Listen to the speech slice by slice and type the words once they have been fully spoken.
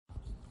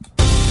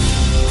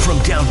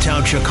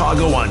downtown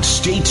Chicago on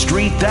State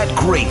Street, that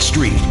great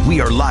street. We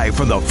are live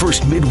from the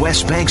First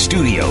Midwest Bank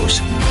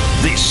Studios.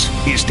 This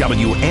is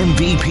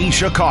WMVP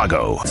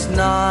Chicago. It's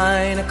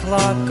 9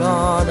 o'clock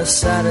on a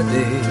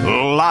Saturday.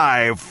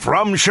 Live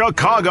from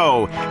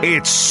Chicago,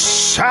 it's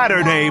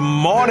Saturday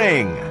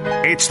morning.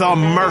 It's the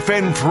Murph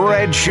and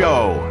Fred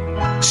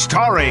Show,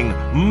 starring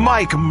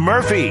Mike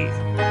Murphy,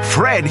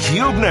 Fred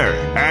Huebner,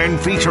 and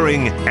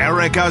featuring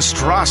Eric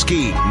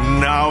Ostrowski.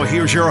 Now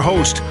here's your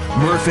host,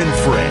 Murph and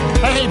Fred.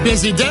 Hey,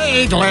 busy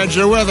day. Glad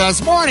you're with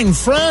us. Morning,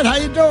 Fred. How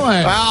you doing?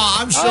 Well,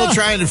 I'm still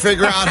trying to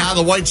figure out how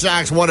the White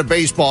Sox won a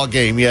baseball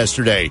game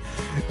yesterday.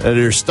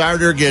 Their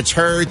starter gets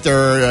hurt.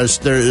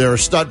 Their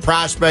stud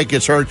prospect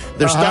gets hurt.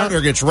 Their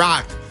starter gets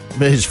rocked.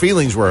 His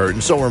feelings were hurt,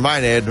 and so were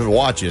mine. I had to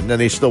watch it, and then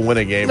they still win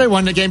a game. They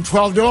won the game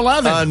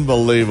 12-11.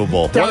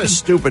 Unbelievable. What a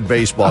stupid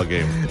baseball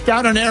game.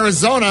 Down in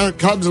Arizona,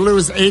 Cubs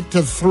lose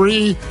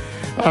 8-3.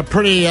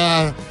 Pretty,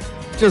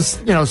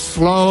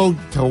 slow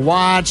to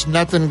watch.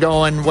 Nothing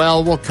going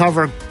well. We'll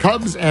cover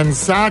Cubs and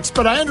Sox,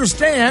 but I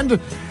understand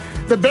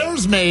the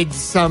Bears made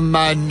some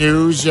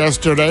news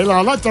yesterday.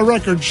 I'll let the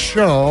record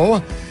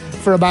show.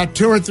 For about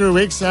 2 or 3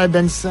 weeks, I've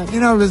been saying,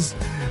 this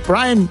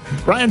Brian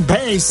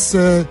Pace,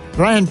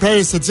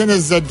 it's in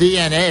his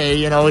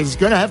DNA. He's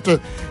going to have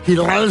to, he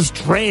loves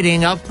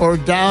trading up or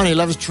down. He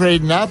loves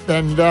trading up,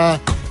 and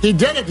he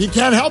did it. He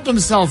can't help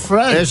himself,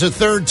 Fred. It's the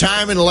third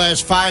time in the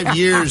last 5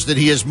 years that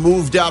he has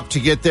moved up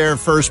to get their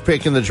first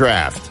pick in the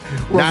draft.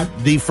 Well,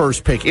 not the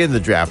first pick in the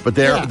draft, but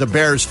the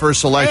Bears' first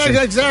selection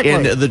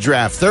in the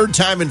draft. Third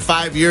time in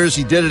 5 years.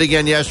 He did it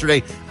again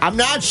yesterday. I'm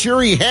not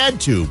sure he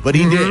had to, but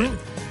he did.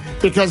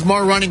 Because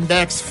more running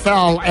backs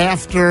fell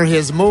after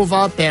his move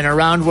up and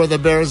around where the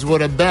Bears would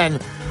have been.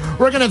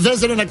 We're going to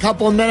visit in a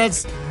couple of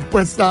minutes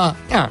with our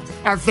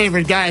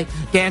favorite guy,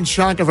 Dan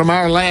Shonka from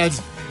Our Lads.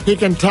 He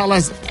can tell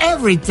us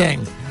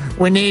everything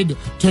we need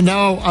to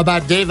know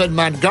about David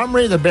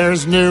Montgomery, the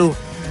Bears' new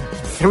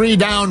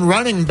 3-down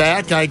running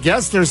back. I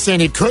guess they're saying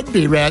he could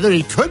be a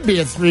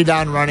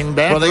 3-down running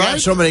back. Well, they got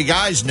so many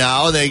guys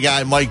now. They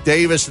got Mike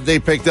Davis that they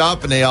picked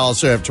up, and they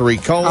also have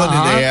Tariq Cohen,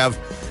 and they have...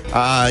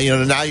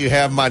 now you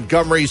have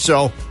Montgomery,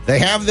 so they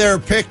have their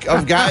pick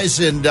of guys,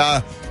 and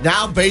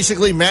now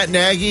basically Matt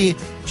Nagy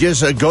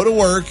just go to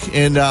work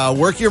and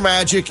work your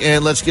magic,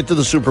 and let's get to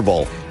the Super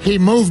Bowl. He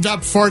moved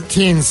up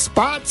 14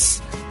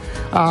 spots.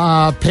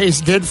 Pace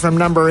did from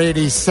number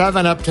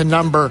 87 up to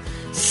number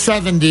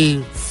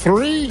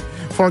 73,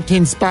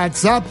 14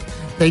 spots up.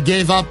 They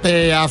gave up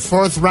a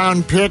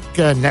fourth-round pick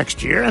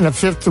next year and a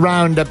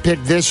fifth-round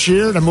pick this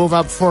year to move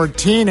up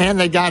 14, and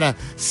they got a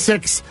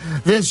 6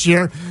 this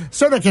year.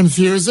 Sort of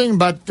confusing,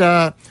 but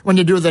when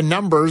you do the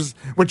numbers,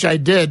 which I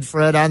did,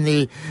 Fred, on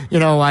the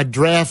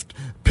draft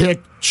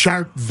pick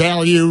chart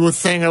value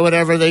thing or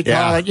whatever they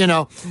call it,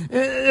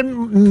 it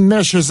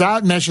meshes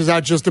out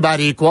just about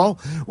equal,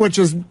 which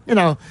is,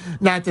 not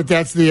that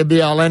that's the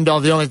be-all, end-all,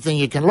 the only thing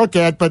you can look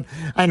at, but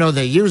I know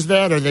they use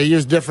that or they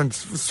use different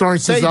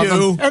sources they of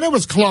do. them. And it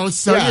was close,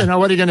 so,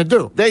 what are you going to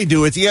do? They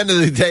do. At the end of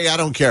the day, I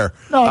don't care.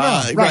 No,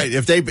 right.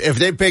 If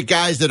they pick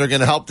guys that are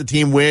going to help the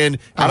team win,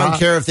 I don't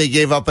care if they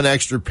gave up an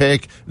extra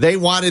pick. They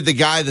wanted the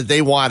guy that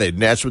they wanted,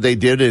 and that's what they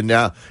did. And,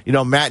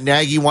 Matt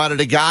Nagy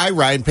wanted a guy,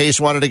 Ryan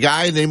Pace wanted a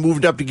guy, and they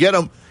moved up to get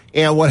him.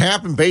 And what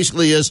happened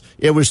basically is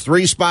it was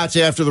 3 spots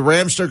after the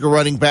Rams took a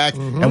running back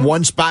and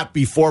 1 spot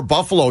before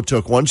Buffalo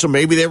took one. So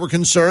maybe they were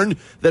concerned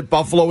that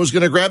Buffalo was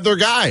going to grab their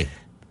guy.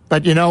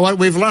 But you know what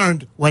we've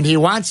learned? When he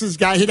wants his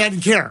guy, he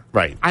doesn't care.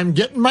 Right. I'm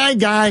getting my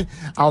guy.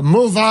 I'll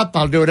move up.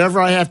 I'll do whatever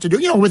I have to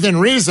do, within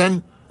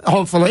reason,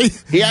 hopefully.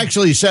 He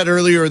actually said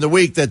earlier in the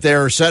week that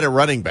they're set at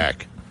running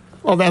back.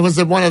 Well, that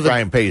was one of the...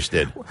 Ryan Pace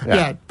did.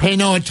 Yeah, pay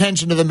no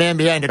attention to the man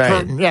behind the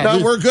curtain. Yeah,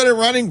 no, we're good at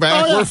running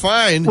back. We're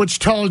fine. Which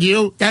told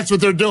you that's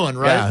what they're doing,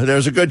 right? Yeah,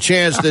 there's a good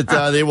chance that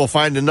they will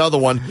find another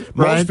one.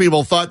 Most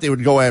people thought they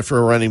would go after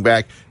a running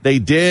back. They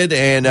did,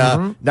 and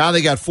now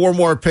they got 4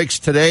 more picks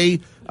today.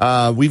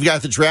 We've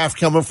got the draft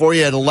coming for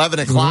you at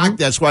 11 o'clock.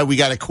 That's why we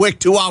got a quick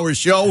 2-hour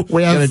show.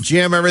 We're going to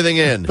jam everything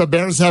in. The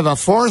Bears have a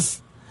 4th.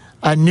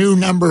 A new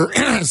number,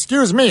 a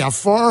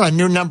 4, a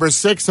new number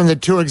 6, and the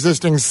 2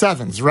 existing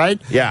 7s, right?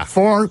 Yeah.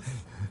 4,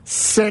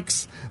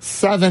 6,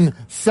 7,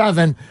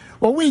 7.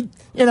 Well, we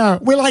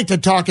like to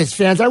talk as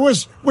fans. I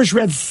wish we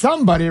had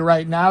somebody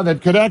right now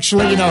that could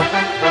actually, someone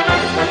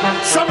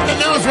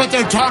that knows what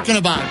they're talking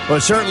about.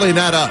 Well, certainly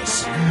not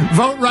us.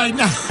 Vote right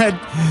now at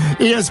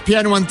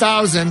ESPN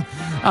 1000.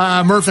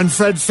 Murph and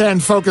Fred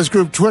Fan Focus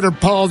Group Twitter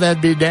poll.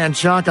 That'd be Dan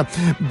Shonka.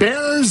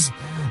 Bears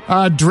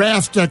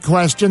draft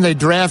question. They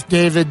draft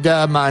David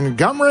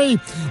Montgomery.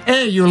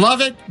 A, you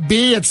love it.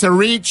 B, it's a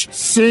reach.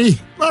 C,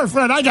 well,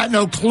 Fred, I got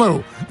no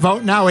clue.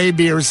 Vote now, A,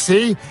 B, or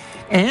C.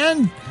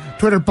 And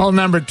Twitter poll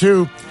number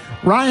 2,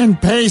 Ryan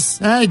Pace,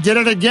 he did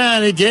it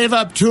again. He gave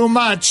up too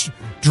much.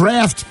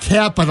 Draft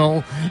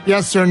capital,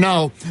 yes or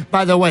no?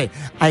 By the way,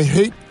 I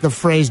hate the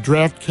phrase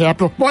draft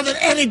capital more than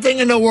anything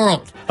in the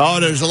world. Oh,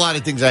 there's a lot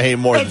of things I hate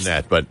more than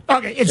that, but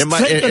okay,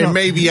 it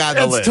may be on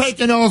the list. It's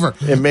taken over.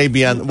 It may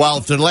be on. Well,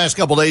 for the last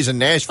couple of days in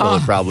Nashville,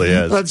 it probably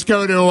is. Let's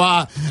go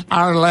to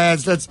our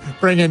lads. Let's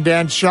bring in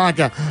Dan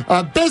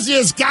Shonka,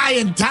 busiest guy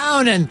in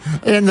town and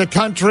in the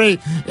country.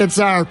 It's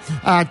our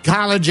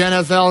college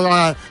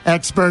NFL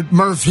expert,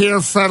 Murph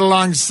here, Fred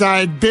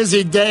alongside.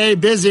 Busy day,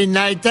 busy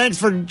night. Thanks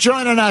for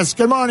joining us.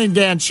 Good morning,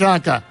 Dan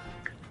Shonka.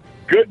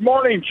 Good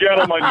morning,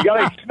 gentlemen. You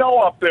got any snow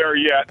up there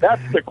yet?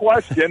 That's the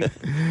question.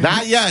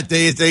 Not yet.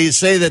 They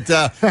say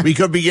that we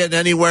could be getting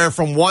anywhere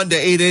from 1 to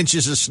 8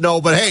 inches of snow.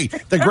 But hey,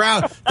 the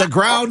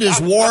ground is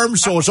warm,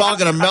 so it's all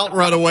going to melt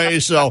right away.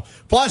 So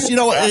plus,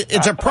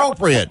 it's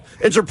appropriate.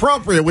 It's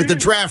appropriate with the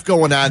draft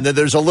going on that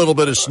there's a little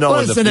bit of snow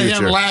in the future. Listen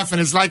to him laughing.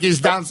 It's like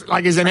he's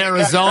in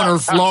Arizona or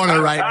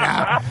Florida right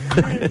now.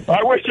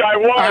 I wish I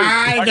was.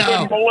 I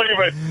couldn't believe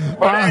it.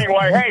 But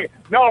anyway, hey,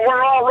 no,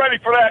 we're all ready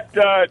for that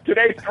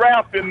today's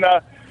draft, and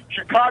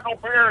Chicago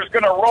Bears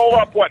going to roll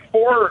up,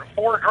 four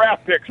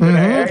draft picks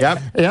today.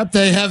 Mm-hmm. Yep,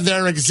 they have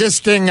their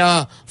existing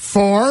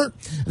 4,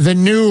 the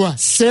new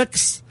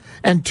 6,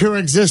 and 2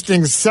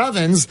 existing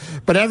 7s,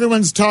 but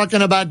everyone's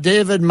talking about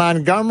David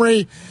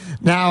Montgomery.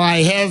 Now,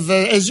 I have,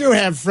 as you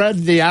have, Fred,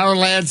 the Our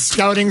Lads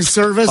scouting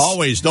service.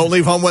 Always. Don't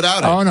leave home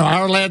without it. Oh, no,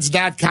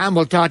 ourlads.com.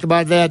 We'll talk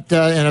about that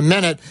in a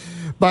minute.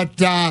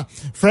 But,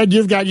 Fred,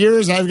 you've got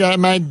yours. I've got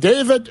my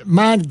David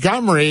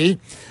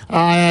Montgomery.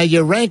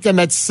 You rank him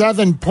at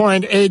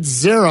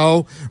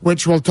 7.80,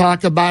 which we'll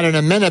talk about in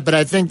a minute. But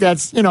I think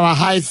that's, a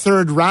high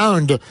third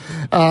round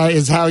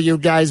is how you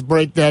guys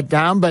break that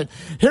down. But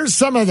here's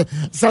some of the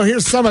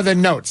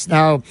notes.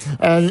 Now,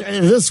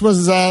 this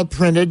was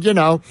printed,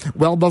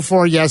 well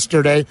before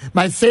yesterday.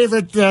 My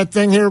favorite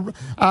thing here,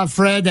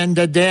 Fred and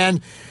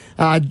Dan.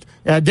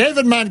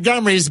 David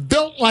Montgomery's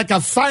built like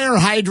a fire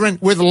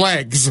hydrant with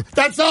legs.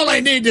 That's all I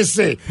need to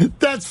see.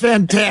 That's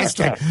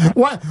fantastic.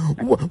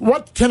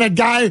 What can a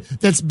guy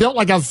that's built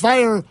like a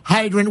fire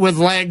hydrant with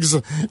legs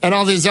and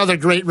all these other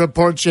great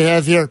reports you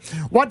have here,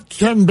 what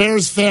can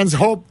Bears fans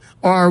hope,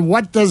 or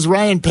what does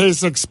Ryan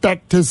Pace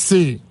expect to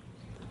see?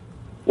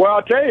 Well,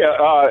 I'll tell you,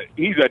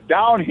 he's a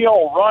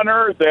downhill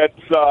runner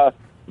that's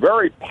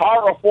very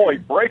powerful. He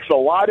breaks a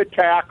lot of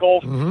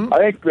tackles. Mm-hmm. I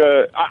think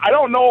I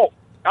don't know.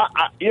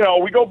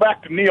 We go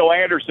back to Neil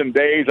Anderson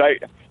days.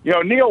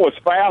 Neil was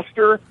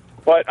faster,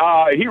 but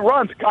he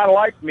runs kind of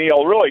like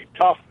Neil, really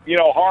tough,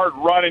 hard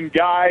running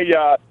guy,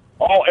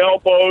 all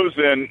elbows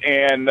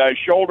and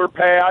shoulder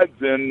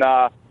pads, and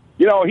I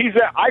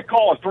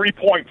call a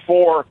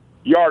 3.4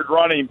 yard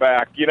running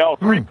back.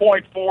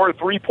 3.4,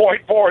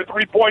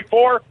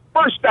 3.4,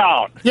 first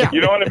down. Yeah.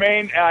 You know what I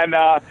mean? And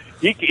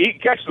he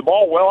catches the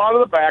ball well out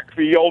of the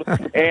backfield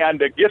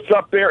and gets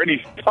up there, and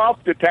he's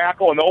tough to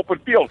tackle in the open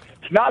field.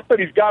 It's not that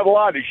he's got a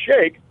lot to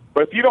shake,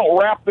 but if you don't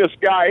wrap this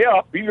guy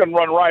up, he's going to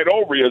run right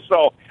over you.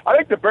 So I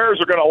think the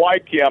Bears are going to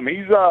like him.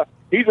 He's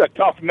a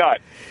tough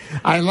nut.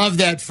 I love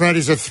that, Fred.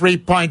 He's a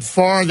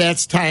 3.4.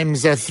 That's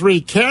times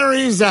 3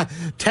 carries,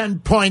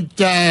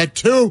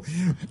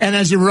 10.2. And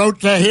as you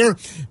wrote here,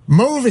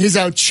 he's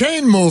a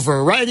chain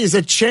mover, right? He's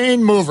a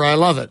chain mover. I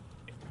love it.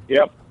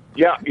 Yep.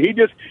 Yeah,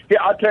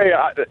 I'll tell you,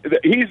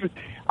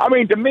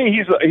 to me,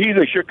 he's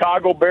a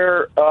Chicago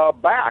Bear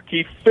back.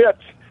 He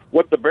fits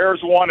what the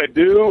Bears want to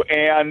do,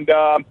 and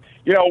now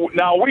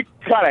we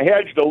kind of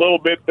hedged a little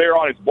bit there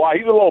on his block.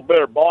 He's a little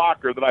better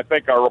blocker than I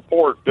think our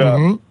report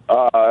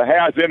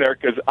has in there,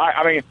 because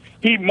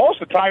he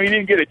most of the time he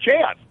didn't get a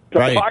chance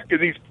to block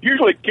because he's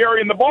usually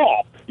carrying the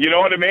ball. You know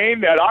what I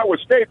mean? At Iowa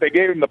State, they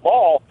gave him the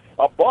ball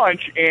a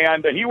bunch,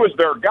 and he was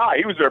their guy.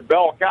 He was their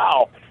bell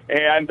cow,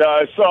 and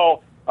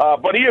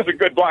but he is a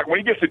good blocker. When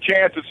he gets a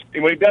chance,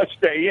 when he does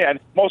stay in,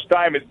 most of the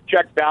time it's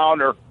check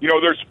down or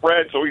they're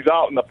spread, so he's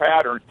out in the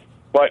pattern.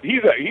 But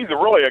he's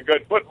really a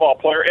good football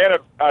player and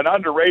an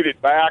underrated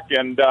back,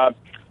 and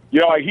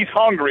he's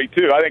hungry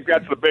too. I think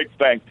that's the big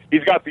thing.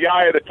 He's got the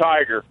eye of the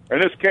tiger. In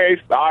this case,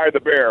 the eye of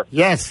the bear.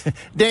 Yes.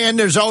 Dan,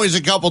 there's always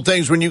a couple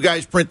things when you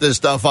guys print this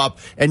stuff up,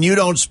 and you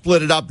don't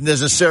split it up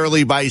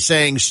necessarily by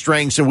saying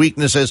strengths and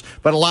weaknesses,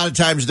 but a lot of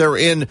times they're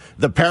in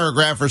the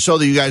paragraph or so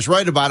that you guys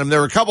write about them.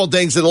 There were a couple of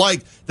things that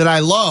I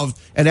loved,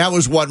 and that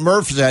was what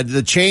Murph said.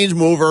 The chain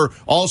mover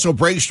also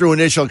breaks through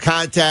initial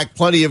contact,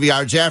 plenty of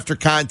yards after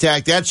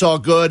contact. That's all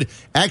good.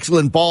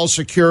 Excellent ball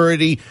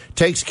security,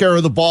 takes care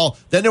of the ball.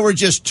 Then there were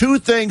just 2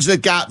 things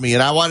that got me,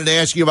 and I wanted to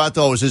ask you about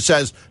those. It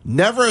says,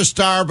 never a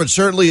star, but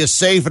certainly a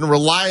safe and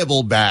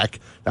reliable back.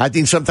 I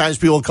think sometimes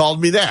people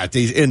called me that.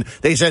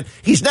 They said,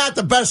 he's not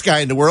the best guy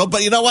in the world,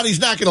 but you know what?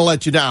 He's not going to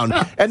let you down.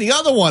 And the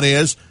other one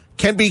is,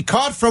 can be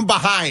caught from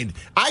behind.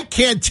 I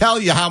can't tell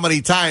you how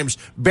many times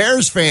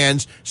Bears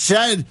fans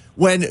said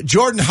when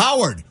Jordan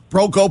Howard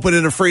broke open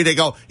in a free, they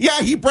go,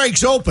 yeah, he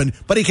breaks open,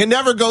 but he can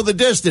never go the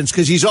distance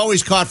because he's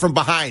always caught from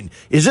behind.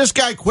 Is this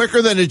guy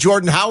quicker than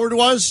Jordan Howard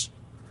was?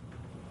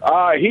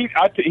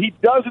 He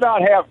does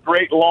not have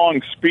great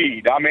long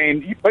speed.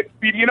 But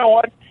you know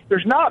what?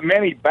 There's not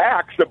many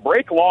backs that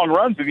break long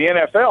runs in the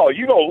NFL.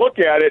 You go look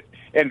at it,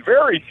 and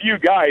very few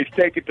guys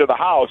take it to the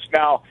house.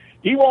 Now,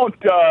 he won't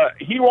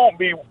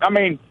be.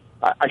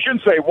 I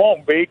shouldn't say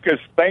won't be, because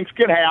things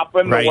can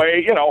happen Right. the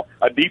way,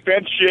 a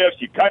defense shifts,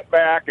 you cut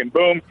back, and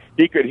boom,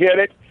 he could hit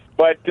it.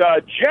 But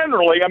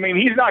generally, I mean,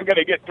 he's not going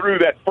to get through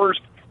that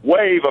first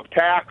wave of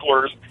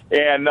tacklers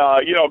and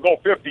go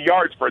 50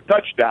 yards for a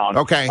touchdown.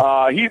 Okay.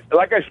 He's,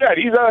 like I said,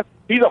 he's a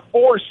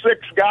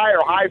 4.6 guy,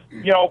 or high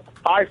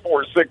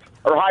 4.6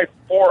 or high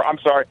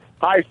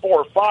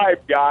 4.5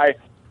 guy,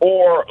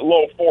 or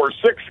low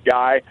 4.6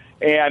 guy.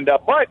 And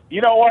but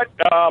you know what?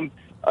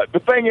 The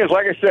thing is,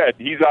 like I said,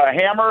 he's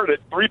hammered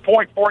at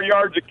 3.4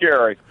 yards a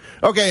carry.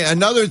 Okay,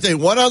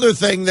 one other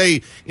thing,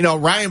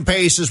 Ryan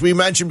Pace, as we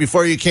mentioned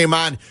before you came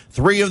on,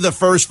 3 of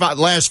the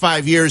last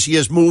 5 years, he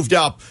has moved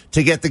up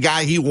to get the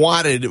guy he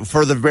wanted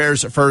for the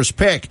Bears' first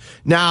pick.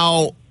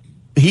 Now,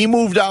 he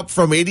moved up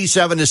from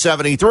 87 to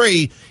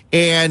 73,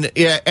 and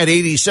at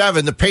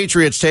 87, the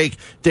Patriots take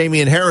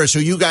Deene Ehlis, who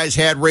you guys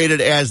had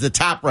rated as the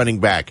top running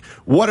back.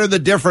 What are the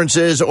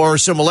differences or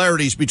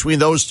similarities between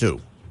those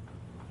two?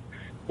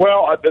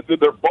 Well,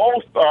 they're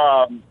both,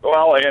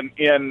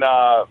 in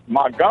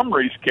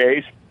Montgomery's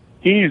case,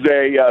 he's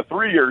a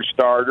 3-year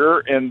starter,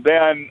 and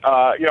then,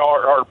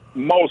 or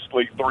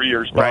mostly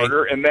 3-year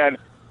starter. Right. And then,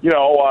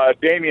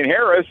 Deene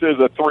Ehlis is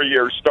a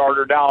 3-year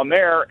starter down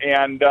there.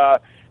 And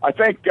I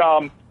think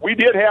we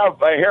did have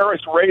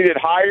Harris rated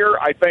higher.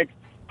 I think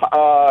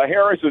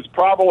Harris is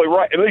probably,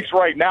 at least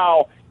right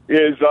now,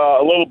 is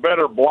a little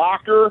better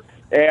blocker,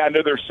 and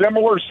they're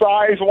similar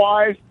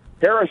size-wise.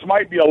 Harris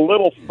might be a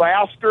little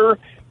faster,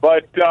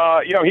 but,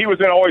 he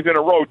was always in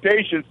a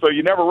rotation, so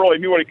you never really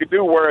knew what he could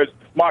do, whereas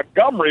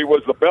Montgomery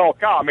was the bell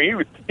cow. I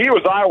mean, he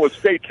was Iowa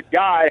State's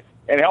guy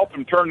and helped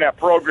him turn that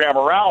program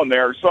around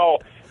there. So,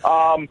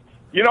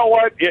 you know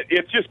what?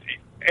 It's just,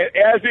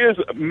 as is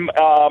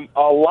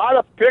a lot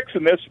of picks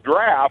in this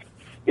draft,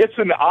 it's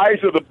in the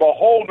eyes of the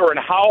beholder and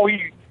how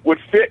he would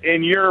fit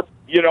in your,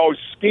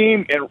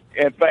 scheme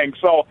and things.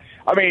 So,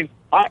 I mean,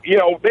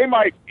 they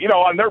might,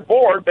 on their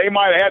board, they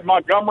might have had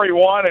Montgomery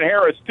 1 and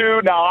Harris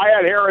 2. Now, I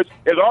had Harris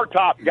as our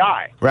top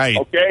guy. Right.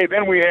 Okay.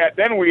 Then we had,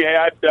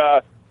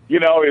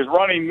 his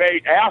running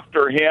mate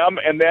after him,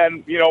 and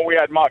then, we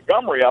had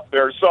Montgomery up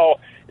there. So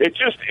it's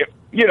just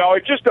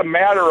a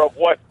matter of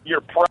what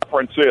your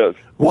preference is.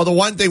 Well, the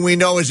one thing we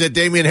know is that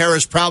Deene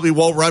Ehlis probably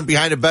won't run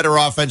behind a better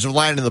offensive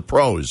line in the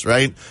pros,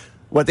 right?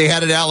 What they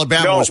had at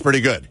Alabama was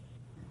pretty good.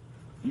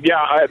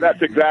 Yeah,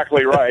 that's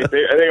exactly right.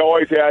 They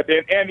always had,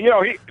 and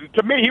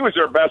to me, he was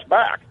their best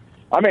back.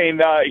 I mean,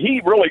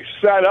 he really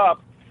set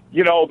up,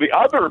 the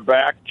other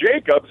back,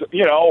 Jacobs.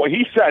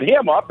 He set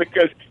him up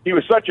because he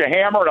was such a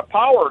hammer and a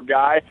power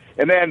guy.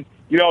 And then,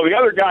 the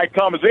other guy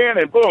comes in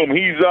and boom,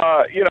 he's,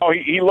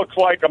 he looks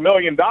like $1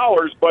 million,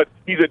 but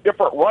he's a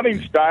different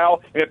running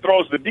style and it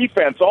throws the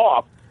defense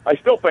off. I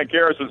still think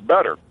Harris is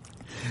better.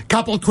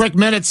 Couple quick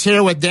minutes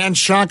here with Dan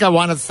Shonka. I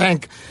want to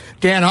thank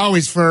Dan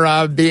always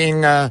for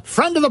being a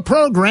friend of the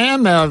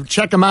program.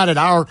 Check him out at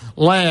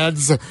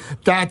ourlads.com.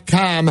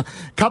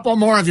 Couple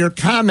more of your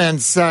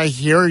comments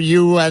here.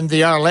 You and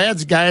the Our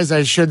Lads guys,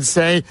 I should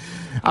say.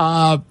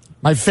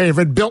 My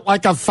favorite, built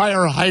like a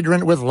fire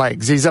hydrant with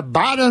legs. He's a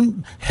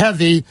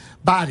bottom-heavy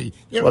body.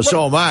 Well,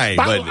 so am I.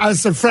 I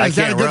said, Fred, is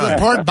that a good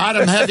report?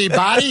 Bottom-heavy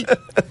body.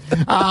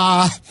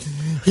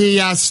 He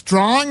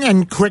strong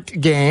and quick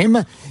game.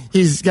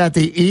 He's got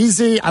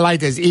I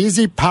like his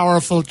easy,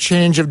 powerful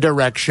change of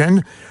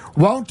direction.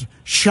 Won't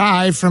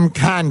shy from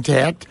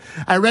contact.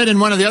 I read in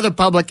one of the other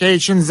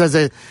publications as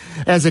a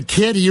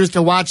kid, he used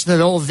to watch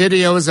the old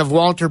videos of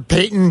Walter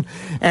Payton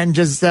and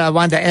just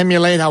wanted to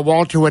emulate how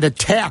Walter would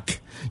attack,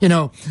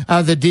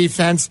 the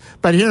defense.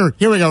 But here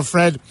we go,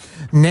 Fred.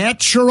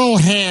 Natural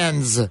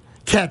hands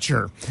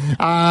catcher.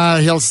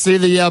 He'll see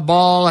the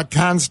ball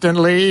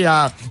constantly.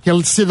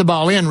 He'll see the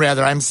ball in,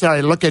 rather. I'm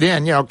sorry, look it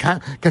in,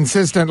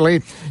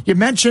 consistently. You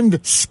mentioned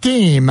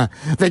scheme,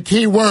 the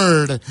key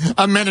word,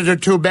 a minute or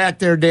two back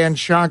there, Dan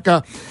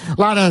Shonka.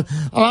 A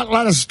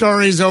lot of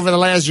stories over the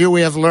last year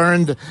we have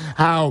learned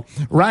how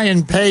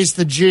Ryan Pace,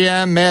 the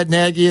GM, Matt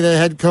Nagy, the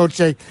head coach,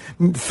 they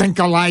think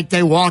alike,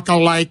 they walk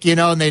alike,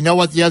 and they know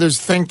what the other's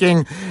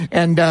thinking.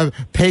 And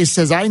Pace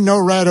says, I know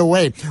right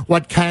away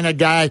what kind of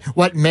guy,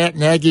 what Matt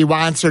Nagy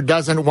wants or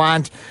doesn't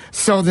want.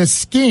 So the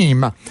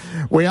scheme,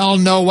 we all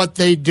know what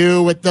they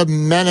do with the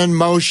men in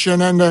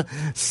motion and the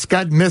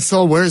Scud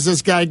missile. Where's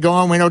this guy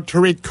going? We know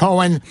Tariq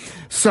Cohen.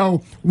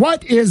 So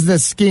what is the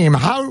scheme?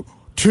 How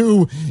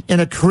to, in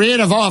a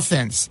creative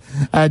offense,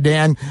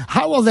 Dan,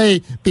 how will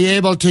they be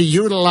able to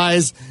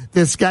utilize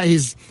this guy?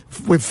 He's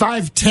with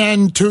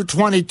 5'10",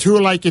 222,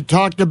 like you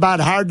talked about,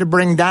 hard to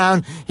bring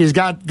down. He's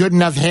got good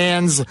enough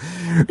hands.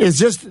 Is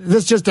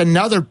this just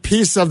another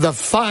piece of the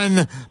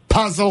fun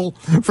puzzle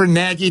for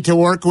Nagy to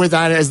work with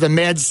as the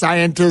mad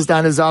scientist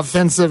on his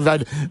offensive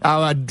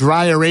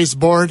dry erase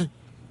board?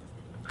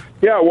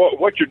 Yeah, well,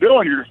 what you're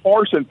doing, you're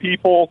forcing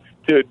people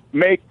to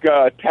make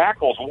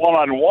tackles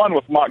one-on-one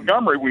with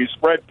Montgomery. We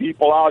spread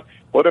people out,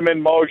 put them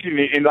in motion,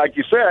 and like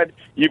you said,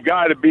 you've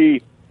got to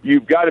be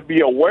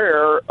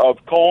aware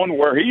of Cohen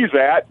where he's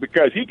at,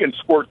 because he can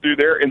squirt through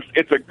there, and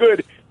it's a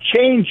good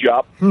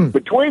changeup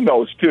between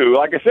those two.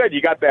 Like I said,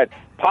 you got that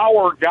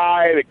power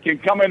guy that can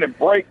come in and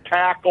break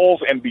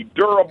tackles and be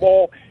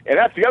durable. And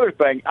that's the other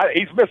thing.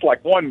 He's missed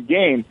like one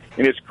game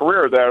in his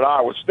career there at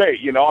Iowa State.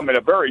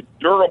 A very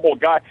durable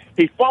guy.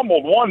 He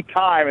fumbled one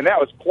time, and that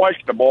was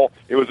questionable.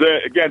 It was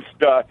against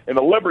in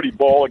the Liberty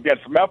Bowl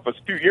against Memphis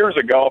 2 years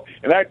ago,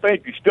 and I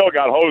think he still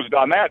got hosed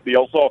on that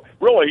deal. So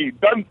really, he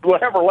doesn't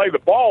ever lay the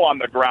ball on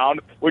the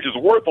ground, which is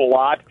worth a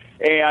lot.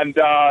 And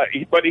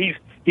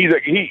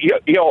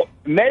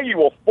Nagy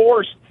will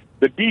force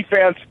the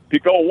defense to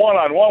go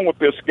one-on-one with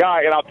this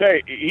guy, and I'll tell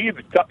you, he's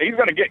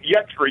going to get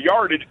extra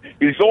yardage.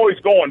 He's always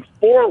going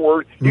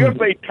forward. Even if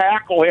they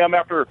tackle him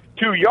after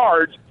 2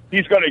 yards,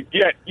 he's going to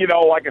get,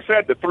 like I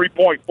said, the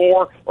 3.4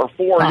 or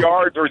 4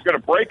 yards, or he's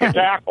going to break a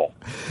tackle.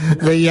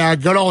 The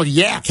good old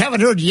yak.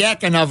 Haven't heard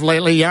yak enough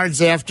lately,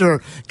 yards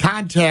after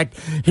contact.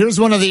 Here's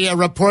one of the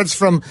reports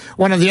from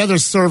one of the other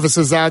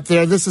services out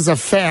there. This is a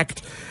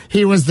fact.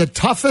 He was the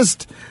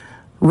toughest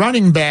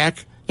running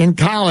back in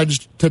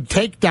college to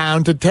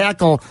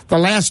tackle the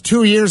last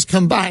 2 years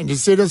combined. You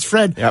see this,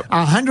 Fred? Yep.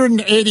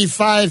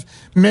 185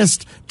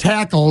 missed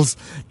tackles.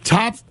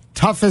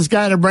 Toughest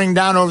guy to bring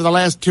down over the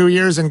last 2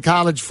 years in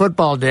college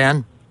football,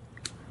 Dan.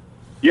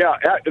 Yeah,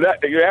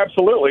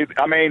 absolutely.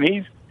 I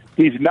mean,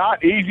 he's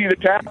not easy to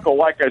tackle.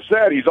 Like I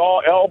said, he's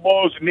all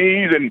elbows,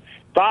 knees, and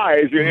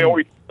thighs.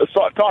 We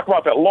talk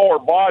about that lower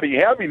body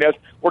heaviness.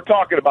 We're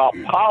talking about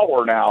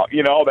power now.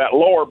 That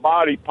lower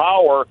body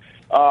power.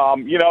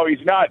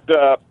 He's not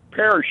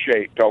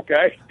pear-shaped,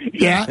 okay?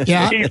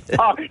 Yeah. He's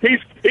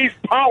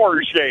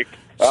power-shaped,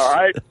 all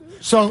right?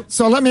 So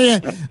let me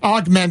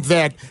augment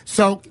that.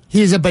 So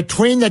he's a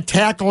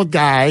between-the-tackle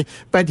guy,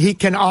 but he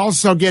can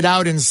also get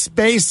out in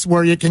space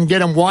where you can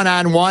get him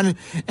one-on-one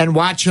and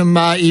watch him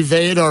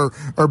evade or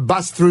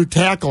bust through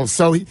tackles.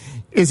 So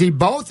is he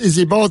both? Is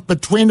he both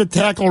between the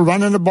tackle,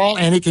 running the ball,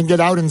 and he can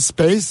get out in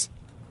space?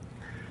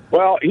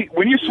 Well,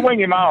 when you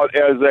swing him out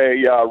as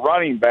a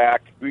running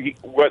back,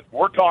 what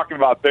we're talking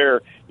about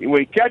there, when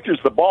he catches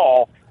the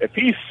ball, if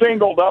he's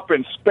singled up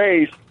in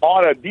space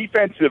on a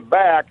defensive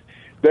back,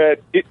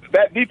 that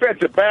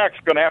defensive back's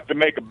going to have to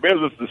make a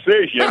business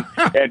decision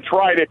and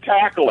try to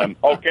tackle him,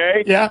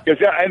 okay? Yeah.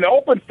 Because in the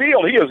open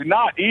field, he is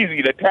not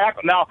easy to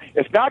tackle. Now,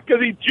 it's not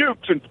because he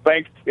jukes and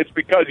things. It's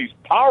because he's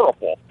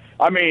powerful.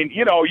 I mean,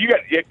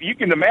 you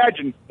can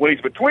imagine when he's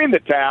between the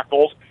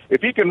tackles,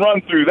 if he can run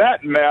through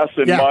that mess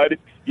and mud,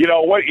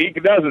 what he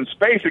does in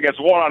space against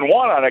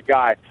one-on-one on a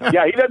guy.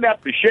 Yeah, he doesn't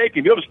have to shake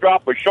him. He'll just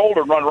drop a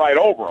shoulder and run right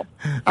over him.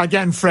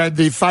 Again, Fred,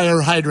 the fire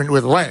hydrant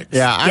with legs.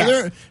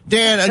 Yeah.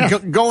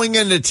 Dan, going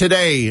into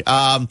today,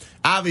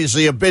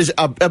 obviously a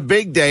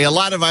big day. A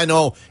lot of, I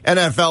know,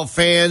 NFL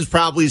fans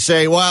probably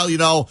say, well,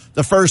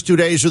 the first 2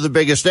 days are the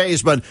biggest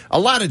days, but a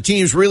lot of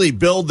teams really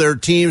build their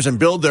teams and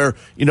build their,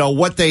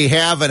 what they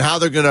have and how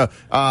they're going to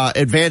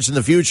advance in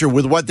the future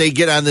with what they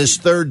get on this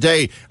third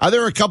day. Are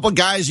there a couple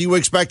guys you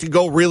expect to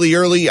go really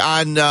early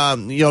on,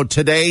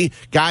 today,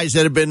 guys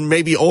that have been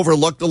maybe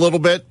overlooked a little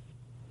bit?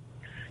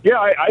 Yeah,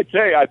 I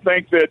tell you, I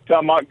think that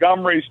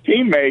Montgomery's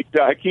teammate,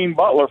 Hakeem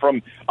Butler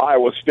from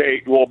Iowa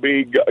State, will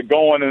be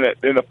going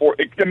in the fourth.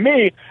 To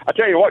me, I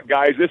tell you what,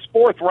 guys, this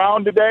fourth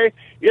round today,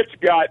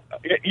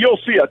 you'll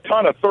see a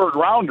ton of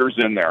third-rounders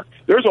in there.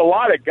 There's a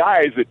lot of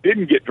guys that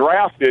didn't get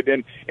drafted,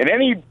 and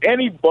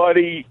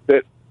anybody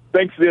that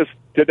thinks this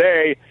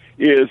today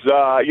is,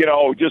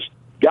 just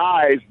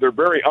guys, they're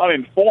very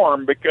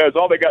uninformed because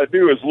all they got to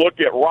do is look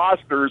at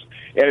rosters,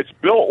 and it's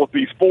built with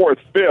these fourth,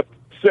 fifth,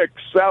 sixth,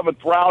 seventh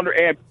rounder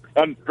and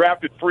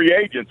undrafted free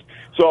agents.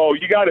 So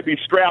you got to be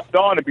strapped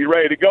on and be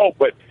ready to go.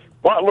 But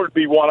Butler'd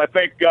be one. I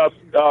think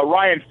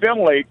Ryan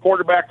Finley,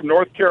 quarterback from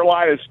North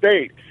Carolina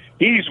State,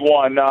 he's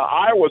one.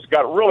 Iowa's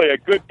got really a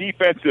good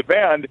defensive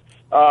end.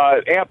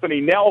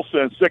 Anthony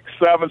Nelson,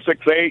 6'7",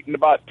 6'8", and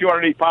about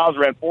 280 pounds,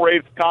 ran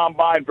 4.8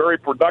 combine, very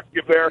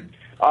productive there.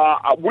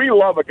 We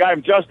love a guy,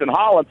 Justin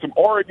Hollins from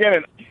Oregon.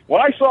 And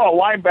when I saw a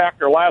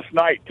linebacker last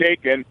night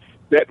taken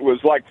that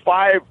was like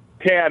 5'10",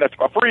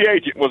 a free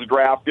agent was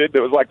drafted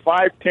that was like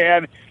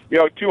 5'10",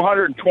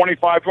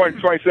 225,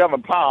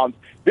 227 pounds.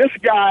 This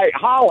guy,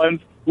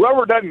 Hollins,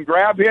 whoever doesn't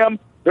grab him,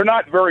 they're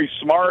not very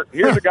smart.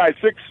 Here's a guy,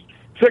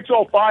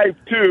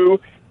 6'5",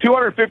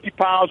 250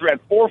 pounds, ran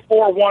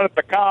 4.41 at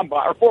the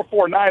combine, or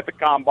 4.49 at the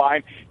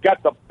combine,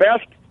 got the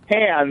best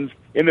hands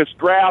in this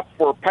draft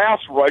for pass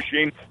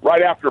rushing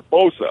right after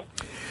Bosa.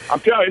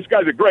 I'm telling you, this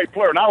guy's a great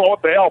player. And I don't know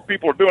what the hell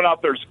people are doing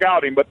out there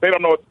scouting, but they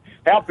don't know what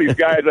half these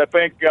guys, I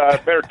think,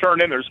 better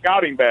turn in their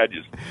scouting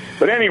badges.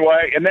 But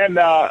anyway, and then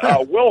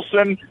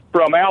Wilson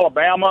from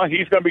Alabama,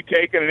 he's going to be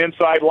taking an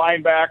inside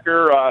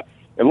linebacker.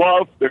 And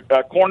Love, the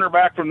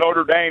cornerback from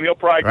Notre Dame, he'll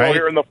probably go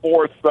here in the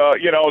fourth,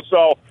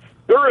 So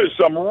there is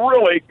some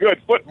really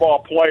good football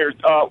players.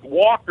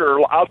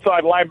 Walker,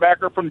 outside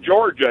linebacker from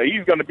Georgia,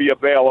 he's going to be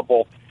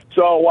available.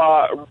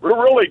 So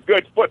really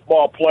good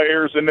football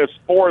players in this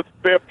fourth,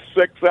 fifth,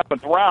 sixth,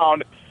 seventh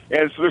round.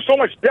 And so there's so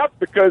much depth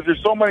because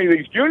there's so many of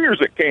these juniors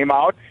that came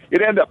out.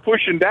 It ended up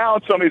pushing down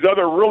some of these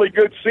other really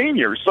good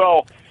seniors.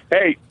 So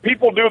hey,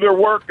 people do their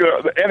work,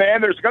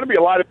 and there's going to be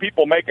a lot of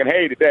people making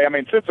hay today. I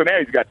mean,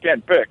 Cincinnati's got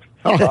 10 picks.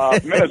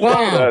 Minnesota,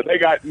 Wow. they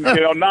got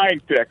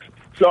 9 picks.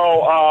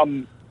 So, I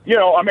mean,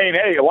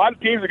 hey, a lot of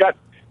teams have got.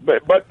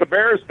 But the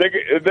Bears,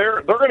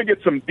 they're going to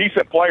get some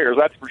decent players,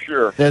 that's for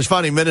sure. It's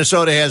funny.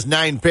 Minnesota has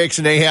 9 picks,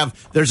 and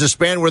there's a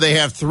span where they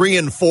have 3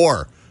 and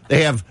 4.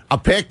 They have a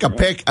pick,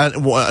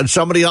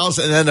 somebody else,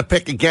 and then a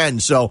pick again.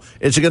 So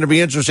it's going to be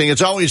interesting.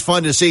 It's always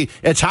fun to see.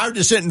 It's hard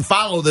to sit and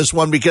follow this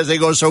one because they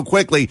go so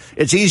quickly.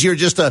 It's easier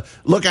just to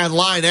look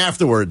online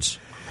afterwards.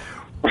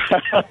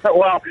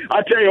 Well,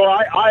 I tell you,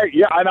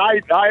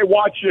 I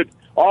watch it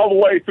all the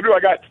way through.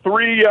 I got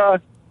 3. I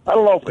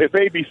don't know if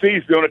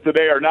ABC's doing it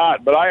today or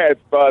not, but I have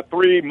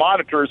 3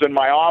 monitors in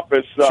my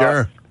office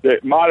Sure.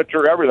 that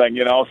monitor everything.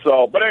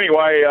 So, but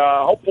anyway,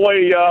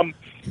 hopefully.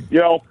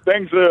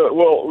 Things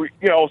will,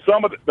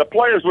 some of the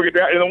players will get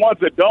down, and the ones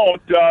that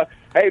don't,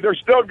 hey, they're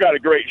still got a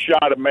great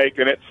shot of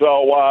making it.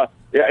 So,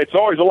 it's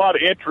always a lot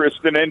of interest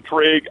and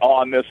intrigue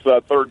on this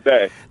third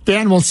day.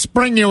 Dan, we'll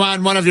spring you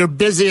on one of your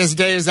busiest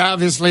days,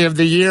 obviously, of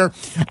the year.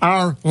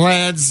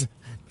 OurLads.com.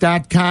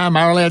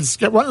 Our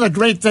Lads. One of the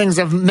great things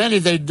of many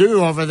they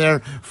do over there,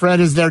 Fred,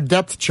 is their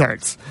depth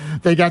charts.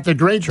 They got the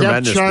great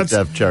Tremendous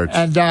depth charts.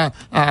 And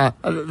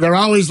they're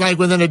always like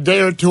within a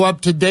day or two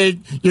up to date.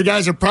 You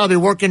guys are probably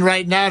working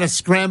right now to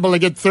scramble to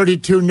get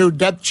 32 new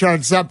depth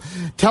charts up.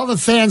 Tell the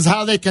fans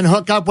how they can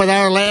hook up with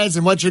Our Lads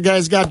and what you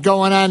guys got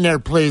going on there,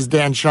 please,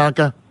 Dan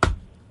Shonka.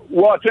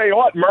 Well, I'll tell you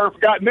what, Murph,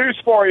 got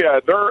news for you.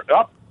 They're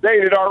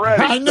updated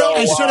already. I know,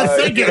 I should have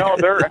figured.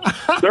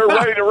 They're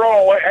ready to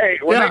roll. Hey,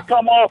 when they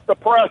come off the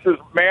presses,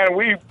 man,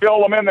 we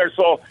fill them in there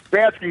so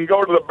fans can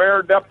go to the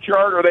Bear depth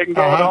chart or they can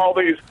go to all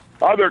these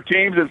other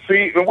teams and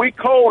see. And we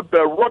code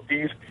the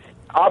rookies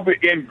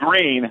in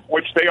green,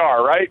 which they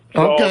are, right?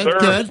 Okay, so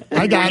good.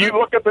 I got it. When you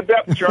look at the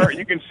depth chart,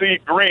 you can see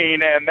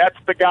green, and that's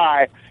the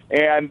guy.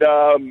 And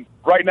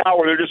right now,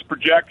 where they're just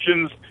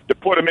projections to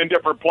put them in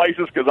different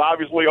places, because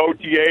obviously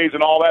OTAs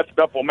and all that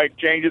stuff will make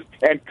changes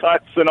and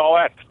cuts and all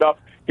that stuff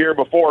here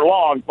before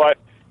long. But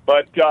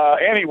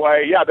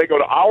anyway, yeah, they go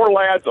to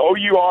OurLads,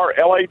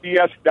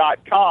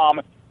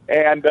 OurLads.com,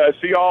 and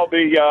see all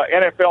the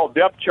NFL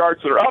depth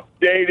charts that are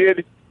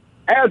updated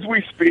as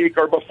we speak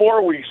or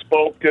before we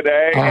spoke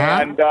today,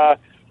 and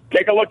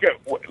take a look at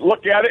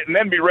it, and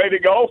then be ready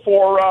to go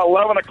for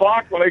 11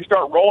 o'clock when they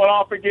start rolling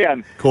off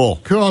again. Cool.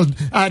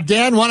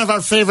 Dan, one of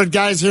our favorite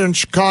guys here in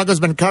Chicago, has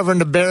been covering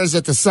the Bears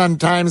at the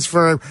Sun-Times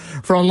for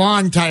a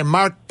long time,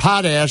 Mark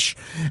Potash,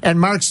 and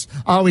Mark's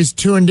always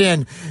tuned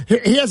in.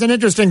 He has an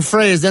interesting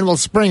phrase, then we'll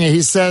spring it.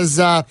 He says,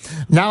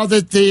 now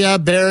that the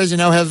Bears,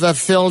 have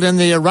filled in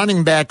the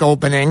running back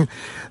opening,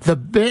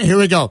 here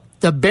we go.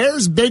 The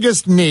Bears'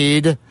 biggest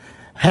need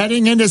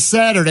heading into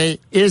Saturday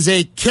is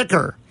a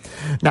kicker.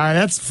 Now,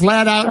 that's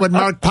flat out what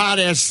Mark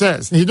Potash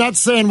says. He's not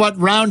saying what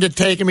round to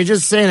take him. He's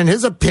just saying, in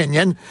his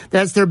opinion,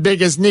 that's their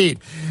biggest need.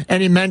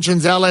 And he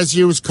mentions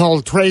LSU's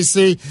Cole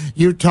Tracy,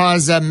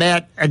 Utah's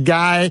Matt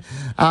Guy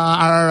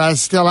are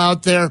still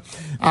out there.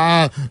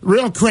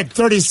 Real quick,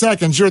 30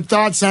 seconds, your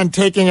thoughts on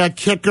taking a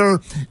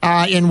kicker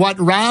in what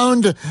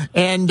round?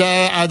 And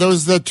are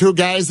those the 2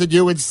 guys that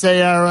you would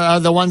say are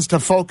the ones to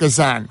focus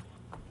on?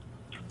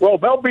 Well,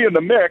 they'll be in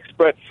the mix,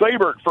 but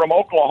Sabert from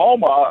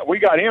Oklahoma, we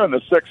got him in the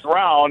 6th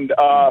round.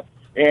 But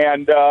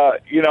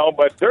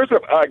there's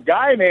a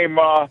guy named,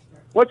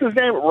 what's his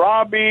name?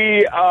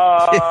 Robbie.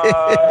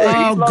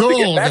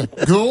 Gould.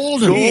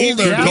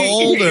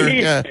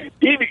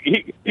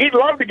 He'd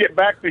love to get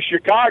back to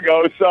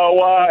Chicago,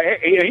 so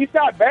he's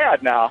not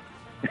bad now.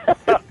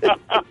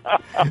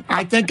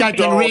 I think I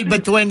can read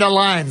between the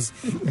lines.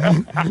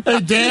 Hey,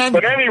 Dan.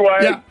 But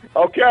anyway. Yeah.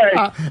 Okay.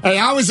 Hey,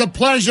 always a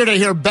pleasure to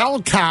hear Bell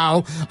Cow,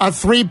 a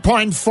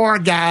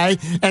 3.4 guy,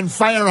 and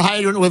Fire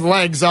Hydrant with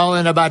legs all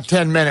in about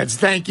 10 minutes.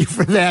 Thank you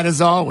for that,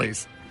 as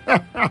always. All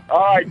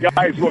right,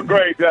 guys. Well,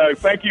 great.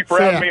 Thank you for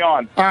having me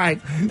on. All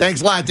right. Thanks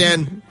a lot,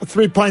 Dan. A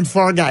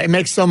 3.4 guy. It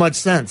makes so much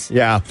sense.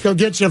 Yeah. He'll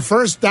get you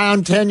first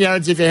down 10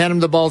 yards if you hand him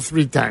the ball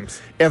 3 times.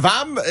 If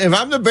I'm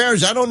the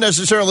Bears, I don't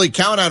necessarily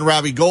count on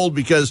Robbie Gould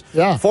because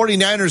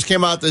 49ers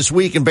came out this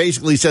week and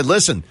basically said,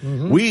 listen,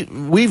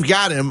 we've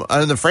got him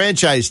on the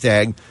franchise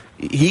tag.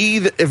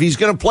 If he's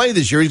going to play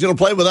this year, he's going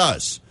to play with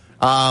us.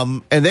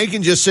 And they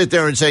can just sit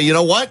there and say, you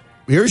know what?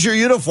 Here's your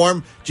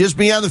uniform. Just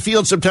be on the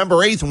field September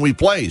 8th when we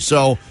play.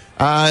 So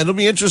it'll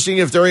be interesting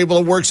if they're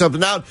able to work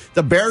something out.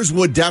 The Bears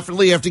would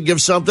definitely have to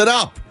give something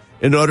up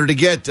in order to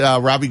get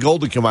Robbie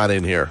Gould to come on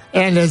in here.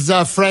 And as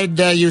Fred,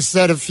 you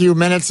said a few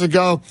minutes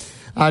ago,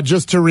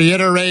 just to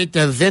reiterate,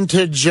 a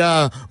vintage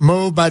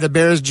move by the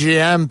Bears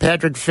GM,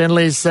 Patrick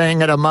Finley,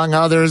 saying it among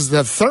others,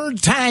 the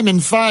 3rd time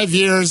in 5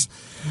 years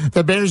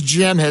the Bears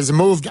GM has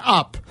moved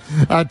up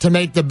to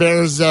make the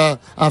Bears a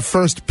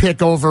first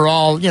pick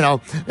overall,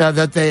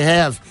 that they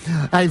have.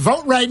 I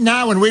vote right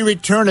now when we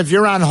return. If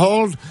you're on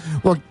hold,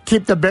 we'll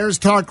keep the Bears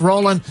talk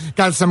rolling.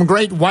 Got some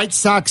great White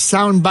Sox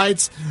sound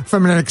bites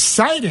from an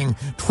exciting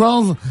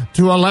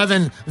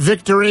 12-11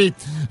 victory.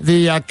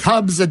 The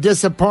Cubs, a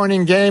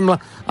disappointing game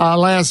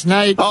last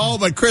night. Oh,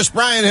 but Chris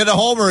Bryant hit a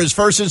homer his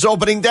first since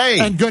opening day.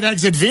 And good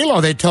exit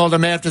velo, they told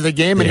him after the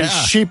game. And he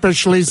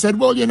sheepishly said,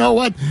 well, you know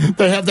what?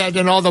 They have that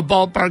in all the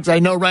ballparks. I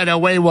know right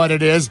away what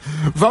it is.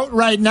 Vote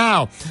right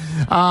now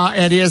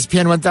at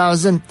ESPN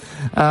 1000.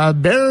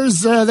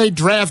 Bears, they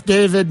draft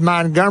David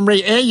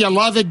Montgomery. A, you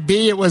love it.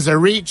 B, it was a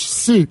reach.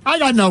 C, I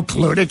got no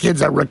clue. The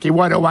kid's a rookie.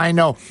 What do I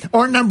know?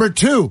 Or number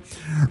 2,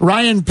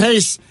 Ryan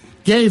Pace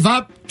gave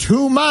up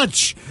too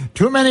much.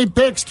 Too many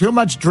picks, too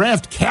much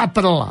draft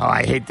capital. Oh,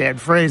 I hate that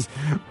phrase.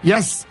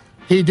 Yes,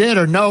 he did,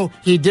 or no,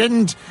 he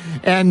didn't.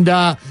 And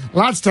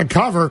lots to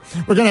cover.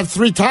 We're going to have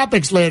 3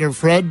 topics later,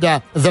 Fred.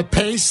 The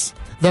pace,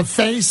 the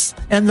face,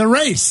 and the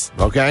race.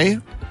 Okay.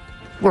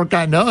 Work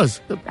on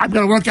those. I'm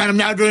going to work on them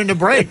now during the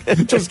break.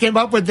 Just came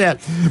up with that.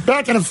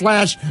 Back in a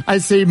flash, I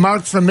see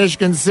Mark from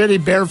Michigan City,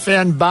 Bear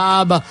fan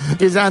Bob.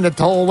 He's on the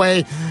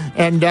tollway.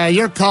 And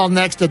your call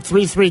next at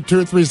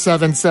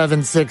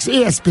 332-3776,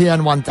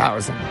 ESPN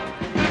 1000.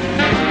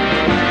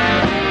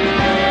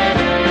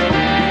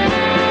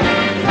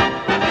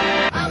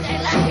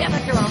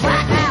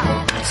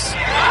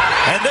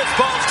 And this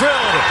ball's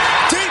drilled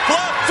deep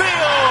left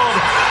field.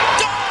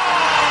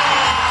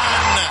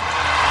 Gone!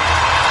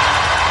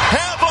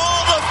 Have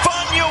all the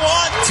fun you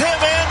want, Tim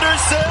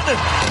Anderson.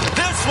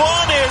 This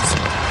one is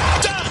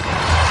done.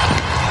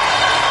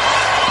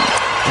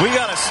 We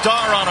got a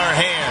star on our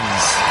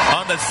hands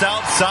on the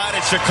south side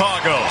of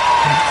Chicago.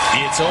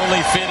 It's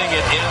only fitting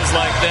it ends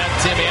like that.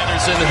 Tim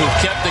Anderson, who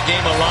kept the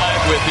game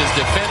alive with his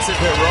defensive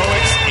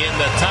heroics in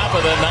the top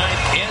of the ninth,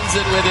 ends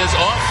it with his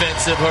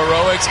offensive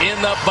heroics in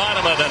the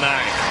bottom of the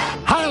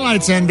ninth.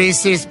 Highlights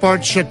NBC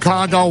Sports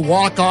Chicago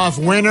walk-off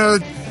winner.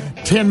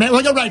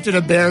 We'll go right to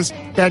the Bears.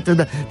 Back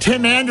to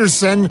Tim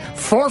Anderson,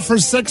 4 for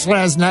 6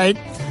 last night,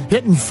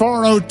 hitting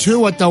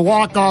 .402 with the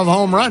walk-off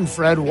home run,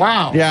 Fred.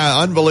 Wow. Yeah,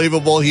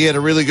 unbelievable. He had a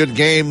really good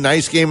game.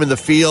 Nice game in the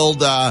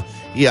field.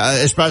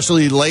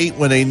 Especially late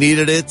when they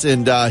needed it,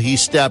 and he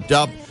stepped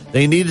up.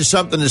 They needed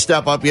something to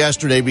step up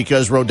yesterday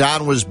because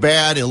Rodon was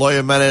bad. Eloy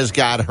Jimenez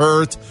got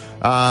hurt.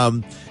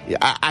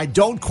 I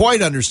don't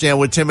quite understand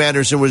what Tim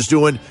Anderson was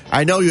doing.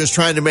 I know he was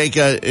trying to make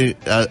a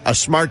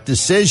smart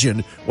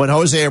decision when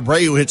Jose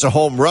Abreu hits a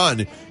home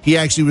run. He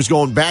actually was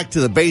going back to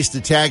the base to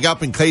tag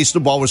up in case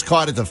the ball was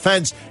caught at the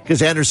fence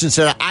because Anderson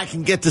said, I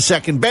can get to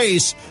second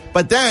base.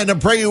 But then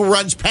Abreu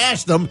runs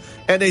past them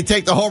and they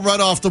take the home run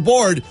off the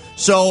board.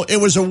 So it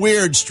was a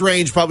weird,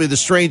 strange, probably the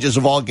strangest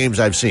of all games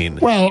I've seen.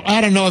 Well,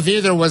 I don't know if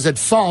either was at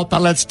fault,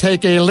 but let's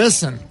take a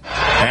listen.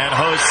 And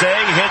Jose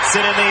hits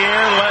it in the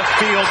air, left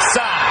field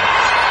side.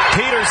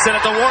 Peterson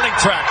at the warning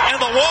track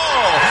and the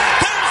wall.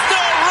 There's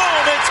no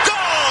room. It's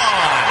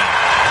gone.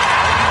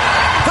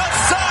 The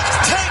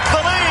Sox take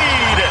the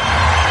lead.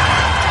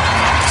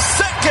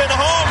 Second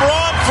home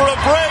run for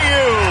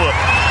Abreu.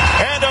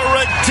 And a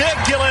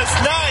ridiculous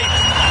night.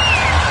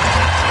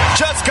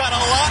 Just got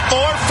a lot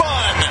more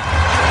fun.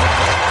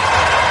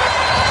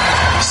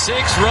 6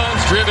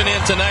 runs driven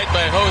in tonight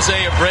by Jose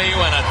Abreu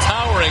and a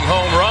towering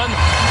home run.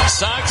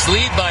 Sox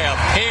lead by a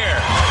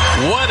pair.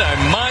 What a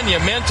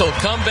monumental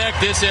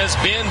comeback this has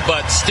been,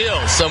 but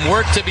still some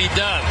work to be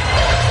done.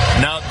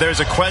 Now, there's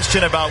a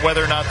question about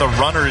whether or not the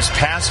runners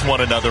passed one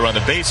another on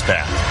the base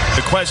path.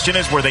 The question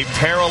is, were they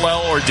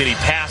parallel or did he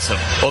pass them?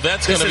 Well,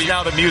 that's going to be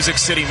now the Music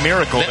City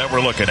Miracle that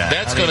we're looking at.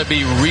 That's going to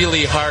be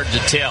really hard to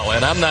tell,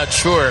 and I'm not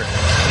sure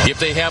if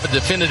they have a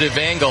definitive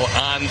angle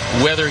on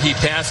whether he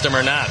passed them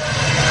or not.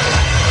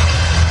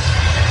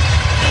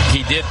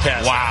 He did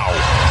pass. Wow.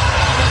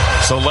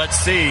 So let's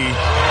see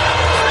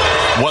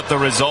what the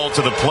result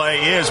of the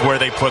play is where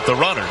they put the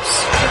runners.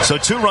 So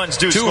 2 runs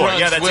do score.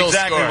 Yeah, that's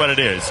exactly what it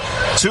is.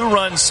 2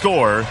 runs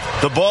score.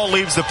 The ball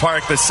leaves the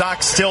park. The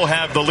Sox still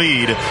have the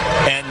lead,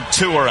 and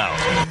 2 are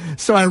out.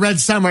 So I read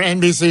somewhere,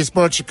 NBC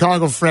Sports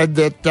Chicago, Fred,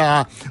 that,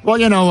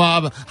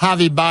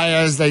 Javi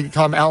Baez, they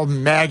call him El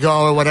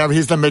Mago or whatever.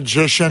 He's the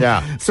magician.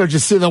 Yeah. So did you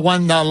see the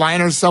one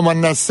liner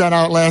someone sent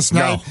out last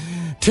night? No.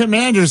 Tim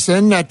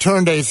Anderson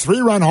turned a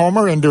 3-run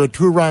homer into a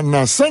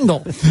 2-run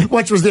single,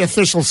 which was the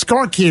official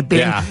scorekeeping.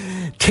 Yeah.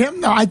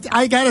 Tim,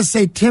 I got to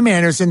say, Tim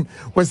Anderson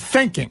was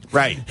thinking.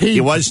 Right.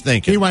 He was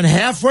thinking. He went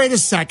halfway to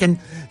second,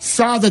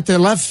 saw that the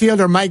left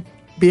fielder might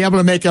be able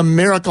to make a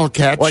miracle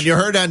catch. Well, you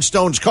heard on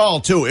Stone's call,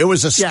 too. It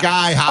was a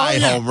sky-high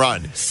home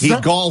run. He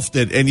golfed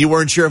it, and you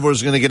weren't sure if it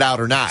was going to get out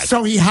or not.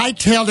 So he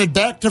hightailed it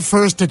back to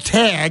first to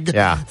tag,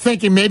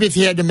 thinking maybe if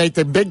he had to make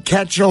the big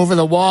catch over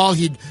the wall,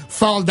 he'd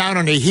fall down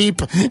on a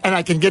heap, and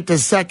I can get to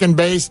second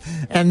base.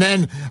 And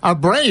then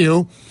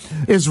Abreu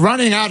is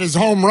running out his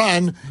home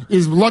run.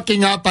 He's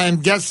looking up,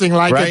 I'm guessing,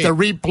 like at the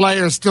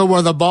replay or still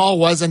where the ball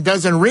was, and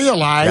doesn't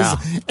realize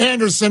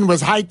Anderson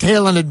was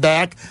hightailing it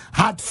back,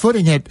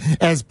 hot-footing it,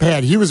 as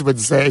Pat Hughes would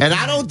say. And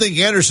I don't think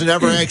Anderson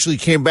ever actually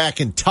came back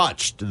and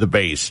touched the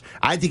base.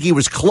 I think he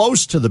was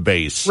close to the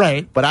base.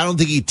 Right. But I don't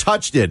think he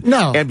touched it.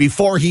 No. And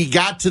before he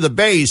got to the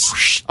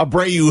base,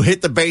 Abreu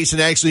hit the base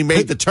and actually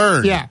made the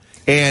turn. Yeah.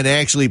 And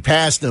actually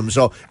passed him.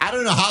 So I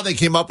don't know how they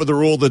came up with the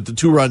rule that the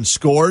 2 runs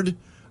scored.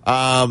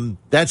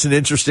 That's an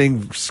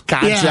interesting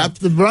concept. Yeah,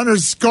 the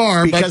runners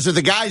score. Because if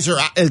the guy's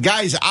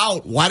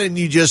out, why didn't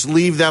you just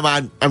leave them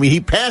on? I mean, he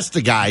passed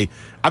the guy.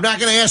 I'm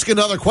not going to ask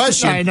another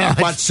question, I know.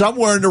 But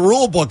somewhere in the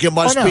rule book it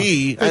must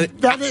be.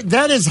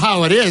 That is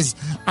how it is.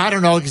 I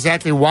don't know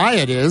exactly why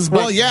it is. But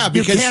well, yeah,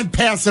 because you can't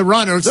pass a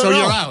runner, so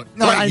you're out.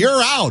 No, right, you're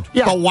out.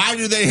 Yeah. But why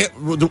do they?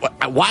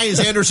 Why is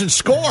Anderson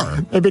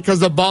score? Because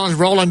the ball's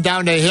rolling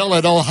down the hill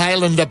at Old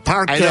Highland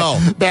Park. I know.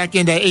 Back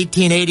into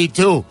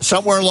 1882.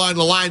 Somewhere along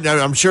the line,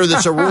 I'm sure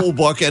there's a rule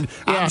book, and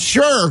I'm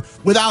sure,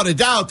 without a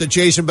doubt, that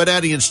Jason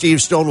Benetti and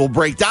Steve Stone will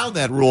break down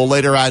that rule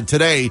later on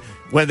today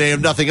when they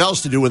have nothing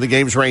else to do when the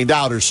game's rained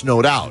out or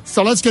snowed out.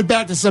 So let's get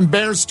back to some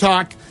Bears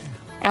talk.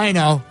 I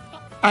know.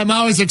 I'm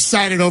always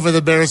excited over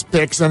the Bears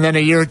picks, and then a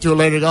year or two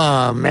later,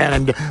 oh,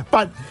 man.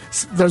 But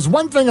there's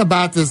one thing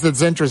about this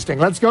that's interesting.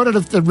 Let's go to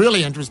the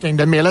really interesting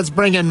to me. Let's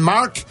bring in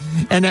Mark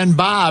and then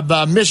Bob,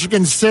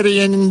 Michigan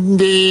City,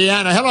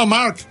 Indiana. Hello,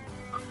 Mark.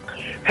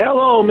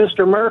 Hello,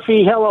 Mr.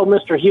 Murphy. Hello,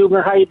 Mr.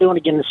 Huebner. How you doing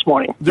again this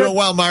morning? Doing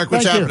well, Mark.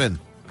 What's happening?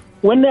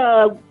 When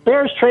the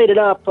Bears traded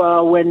up,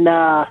 when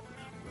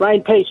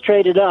Ryan Pace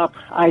traded up,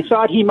 I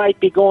thought he might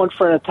be going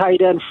for a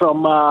tight end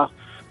from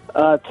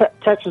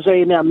Texas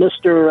A&M,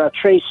 Mr.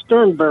 Trey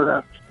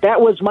Sternberger.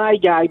 That was my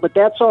guy, but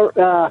that's all.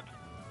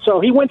 So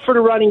he went for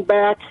the running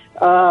back.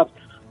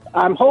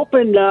 I'm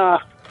hoping the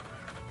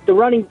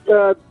running.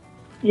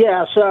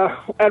 Yes,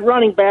 at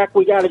running back,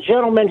 we got a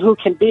gentleman who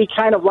can be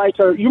kind of like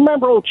you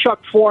remember old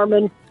Chuck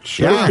Foreman?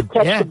 Sure. Who could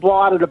catch the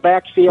ball out of the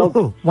backfield.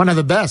 Ooh, one of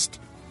the best.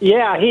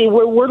 Yeah,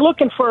 we're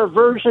looking for a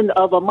version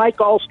of a Mike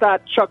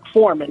Allstott, Chuck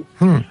Foreman,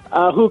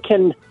 who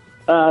can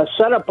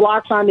set up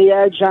blocks on the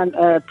edge on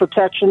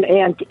protection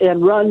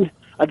and run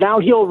a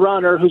downhill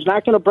runner who's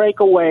not going to break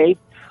away,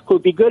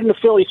 who'd be good in the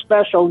Philly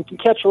special and can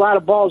catch a lot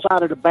of balls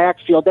out of the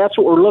backfield. That's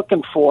what we're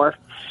looking for.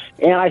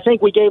 And I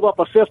think we gave up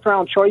a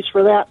 5th-round choice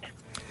for that.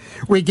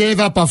 We gave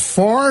up a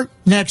 4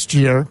 next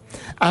year,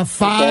 a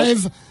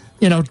 5,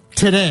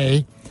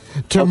 today,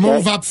 to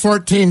move up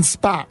 14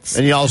 spots.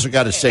 And you also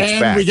got a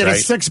 6-pack, and we get right? a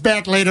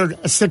 6-pack later,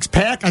 a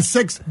 6-pack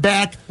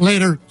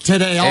later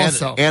today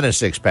also. And a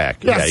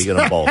 6-pack. Yes. Yeah, you get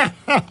them both.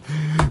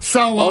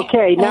 So,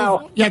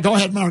 now. Yeah, go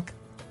ahead, Mark.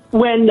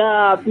 When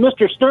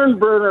Mr.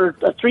 Sternberger,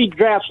 3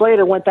 drafts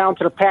later, went down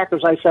to the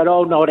Packers, I said,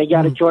 oh, no, they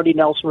got a Jordy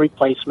Nelson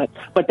replacement.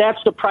 But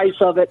that's the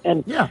price of it.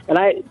 And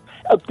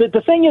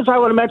the thing is I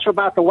want to mention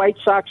about the White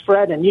Sox,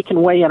 Fred, and you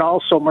can weigh in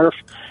also, Murph.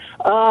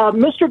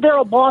 Mr.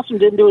 Darryl Boston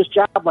didn't do his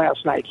job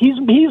last night. He's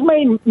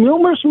made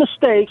numerous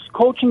mistakes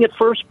coaching at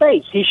first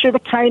base. He should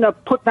have kind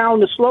of put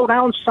down the slow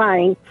down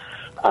sign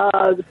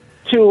to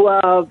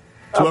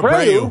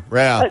Abreu,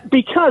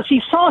 because he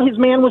saw his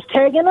man was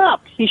tagging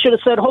up. He should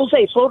have said,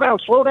 Jose, slow down.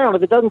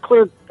 If it doesn't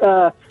clear,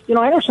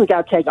 Anderson's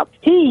got to tag up.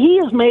 He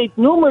has made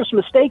numerous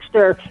mistakes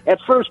there at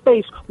first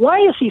base.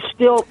 Why is he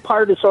still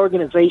part of this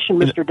organization,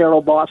 Mr.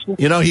 Darryl Boston?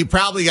 He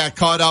probably got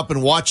caught up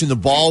in watching the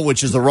ball,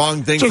 which is the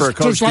wrong thing for a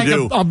coach to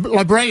do.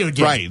 Abreu did.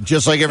 Right,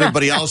 just like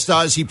everybody else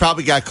does. He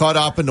probably got caught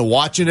up into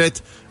watching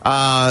it.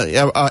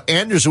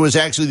 Anderson was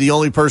actually the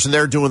only person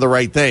there doing the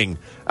right thing.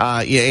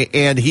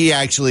 And he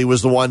actually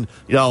was the one,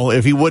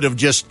 if he would have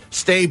just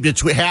stayed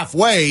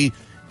halfway,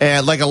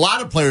 and like a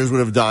lot of players would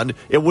have done,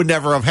 it would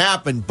never have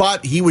happened.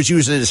 But he was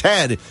using his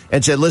head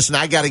and said, listen,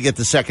 I got to get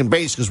to second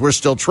base because we're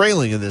still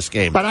trailing in this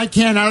game. But I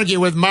can't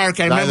argue with Mark.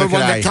 I remember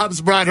when the Cubs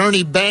brought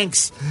Ernie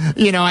Banks,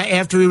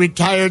 after he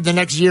retired the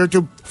next year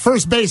to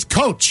first base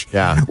coach.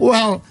 Yeah.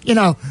 Well,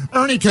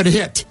 Ernie could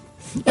hit.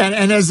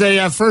 And as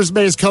a first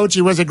base coach,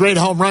 he was a great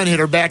home run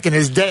hitter back in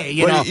his day.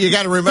 You got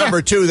to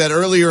remember, too, that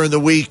earlier in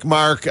the week,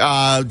 Mark,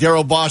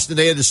 Darryl Boston,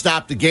 they had to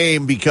stop the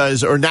game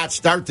not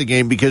start the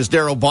game because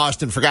Darryl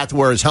Boston forgot to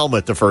wear his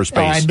helmet to first base.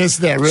 Oh, I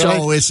missed that,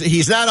 really? So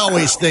he's not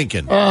always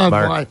thinking, boy.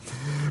 Mark.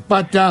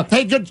 But,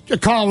 hey,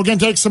 good call. We're going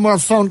to take some more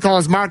phone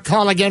calls. Mark,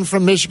 call again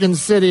from Michigan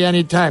City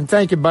anytime.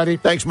 Thank you, buddy.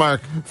 Thanks, Mark.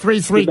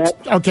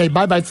 3-3. Okay,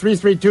 bye-bye.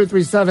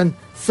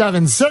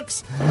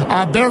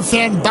 332-3776. Bear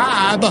fan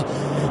Bob.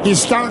 He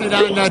started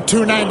on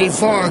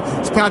 294.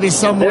 It's probably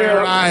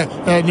somewhere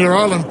near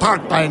Orland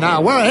Park by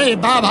now. Well, hey,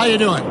 Bob, how you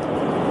doing?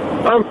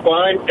 I'm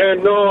fine.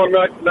 And no, I'm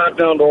not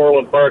down to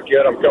Orland Park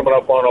yet. I'm coming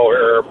up on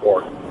O'Hare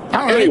Airport. All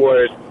right.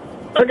 Anyways,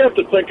 I got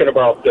to thinking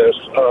about this,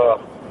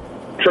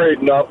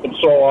 trading up and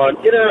so on.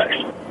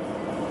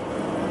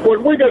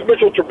 When we got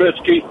Mitchell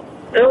Trubisky,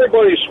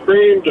 everybody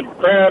screamed and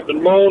crabbed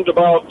and moaned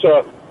about,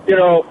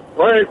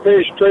 Ryan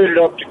Pace traded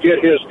up to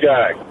get his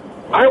guy.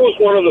 I was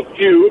one of the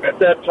few at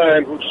that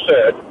time who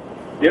said,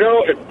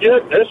 if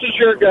this is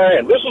your guy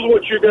and this is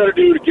what you got to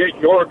do to get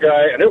your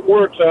guy and it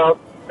works out,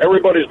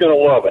 everybody's going to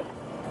love it.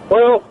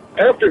 Well,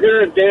 after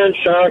hearing Dan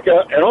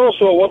Shonka and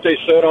also what they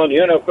said on the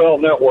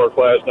NFL Network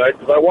last night,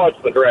 because I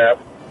watched the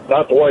draft,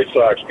 not the White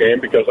Sox game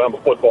because I'm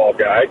a football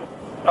guy,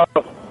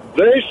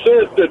 They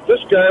said that this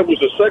guy was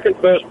the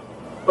second best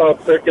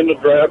pick in the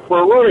draft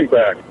for a running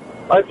back.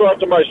 I thought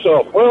to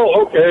myself,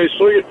 well, okay,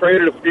 so you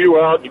traded a few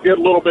out, you get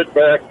a little bit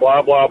back,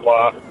 blah, blah,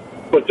 blah.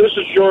 But this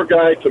is your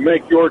guy to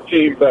make your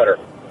team better.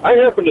 I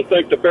happen to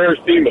think the Bears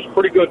team is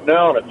pretty good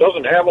now, and it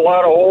doesn't have a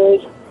lot of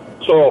holes.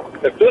 So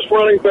if this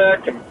running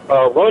back can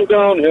run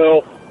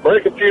downhill,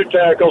 break a few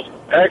tackles,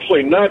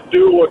 actually not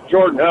do what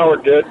Jordan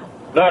Howard did,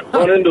 not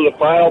run into the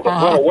pile, but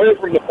run away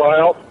from the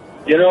pile,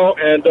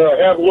 and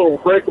have a little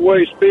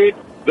breakaway speed,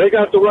 they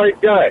got the right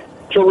guy.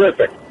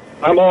 Terrific.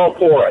 I'm all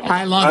for it.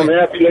 I love I'm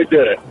happy they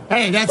did it.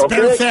 Hey, that's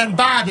Bear fan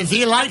Bob. If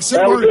he likes it,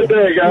 have a good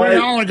day, guys.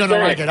 We're all going to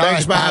like it.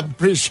 Thanks, all right, Bob.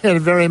 Appreciate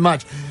it very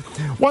much.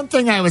 One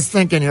thing I was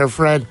thinking here,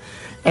 Fred,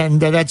 and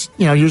that's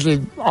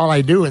usually all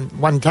I do in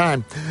one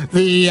time.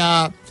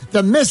 The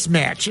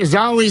mismatch is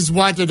always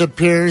what it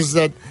appears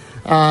that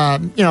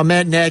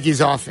Matt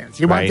Nagy's offense.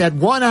 You want that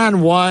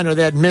one-on-one or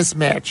that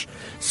mismatch.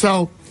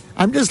 So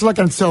I'm just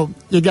looking. So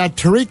you got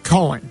Tariq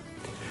Cohen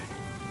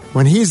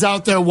when he's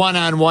out there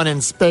one-on-one in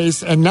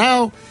space, and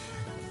now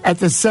in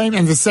the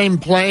same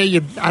play. I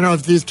don't know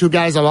if these two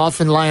guys will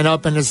often line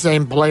up in the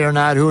same play or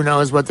not. Who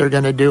knows what they're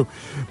going to do?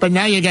 But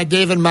now you got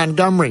David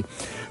Montgomery.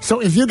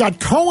 So if you got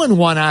Cohen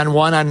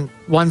one-on-one on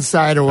one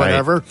side or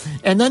whatever,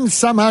 and then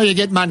somehow you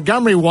get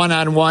Montgomery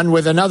one-on-one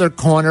with another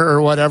corner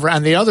or whatever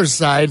on the other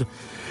side,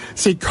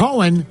 see,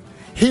 Cohen,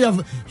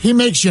 he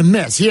makes you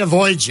miss. He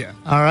avoids you,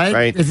 all right?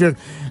 Right.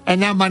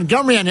 And now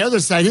Montgomery on the other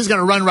side, he's going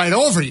to run right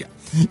over you,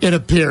 it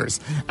appears.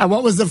 And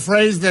what was the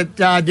phrase that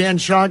Dan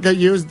Shonka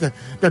used? The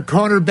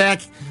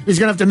cornerback, he's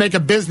going to have to make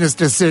a business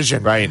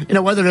decision. Right.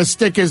 Whether to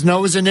stick his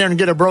nose in there and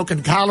get a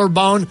broken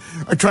collarbone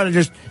or try to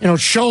just,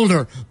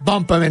 shoulder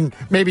bump him and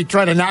maybe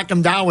try to knock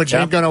him down, which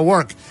ain't going to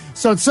work.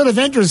 So it's sort of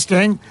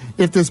interesting,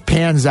 if this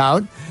pans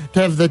out,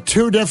 to have the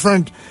two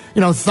different,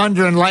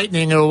 thunder and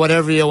lightning or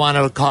whatever you want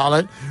to call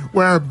it,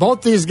 where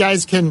both these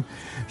guys can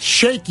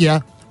shake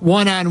you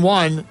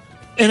one-on-one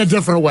in a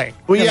different way.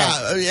 Well,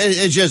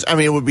 it's just,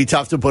 it would be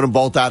tough to put them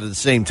both out at the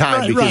same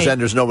time because then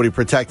there's nobody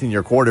protecting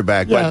your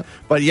quarterback. Yeah.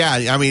 But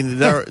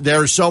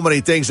there are so many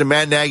things that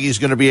Matt Nagy is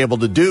going to be able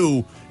to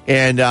do,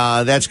 and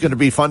that's going to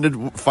be fun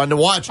to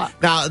watch.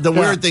 Now, the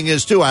weird thing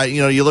is, too,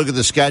 you look at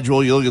the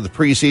schedule, you look at the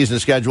preseason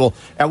schedule,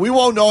 and we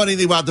won't know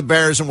anything about the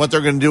Bears and what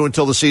they're going to do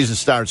until the season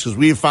starts because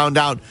we've found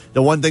out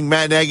the one thing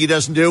Matt Nagy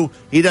doesn't do,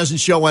 he doesn't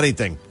show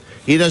anything.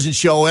 He doesn't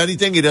show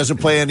anything. He doesn't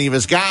play any of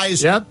his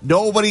guys. Yep.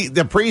 Nobody.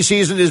 The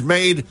preseason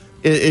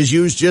is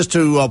used just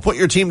to put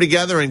your team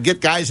together and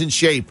get guys in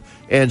shape.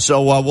 And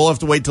so we'll have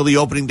to wait till the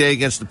opening day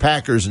against the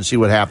Packers and see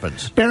what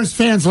happens. Bears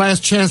fans,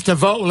 last chance to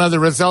vote. We'll have the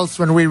results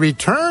when we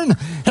return.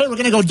 Hey, we're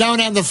going to go down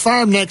on the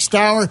farm next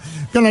hour.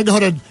 Going to go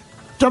to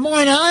Des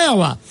Moines,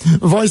 Iowa.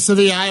 Voice of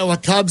the Iowa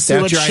Cubs. See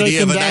That's your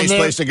idea of a nice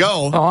place to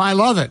go. Oh, I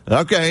love it.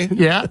 Okay.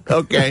 Yeah.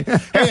 Okay.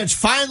 Hey, it's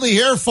finally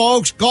here,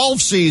 folks.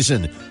 Golf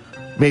season.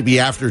 Maybe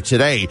after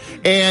today.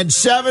 And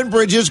Seven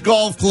Bridges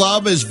Golf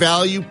Club has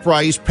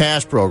value-priced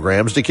pass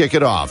programs to kick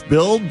it off.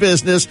 Build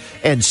business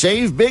and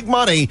save big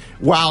money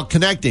while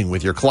connecting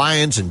with your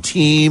clients and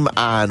team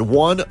on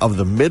one of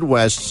the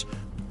Midwest's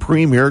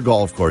premier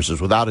golf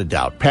courses, without a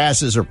doubt.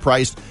 Passes are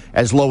priced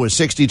as low as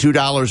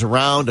 $62 a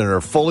round and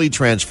are fully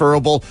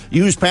transferable.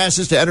 Use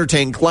passes to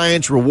entertain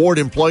clients, reward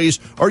employees,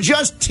 or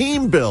just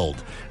team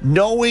build.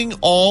 Knowing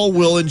all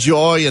will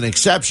enjoy an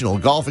exceptional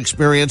golf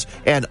experience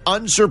and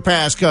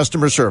unsurpassed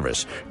customer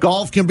service.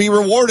 Golf can be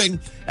rewarding.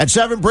 At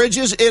Seven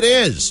Bridges, it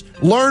is.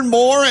 Learn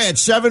more at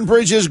Seven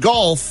Bridges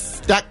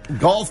Golf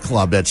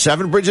Club at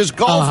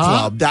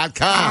sevenbridgesgolfclub.com.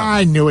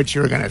 I knew what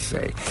you were going to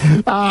say.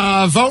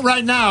 Vote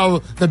right now.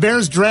 The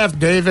Bears draft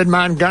David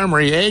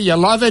Montgomery. A, you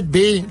love it.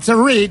 B, it's a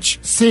reach.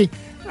 C,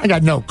 I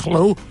got no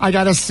clue. I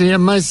got to see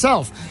him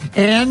myself.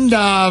 And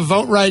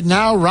vote right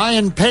now.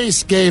 Ryan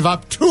Pace gave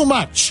up too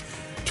much.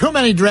 Too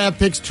many draft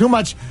picks. Too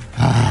much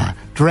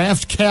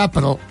draft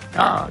capital.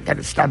 Oh, I got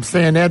to stop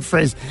saying that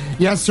phrase.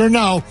 Yes or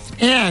no.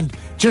 And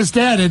just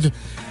added,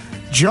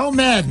 Joe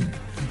Madden.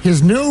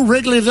 His new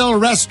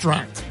Wrigleyville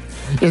restaurant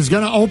is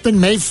going to open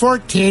May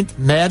 14th,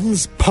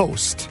 Madden's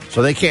Post.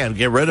 So they can't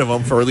get rid of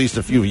him for at least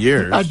a few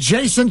years.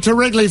 Adjacent to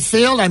Wrigley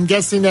Field, I'm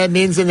guessing that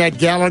means in that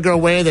Gallagher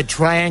way, the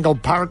Triangle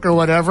Park or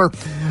whatever.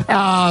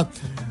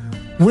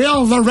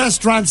 Will the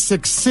restaurant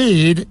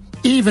succeed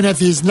even if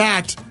he's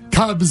not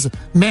Cubs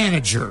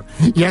manager?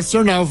 Yes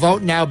or no?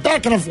 Vote now.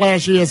 Back in a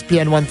flash,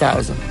 ESPN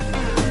 1000.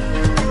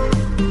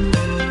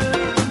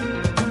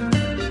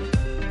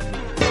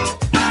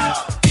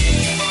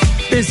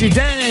 Busy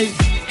day.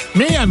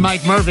 Me and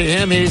Mike Murphy.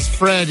 Him, he's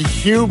Fred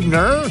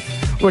Hubner.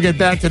 We'll get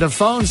back to the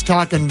phones,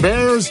 talking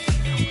Bears.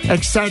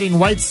 Exciting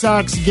White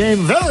Sox game.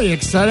 Very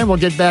exciting. We'll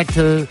get back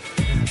to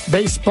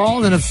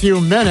baseball in a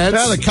few minutes.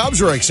 Well, the Cubs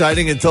were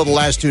exciting until the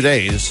last 2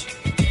 days.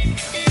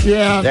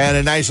 Yeah. They had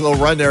a nice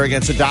little run there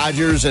against the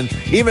Dodgers. And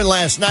even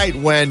last night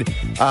when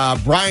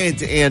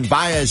Bryant and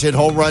Baez hit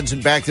home runs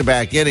in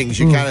back-to-back innings,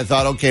 you kind of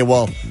thought, okay,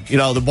 well,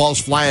 the ball's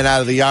flying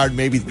out of the yard.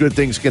 Maybe good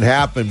things can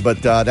happen.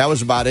 But that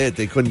was about it.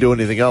 They couldn't do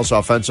anything else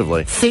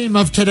offensively. Theme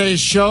of today's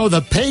show,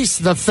 the pace,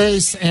 the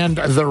face, and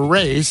the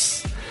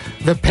race.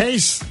 The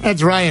pace,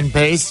 that's Ryan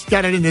Pace.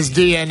 Got it in his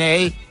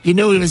DNA. You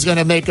knew he was going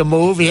to make a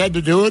move. He had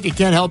to do it. He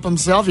can't help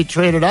himself. He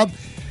traded up.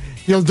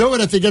 He'll do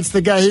it if he gets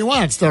the guy he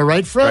wants, though,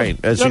 right, Fred?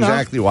 Right. That's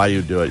exactly why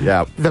you do it,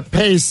 yeah. The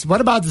pace. What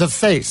about the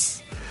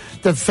face?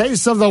 The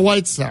face of the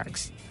White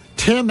Sox,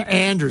 Tim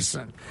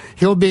Anderson.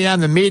 He'll be on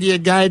the media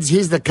guides.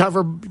 He's the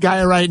cover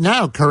guy right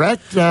now,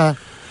 correct?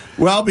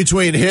 Well,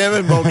 between him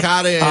and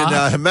Moncada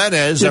and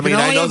Jimenez, I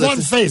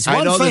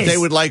know that they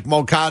would like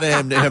Moncada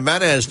and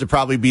Jimenez to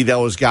probably be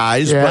those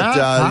guys.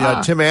 Yeah.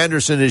 But Tim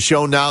Anderson has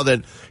shown now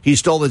that he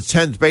stole his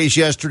 10th base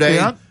yesterday.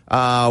 Yep.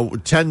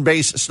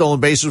 10 stolen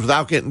bases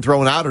without getting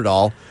thrown out at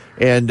all.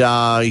 And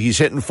he's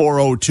hitting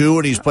 .402,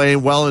 and he's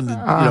playing well in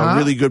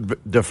really good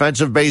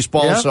defensive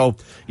baseball. Yep. So,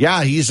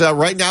 yeah, he's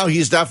right now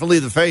he's definitely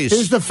the face.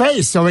 He's the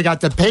face. So we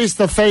got the pace,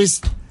 the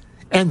face,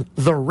 and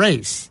the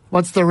race.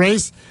 What's the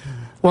race?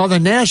 Well,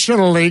 the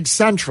National League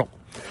Central.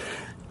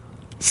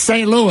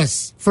 St.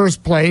 Louis,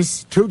 first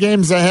place, 2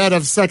 games ahead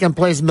of second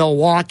place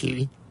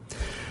Milwaukee.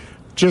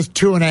 Just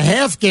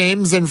 2.5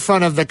 games in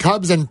front of the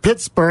Cubs and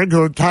Pittsburgh,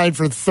 who are tied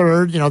for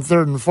third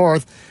and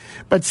fourth.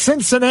 But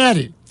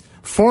Cincinnati,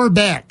 4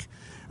 back.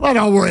 Well,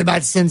 don't worry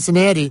about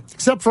Cincinnati,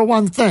 except for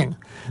one thing.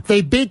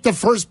 They beat the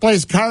first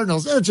place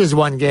Cardinals. It's just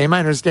 1 game, I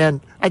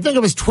understand. I think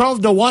it was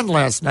 12-1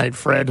 last night,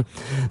 Fred.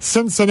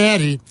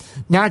 Cincinnati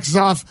knocks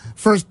off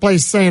first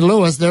place St.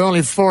 Louis. They're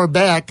only 4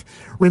 back.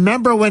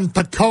 Remember when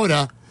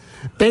Pacoda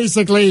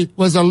basically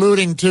was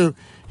alluding to,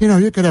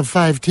 you could have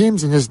 5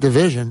 teams in this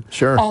division.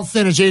 Sure. All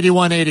finish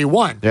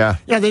 81-81. Yeah.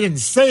 Yeah, they didn't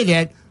say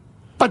that,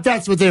 but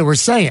that's what they were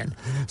saying.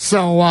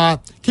 So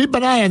keep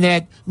an eye on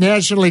that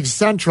National League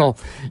Central.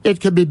 It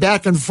could be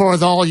back and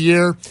forth all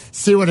year.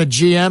 See what a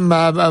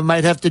GM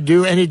might have to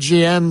do, any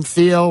GM,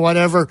 Theo,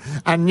 whatever,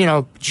 on,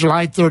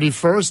 July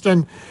 31st.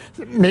 And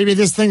maybe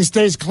this thing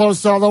stays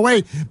close all the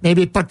way.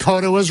 Maybe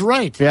Pacoda was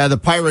right. Yeah, the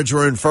Pirates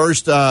were in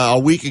first a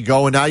week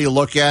ago, and now you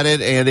look at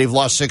it, and they've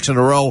lost 6 in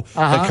a row.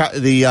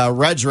 The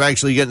Reds are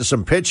actually getting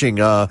some pitching,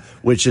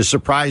 which is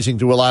surprising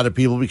to a lot of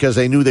people because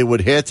they knew they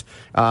would hit.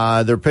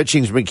 Their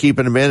pitching's been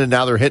keeping them in, and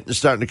now they're hitting,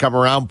 starting to come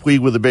around. Puig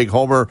with a big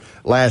homer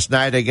last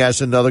night, I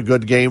guess, another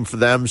good game for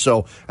them.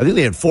 So I think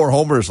they had 4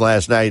 homers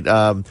last night.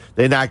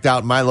 They knocked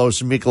out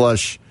Milos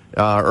Mikolas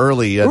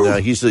early,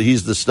 and he's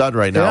the stud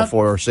right now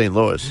for St.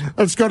 Louis.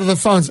 Let's go to the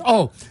phones.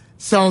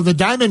 So the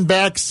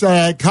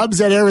Diamondbacks, Cubs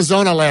at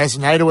Arizona last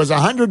night. It was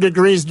 100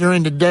 degrees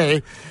during the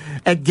day.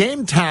 At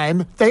game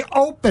time, they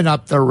open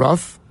up the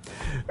roof,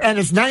 and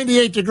it's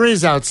 98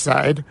 degrees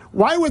outside.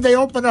 Why would they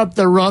open up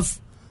the roof?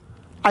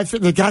 I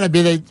think they got to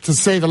be to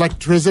save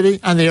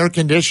electricity on the air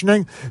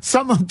conditioning.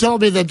 Someone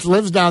told me that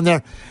lives down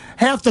there,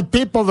 half the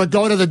people that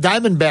go to the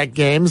Diamondback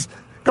games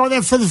go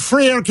there for the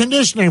free air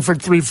conditioning for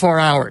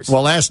 3-4 hours.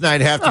 Well, last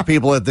night, half the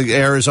people at the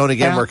Arizona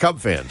game were Cub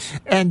fans.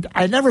 And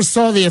I never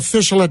saw the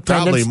official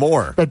attendance. Probably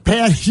more. But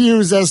Pat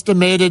Hughes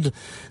estimated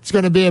it's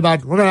going to be we're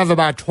going to have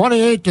about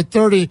 28 to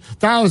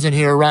 30,000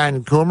 here,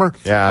 Ryan Coomer.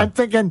 Yeah. I'm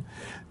thinking,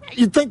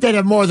 you'd think they'd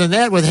have more than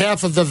that with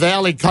half of the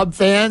Valley Cub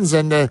fans,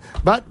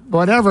 but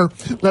whatever.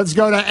 Let's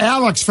go to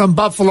Alex from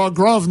Buffalo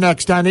Grove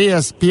next on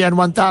ESPN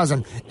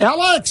 1000.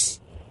 Alex!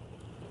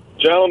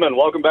 Gentlemen,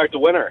 welcome back to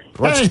winter.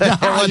 What's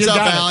up,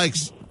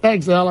 Alex?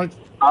 Thanks, Alex.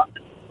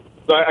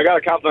 So I got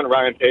to compliment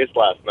Ryan Pace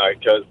last night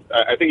because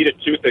I think he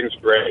did 2 things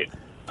great.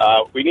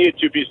 We needed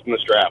 2 pieces in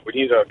this draft. We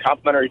needed a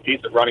complimentary piece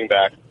at running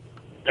back,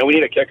 and we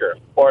need a kicker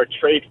or a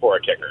trade for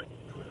a kicker.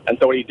 And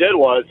so what he did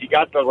was he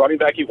got the running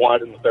back he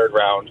wanted in the 3rd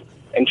round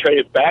and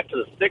traded back to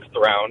the 6th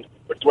round,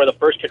 which is where the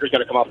first kicker is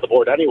going to come off the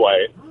board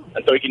anyway.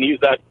 And so he can use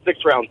that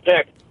 6th round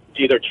pick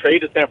to either trade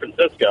to San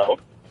Francisco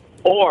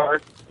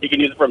or he can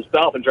use it for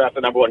himself and draft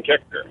the number 1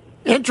 kicker.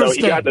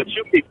 Interesting. So he got the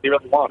 2 pieces he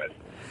really wanted.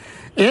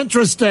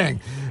 Interesting.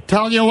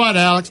 Tell you what,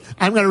 Alex,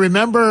 I'm going to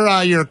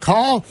remember your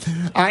call.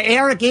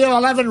 Eric,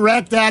 EO11,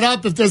 rack that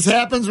up. If this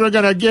happens, we're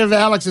going to give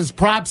Alex his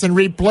props and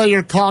replay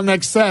your call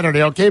next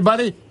Saturday. Okay,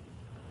 buddy?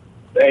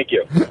 Thank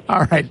you.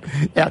 All right.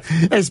 Yeah.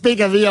 Hey,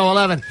 speaking of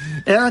EO11,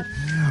 Eric,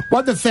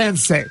 what the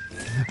fans say?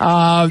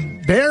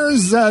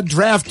 Bears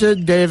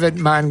drafted David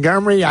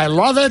Montgomery. I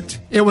love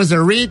it. It was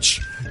a reach.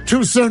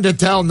 Too soon to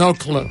tell. No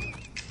clue.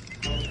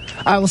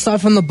 I will start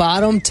from the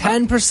bottom.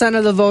 10%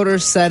 of the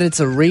voters said it's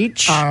a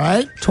reach. All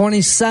right.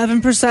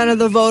 27% of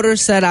the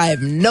voters said I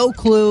have no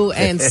clue,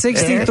 and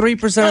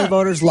 63% of the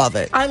voters love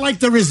it. I like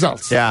the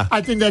results. Yeah.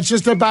 I think that's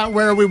just about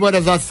where we would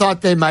have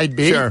thought they might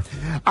be. Sure.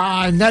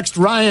 Next,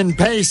 Ryan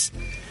Pace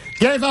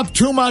gave up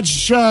too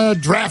much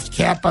draft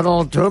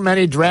capital, too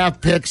many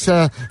draft picks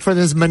for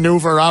this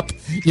maneuver up.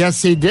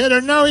 Yes, he did, or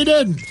no, he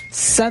didn't.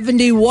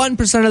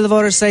 71% of the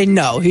voters say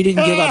no, he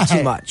didn't give up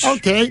too much.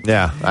 Okay.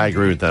 Yeah, I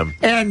agree with them.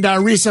 And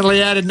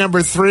recently added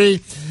number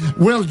 3,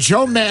 will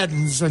Joe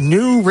Madden's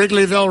new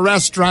Wrigleyville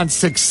restaurant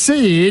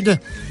succeed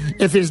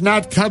if he's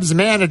not Cubs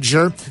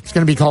manager? It's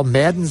going to be called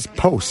Madden's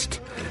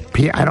Post.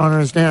 I don't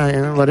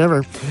understand.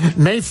 Whatever.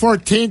 May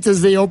 14th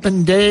is the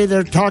open day.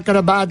 They're talking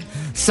about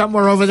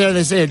somewhere over there.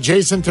 They say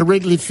adjacent to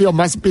Wrigley Field,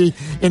 must be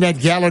in that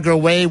Gallagher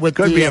Way.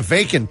 Could be a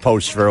vacant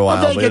post for a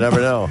while, but you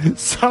never know.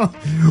 So,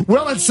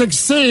 will it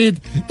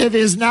succeed if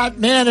he's not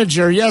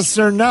manager? Yes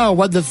or no?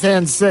 What'd the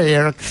fans say,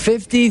 Eric?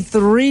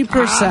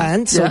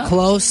 53%, so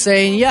close,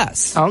 saying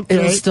yes. Okay.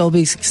 It'll still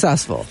be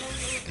successful.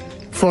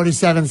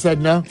 47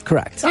 said no?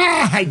 Correct.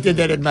 I did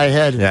that in my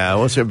head. Yeah,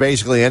 well, so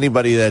basically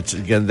anybody that's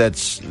going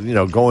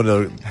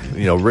to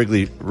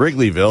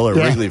Wrigleyville or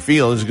Wrigley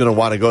Field is going to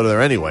want to go to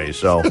there anyway.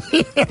 So,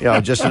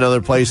 just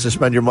another place to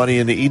spend your money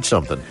and to eat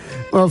something.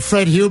 Well,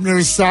 Fred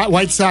Hubner's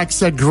White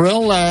Sox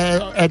grill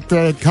at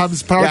the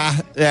Cubs Park.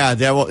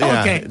 That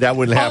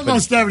wouldn't happen.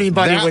 Almost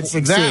everybody would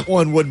succeed. That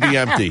one would be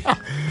empty.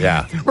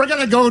 Yeah. We're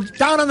going to go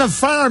down on the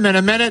farm in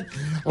a minute.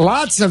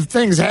 Lots of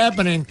things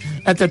happening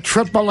at the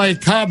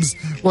AAA Cubs.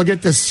 We'll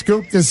get the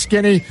scoop, the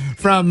skinny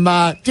from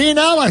Deene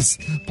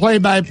Ehlis,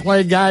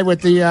 play-by-play guy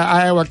with the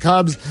Iowa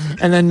Cubs.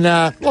 And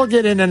then we'll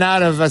get in and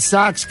out of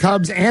Sox,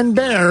 Cubs, and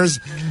Bears.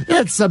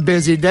 It's a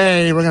busy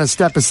day. We're going to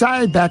step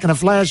aside. Back in a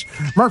flash.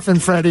 Murph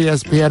and Fred,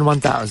 ESPN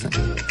 1000.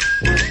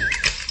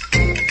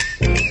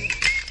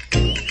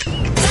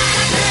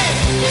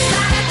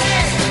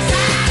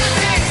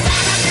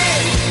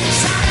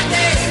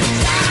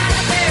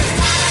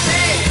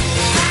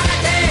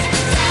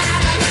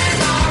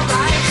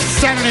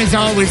 Saturday's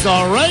always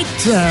all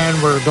right,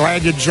 and we're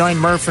glad you joined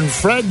Murph and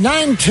Fred.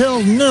 9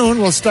 till noon.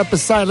 We'll step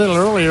aside a little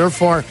earlier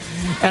for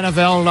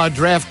NFL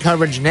draft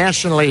coverage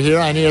nationally here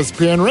on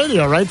ESPN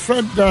Radio, right,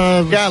 Fred?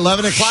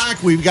 11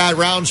 o'clock. We've got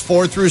rounds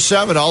 4 through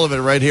 7, all of it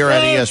right here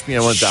on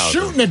ESPN 1000.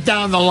 Shooting it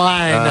down the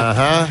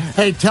line.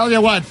 Hey, tell you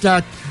what,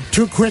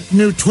 2 quick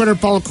new Twitter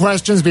poll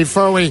questions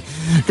before we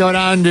go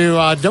down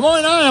to Des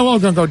Moines, Iowa. We're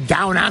going to go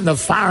down on the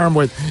farm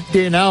with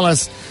Deene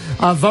Ehlis.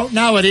 Vote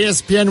now at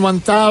ESPN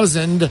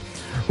 1000.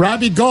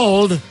 Robbie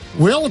Gould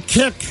will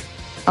kick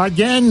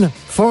again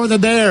for the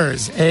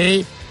Bears.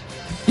 A,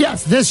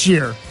 yes, this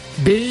year.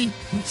 B,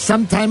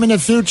 sometime in the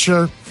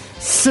future.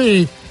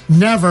 C,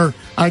 never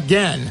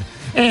again.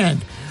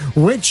 And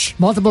which,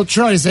 multiple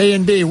choice, A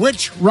and B,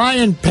 which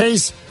Ryan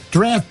Pace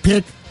draft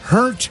pick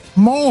hurt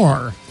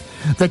more?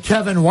 The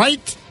Kevin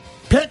White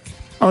pick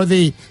or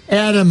the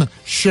Adam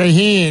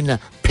Shaheen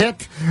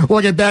pick?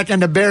 We'll get back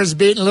into Bears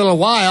beat in a little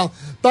while.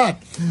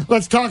 But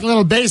let's talk a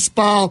little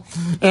baseball,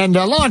 and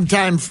a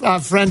longtime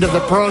friend of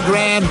the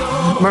program,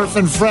 Murph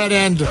and Fred,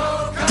 and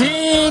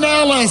Deene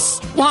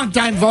Ehlis,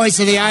 longtime voice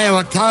of the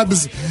Iowa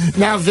Cubs,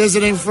 now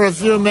visiting for a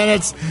few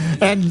minutes.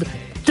 And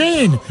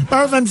Deene,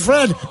 Murph and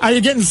Fred, are you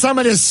getting some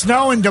of this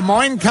snow in Des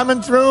Moines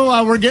coming through?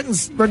 We're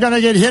going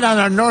to get hit on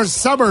our north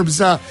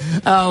suburbs,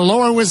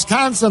 lower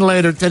Wisconsin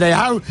later today.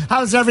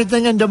 How's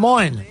everything in Des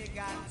Moines?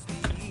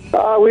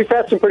 We've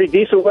had some pretty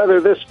decent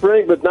weather this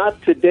spring, but not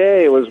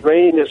today. It was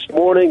raining this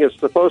morning. It's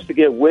supposed to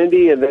get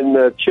windy and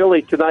then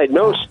chilly tonight.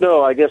 No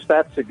snow. I guess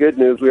that's the good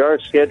news. We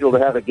aren't scheduled to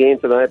have a game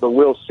tonight, but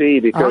we'll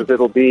see because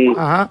it'll be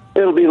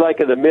like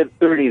in the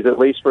mid-30s at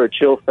least for a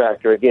chill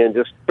factor. Again,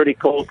 just pretty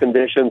cold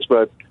conditions,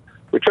 but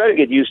we try to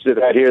get used to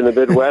that here in the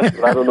Midwest,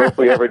 but I don't know if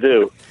we ever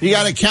do. You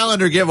got a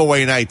calendar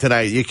giveaway night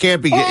tonight. You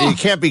can't be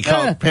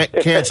canceling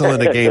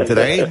the game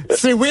today.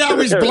 See, we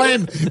always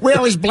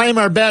blame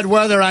our bad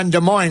weather on Des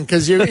Moines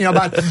because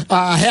about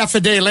half a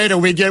day later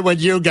we get what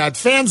you got.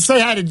 Fans, say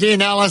hi to Deene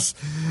Ehlis.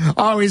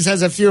 Always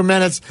has a few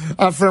minutes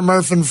for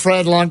Murph and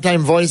Fred,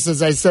 longtime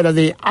voices, I said, of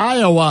the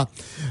Iowa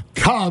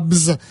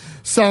Cubs.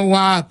 So,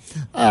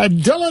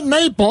 Dylan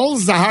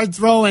Maples, the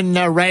hard-throwing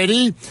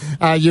righty,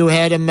 you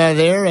had him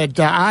there at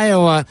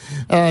Iowa.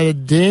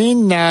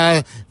 Deane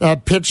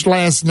pitched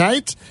last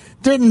night.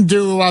 Didn't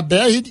do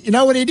bad. You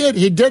know what he did?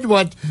 He did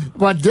what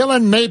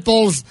Dylan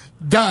Maples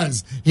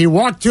does. He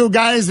walked 2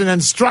 guys and then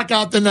struck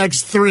out the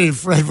next 3.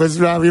 Fred was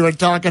we were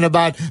talking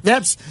about.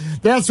 That's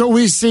what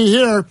we see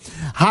here.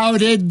 How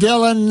did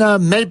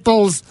Dylan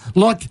Maples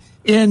look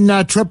in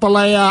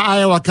AAA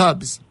Iowa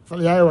Cubs for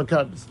the Iowa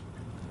Cubs?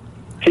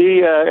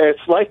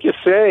 It's like you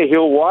say,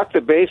 he'll walk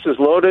the bases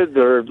loaded,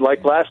 or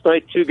like last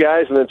night, 2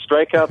 guys and then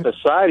strike out the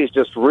side. He's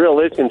just real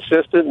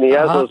inconsistent, and he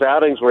has those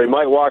outings where he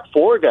might walk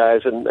 4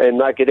 guys and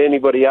not get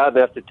anybody out and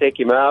have to take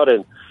him out,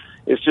 and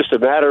it's just a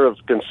matter of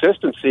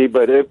consistency,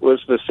 but it was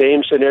the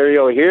same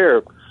scenario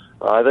here.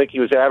 I think he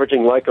was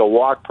averaging like a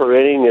walk per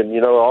inning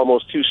and,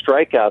 almost 2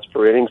 strikeouts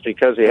per innings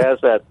because he has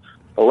that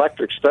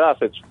electric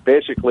stuff. It's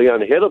basically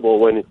unhittable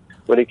when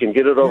he can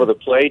get it over the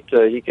plate.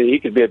 He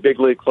could be a big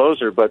league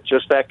closer, but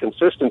just that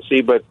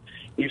consistency. But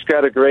he's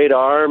got a great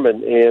arm,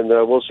 and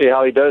we'll see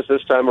how he does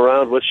this time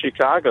around with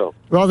Chicago.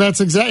 Well,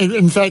 that's exactly.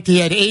 In fact, he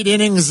had 8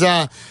 innings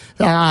at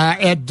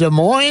Des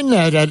Moines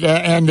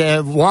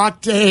and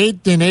walked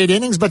 8 in 8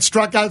 innings, but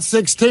struck out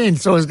 16.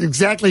 So it was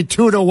exactly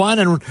 2-1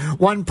 and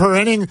 1 per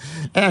inning.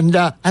 And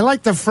I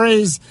like the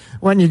phrase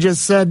when you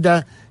just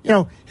said,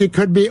 he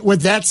could be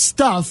with that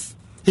stuff.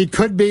 He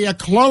could be a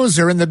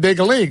closer in the big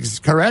leagues.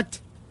 Correct?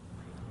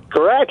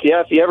 Correct,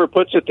 yeah. If he ever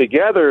puts it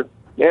together,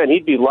 man,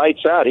 he'd be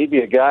lights out. He'd be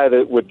a guy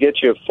that would get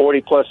you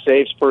 40-plus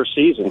saves per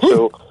season.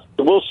 So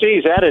we'll see.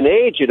 He's at an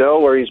age,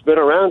 where he's been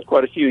around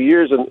quite a few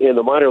years in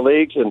the minor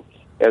leagues and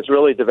has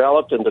really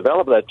developed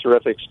that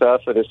terrific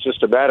stuff. And it's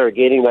just a matter of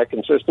gaining that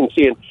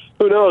consistency. And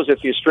who knows,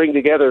 if you string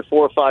together 4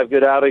 or 5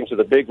 good outings in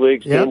the big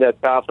leagues, gain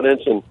that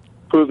confidence and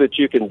prove that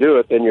you can do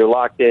it, then you're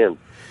locked in.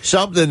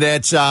 Something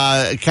that's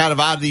kind of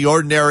out of the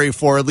ordinary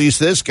for at least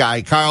this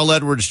guy. Carl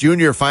Edwards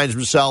Jr. finds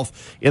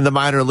himself in the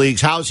minor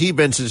leagues. How's he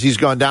been since he's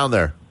gone down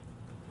there?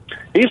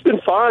 He's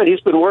been fine. He's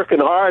been working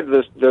hard.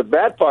 The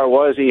bad part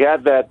was he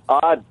had that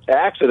odd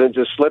accident,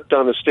 just slipped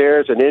on the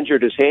stairs and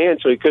injured his hand,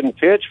 so he couldn't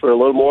pitch for a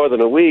little more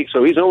than a week.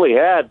 So he's only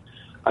had,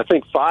 I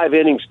think, 5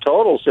 innings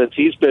total since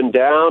he's been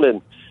down.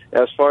 And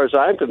as far as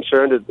I'm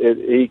concerned,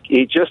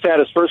 he just had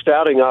his first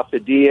outing off the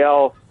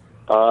DL,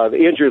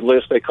 the injured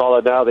list, they call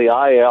it now, the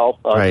IL,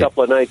 a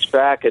couple of nights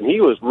back, and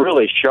he was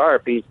really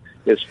sharp.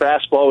 His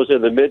fastball was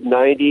in the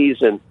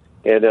mid-90s, and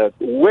a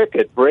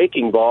wicked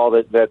breaking ball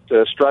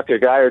that struck a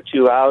guy or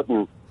two out,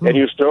 and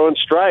he was throwing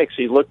strikes.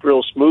 He looked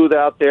real smooth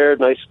out there,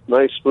 nice,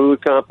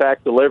 smooth,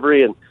 compact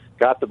delivery, and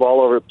got the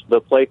ball over the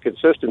plate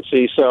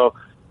consistency. So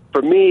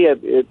for me,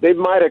 they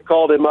might have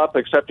called him up,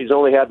 except he's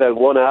only had that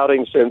one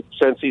outing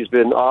since he's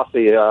been off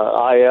the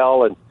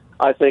IL, and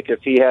I think if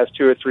he has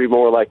 2 or 3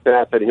 more like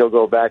that, then he'll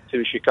go back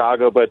to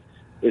Chicago. But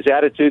his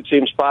attitude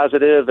seems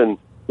positive, and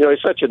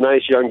he's such a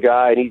nice young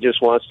guy, and he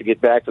just wants to get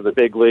back to the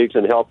big leagues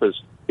and help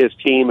his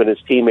team and his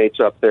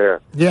teammates up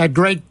there. Yeah,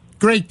 great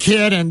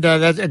kid, and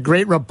that's a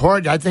great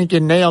report. I think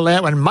you nailed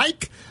that one.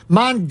 Mike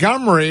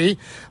Montgomery,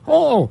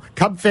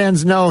 Cub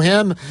fans know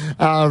him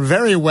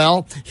very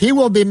well. He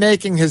will be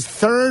making his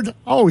third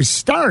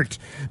start.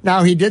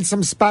 Now, he did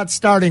some spot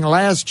starting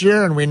last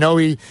year, and we know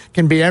he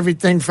can be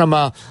everything from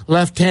a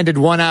left-handed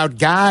one-out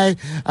guy,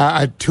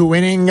 a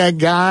 2-inning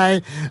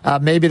guy,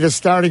 maybe the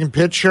starting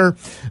pitcher.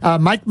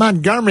 Mike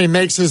Montgomery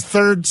makes his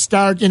third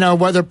start,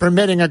 weather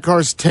permitting, of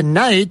course,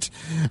 tonight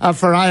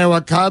for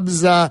Iowa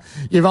Cubs.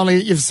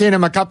 You've seen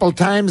him a couple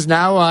times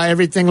now.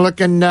 Everything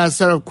looking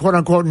sort of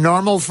quote-unquote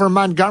normal for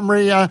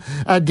Montgomery,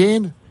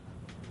 Dean?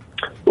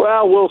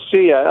 Well, we'll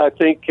see. I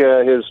think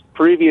his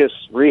previous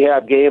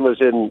rehab game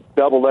was in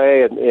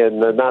AA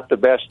and not the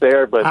best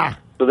there, but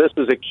so this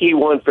is a key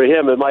one for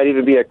him. It might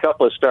even be a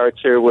couple of starts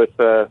here with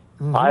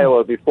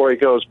Iowa before he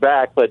goes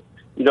back. But,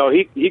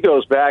 he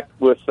goes back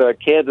with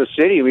Kansas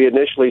City. We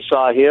initially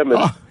saw him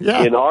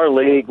in our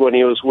league when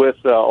he was with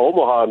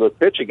Omaha and would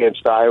pitch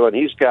against Iowa, and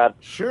he's got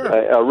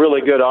a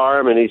really good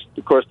arm, and he's,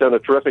 of course, done a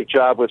terrific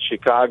job with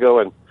Chicago,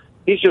 and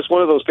he's just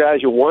one of those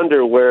guys you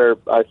wonder where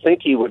I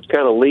think he would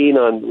kind of lean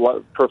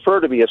on, prefer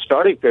to be a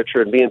starting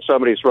pitcher and be in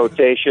somebody's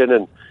rotation,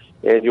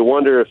 and you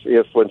wonder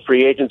if when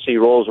free agency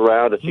rolls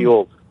around, if he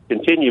will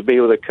continue to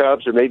be with the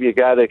Cubs or maybe a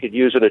guy they could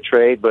use in a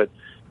trade. But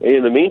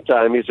in the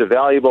meantime, he's a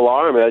valuable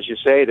arm, as you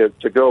say,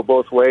 to go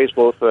both ways,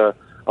 both a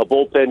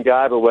bullpen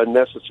guy, but when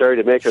necessary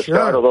to make a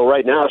start. Although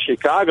right now,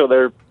 Chicago,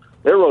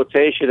 their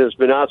rotation has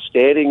been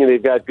outstanding, and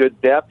they've got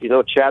good depth.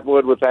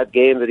 Chatwood with that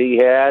game that he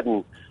had,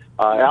 and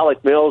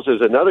Alec Mills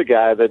is another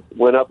guy that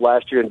went up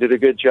last year and did a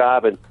good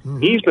job, and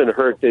he's been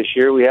hurt this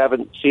year. We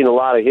haven't seen a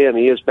lot of him.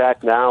 He is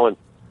back now, and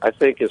I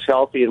think is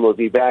healthy and will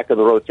be back in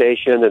the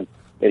rotation, and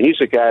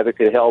he's a guy that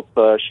could help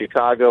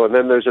Chicago. And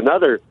then there's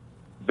another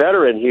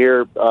veteran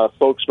here.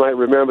 Folks might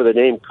remember the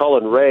name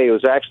Cullen Ray,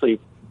 who's actually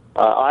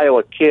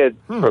Iowa kid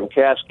from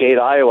Cascade,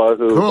 Iowa,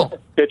 who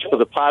pitched for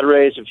the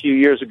Padres a few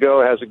years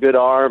ago, has a good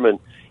arm, and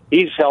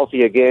he's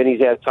healthy again.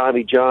 He's had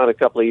Tommy John a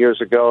couple of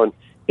years ago, and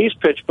he's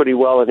pitched pretty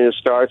well in his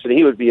starts, and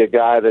he would be a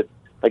guy that,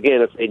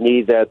 again, if they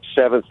need that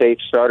 7th,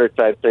 8th starter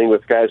type thing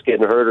with guys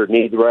getting hurt or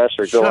need rest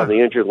or go on the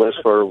injured list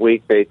for a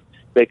week,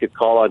 they could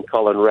call on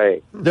Cullen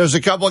Ray. There's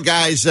a couple of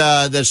guys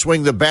that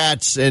swing the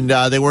bats, and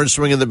they weren't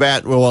swinging the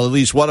bat. Well, at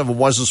least one of them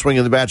wasn't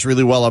swinging the bats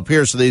really well up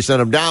here, so they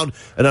sent him down.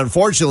 And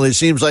unfortunately, it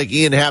seems like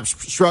Ian Happ's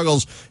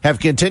struggles have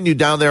continued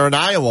down there in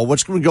Iowa.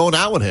 What's going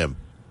on with him?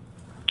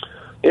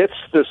 It's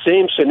the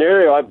same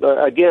scenario.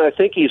 Again, I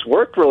think he's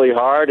worked really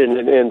hard, and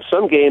in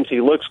some games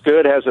he looks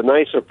good, has a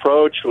nice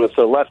approach with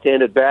a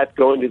left-handed bat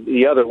going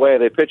the other way.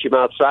 They pitch him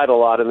outside a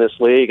lot in this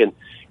league, and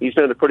he's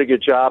done a pretty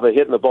good job of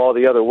hitting the ball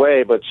the other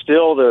way, but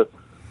still the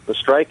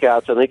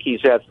strikeouts, I think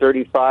he's at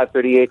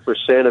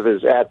 38% of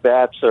his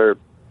at-bats are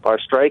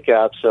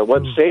strikeouts. So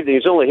what's saved him,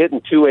 he's only hitting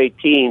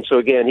 .218, so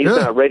again, he's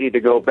not ready to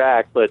go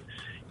back, but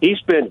he's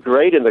been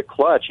great in the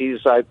clutch. He's,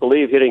 I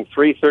believe, hitting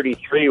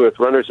 .333 with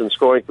runners in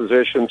scoring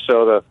position,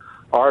 so the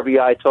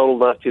RBI total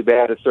not too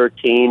bad at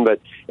 13,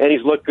 and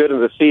he's looked good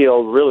in the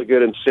field, really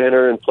good in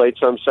center, and played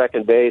some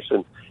second base,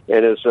 and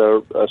has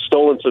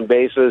stolen some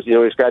bases.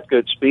 He's got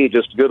good speed,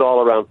 just a good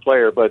all-around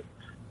player, but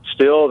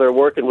still they're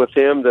working with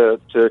him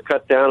to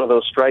cut down on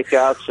those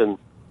strikeouts, and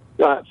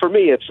for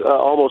me it's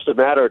almost a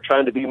matter of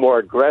trying to be more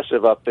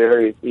aggressive up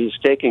there. He's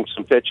taking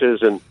some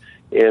pitches, and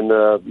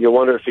you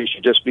wonder if he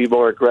should just be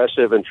more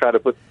aggressive and try to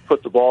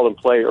put the ball in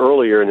play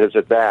earlier in his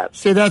at-bat.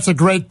 See, that's a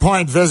great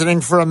point,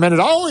 visiting for a minute.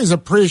 Always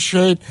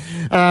appreciate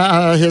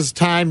his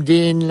time,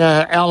 Deene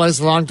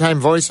Ehlis, longtime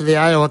voice of the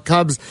Iowa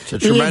Cubs. It's a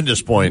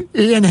tremendous point.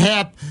 Ian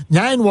Happ,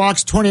 9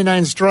 walks,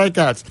 29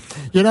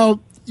 strikeouts.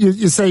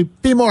 you say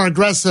be more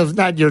aggressive,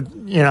 not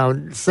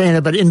saying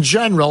it, but in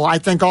general, I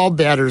think all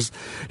batters,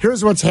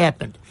 here's what's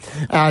happened.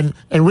 And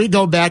we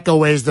go back a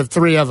ways, the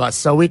three of us,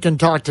 so we can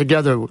talk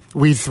together,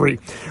 we three.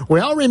 We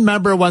all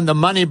remember when the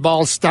money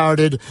ball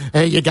started,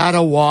 hey, you got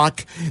to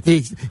walk,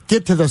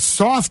 get to the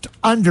soft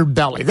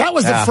underbelly. That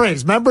was the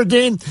phrase. Remember,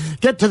 Dean?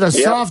 Get to the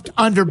soft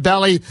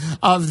underbelly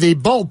of the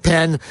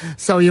bullpen.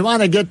 So you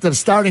want to get the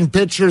starting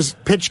pitchers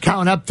pitch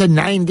count up to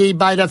 90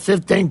 by the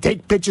 15,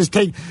 take pitches.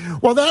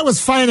 Well, that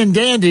was fine and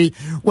dandy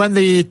when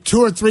the 2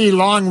 or 3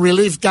 long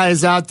relief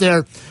guys out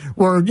there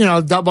were,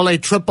 AA,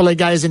 AAA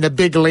guys in the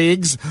big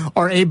leagues,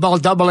 or A-ball,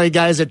 AA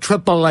guys at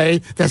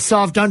AAA, the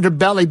soft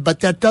underbelly,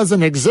 but that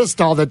doesn't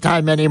exist all the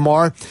time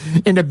anymore.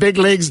 In the big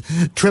leagues,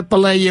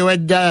 AAA, you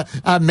had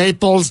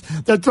Maples.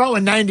 They're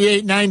throwing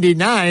 98,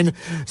 99.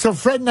 So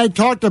Fred and I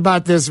talked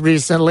about this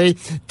recently.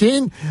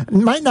 Dean,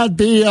 might not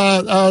be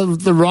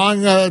the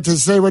wrong to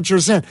say what you're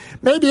saying.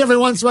 Maybe every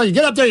once in a while you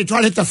get up there, you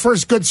try to hit the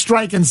first good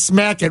strike and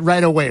smack it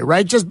right away,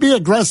 right? Just be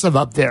aggressive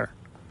up there.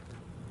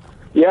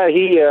 Yeah,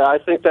 I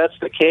think that's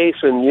the case,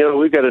 and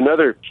we've got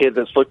another kid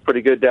that's looked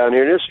pretty good down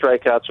here, and his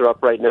strikeouts are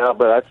up right now,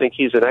 but I think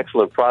he's an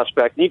excellent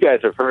prospect. You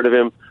guys have heard of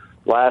him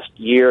last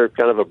year,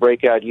 kind of a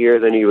breakout year,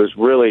 then he was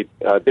really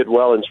did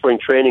well in spring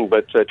training,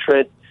 but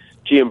Trent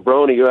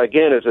Giambroni,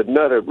 again, is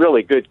another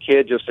really good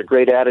kid, just a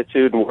great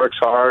attitude and works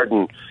hard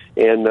and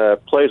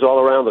plays all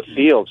around the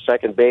field,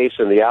 second base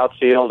and the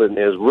outfield, and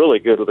is really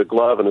good with a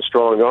glove and a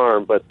strong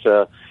arm, but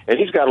and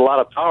he's got a lot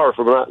of power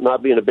for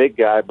not being a big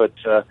guy, but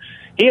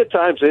he at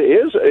times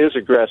is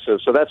aggressive,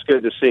 so that's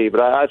good to see. But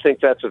I think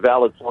that's a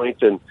valid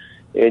point, and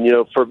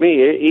for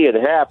me, Ian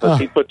Happ, if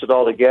he puts it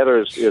all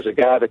together, is a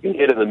guy that can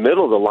hit in the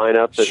middle of the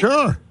lineup. And,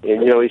 sure.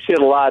 And he's hit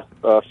a lot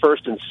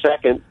first and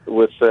second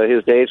with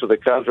his days with the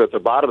Cubs at the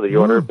bottom of the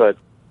order. But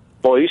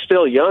he's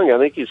still young. I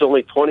think he's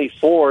only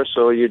 24.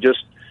 So you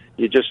just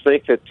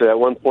think that at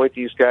one point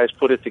these guys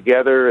put it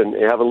together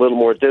and have a little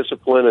more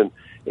discipline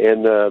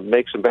and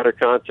make some better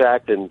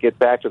contact and get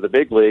back to the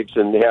big leagues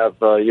and have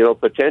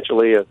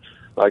potentially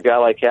a guy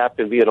like Happ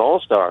can be an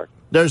all-star.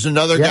 There's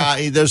another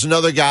guy. There's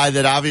another guy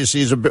that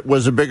obviously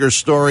was a bigger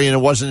story, and it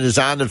wasn't his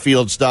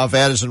on-the-field stuff.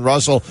 Addison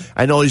Russell.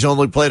 I know he's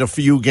only played a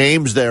few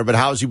games there, but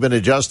how's he been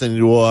adjusting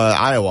to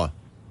Iowa?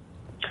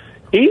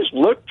 He's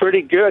looked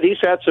pretty good. He's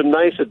had some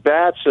nice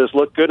at-bats. Has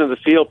looked good in the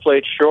field.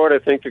 Played short. I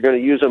think they're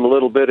going to use him a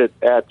little bit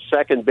at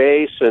second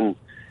base. And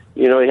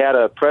he had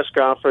a press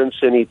conference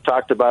and he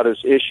talked about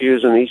his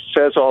issues, and he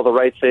says all the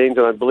right things.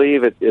 And I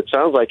believe it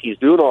sounds like he's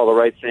doing all the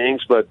right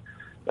things, but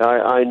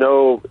I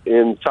know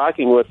in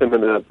talking with him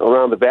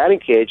around the batting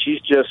cage, he's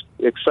just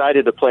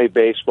excited to play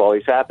baseball.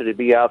 He's happy to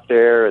be out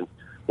there and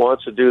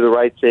wants to do the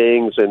right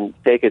things and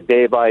take it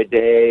day by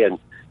day, and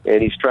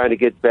he's trying to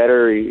get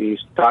better. He's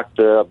talked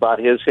about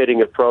his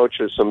hitting approach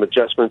and some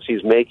adjustments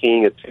he's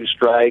making at 2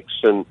 strikes,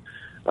 and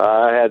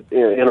I had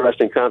an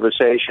interesting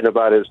conversation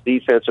about his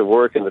defensive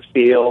work in the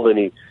field, and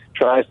he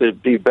tries to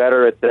be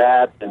better at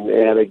that.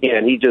 And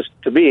again, he just,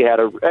 to me,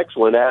 had an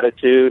excellent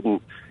attitude and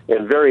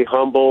very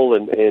humble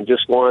and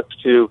just wants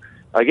to,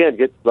 again,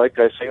 get, like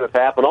I say with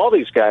Happ and all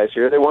these guys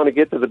here, they want to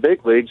get to the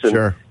big leagues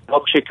and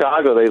help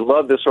Chicago. They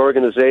love this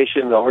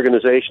organization. The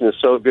organization is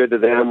so good to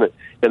them,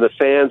 and the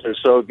fans are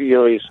so,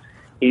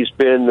 he's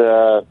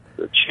been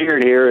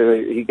cheered here.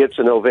 He gets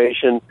an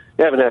ovation.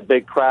 They haven't had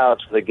big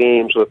crowds for the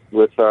games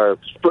with our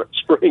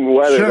spring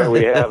weather that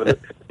we have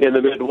in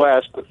the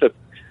Midwest, but the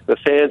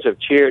fans have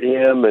cheered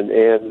him,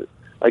 and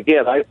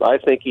again, I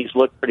think he's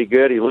looked pretty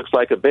good. He looks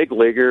like a big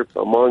leaguer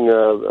among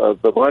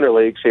the minor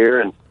leagues here,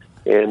 and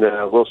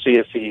we'll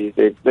see if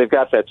they've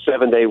got that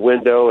 7-day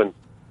window, and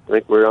I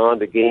think we're on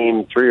to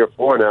game 3 or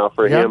 4 now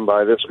for him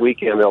by this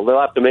weekend. They'll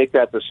have to make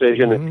that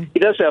decision. Mm-hmm. He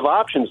does have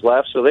options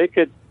left, so they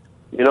could,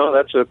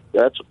 that's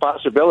a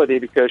possibility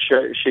because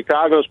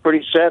Chicago's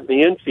pretty set in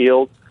the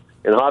infield,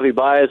 and Javi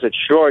Baez at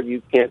short.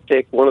 You can't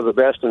take one of the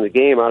best in the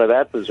game out of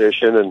that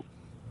position, and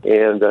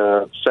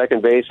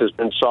second base has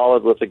been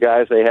solid with the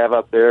guys they have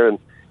up there, and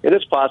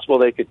it's possible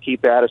they could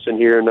keep Addison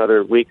here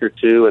another week or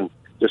two and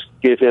just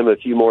give him a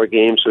few more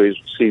games so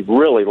he's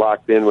really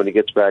locked in when he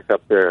gets back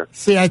up there.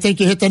 See, I think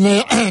you hit the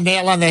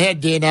nail on the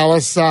head, Deene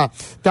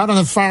Ehlis. Down on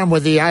the farm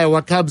with the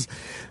Iowa Cubs,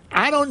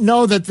 I don't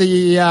know that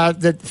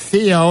that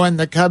Theo and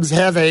the Cubs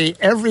have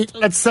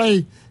let's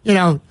say,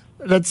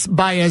 let's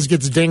Baez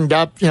gets dinged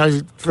up,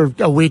 for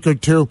a week or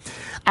two.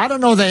 I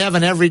don't know they have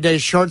an everyday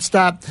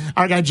shortstop.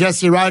 Our guy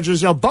Jesse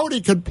Rogers,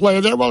 Bodie could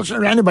play there. Well,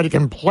 sure, anybody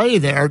can play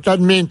there. It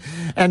doesn't mean,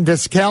 and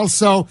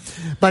Descalso.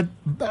 But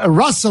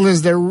Russell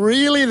is their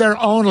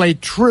only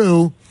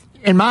true,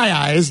 in my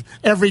eyes,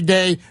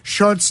 everyday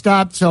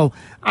shortstop. So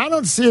I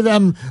don't see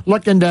them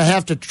looking to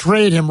have to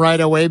trade him right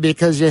away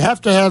because you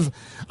have to have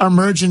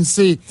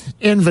emergency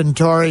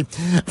inventory.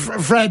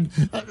 Fred,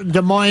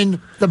 Des Moines,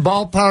 the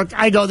ballpark,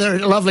 I go there.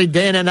 Lovely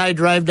Dana and I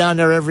drive down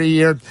there every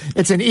year.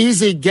 It's an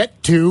easy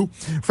get to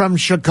from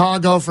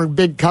Chicago for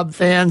big Cub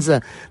fans.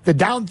 The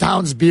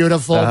downtown's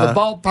beautiful. The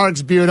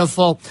ballpark's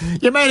beautiful.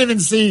 You might even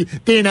see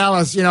Deene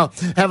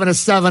Ehlis, having a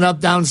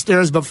 7-Up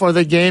downstairs before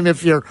the game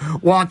if you're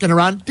walking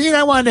around. Dean,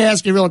 I wanted to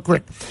ask you real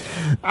quick.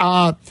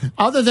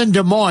 Other than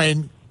Des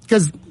Moines,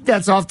 because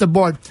that's off the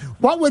board,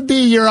 what would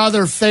be your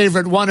other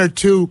favorite one or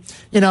two,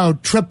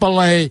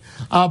 AAA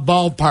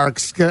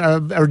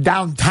ballparks or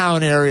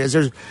downtown areas?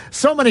 There's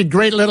so many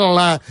great little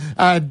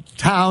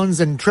towns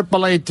and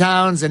AAA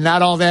towns, and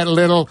not all that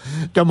little.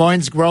 Des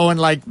Moines growing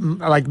like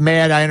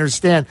mad, I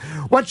understand.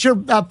 What's your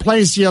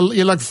place you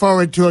look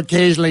forward to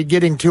occasionally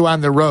getting to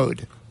on the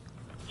road?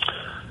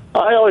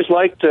 I always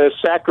liked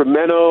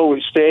Sacramento.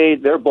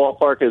 Their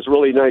ballpark is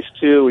really nice,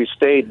 too. We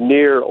stayed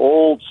near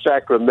old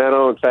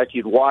Sacramento. In fact,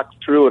 you'd walk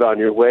through it on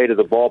your way to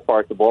the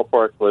ballpark. The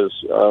ballpark was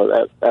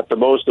at the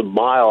most a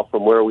mile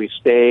from where we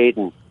stayed.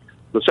 And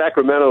the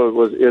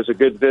Sacramento is a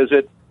good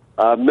visit.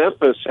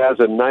 Memphis has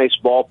a nice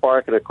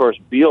ballpark, and, of course,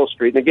 Beale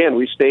Street. And, again,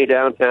 we stay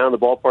downtown. The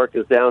ballpark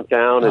is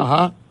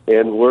downtown,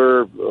 and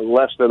we're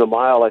less than a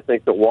mile, I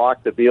think, to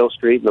walk to Beale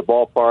Street and the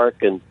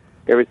ballpark and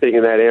everything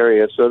in that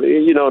area. So,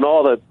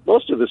 and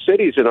most of the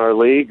cities in our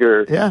league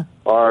are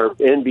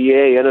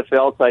NBA,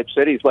 NFL type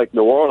cities. Like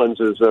New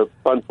Orleans is a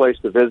fun place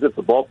to visit.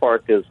 The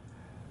ballpark is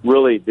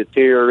really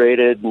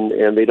deteriorated,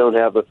 and they don't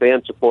have the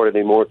fan support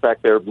anymore. In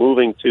fact, they're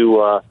moving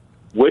to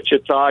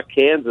Wichita,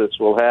 Kansas.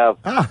 Will have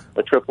a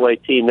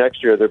AAA team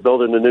next year. They're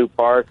building a new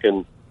park,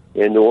 and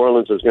New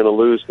Orleans is going to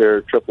lose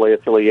their AAA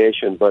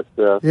affiliation. But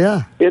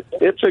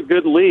it's a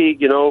good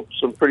league.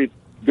 Some pretty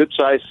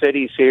good-sized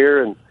cities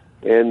here, and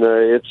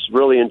it's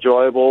really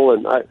enjoyable.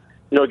 And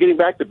getting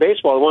back to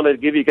baseball, I wanted to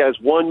give you guys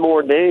one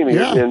more name.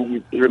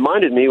 And you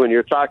reminded me when you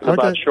were talking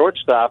about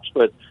shortstops,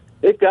 but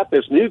they've got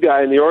this new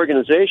guy in the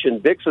organization,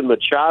 Dixon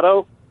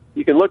Machado.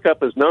 You can look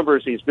up his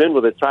numbers. He's been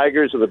with the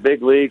Tigers in the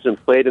big leagues and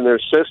played in their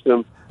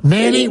system.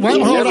 Manny,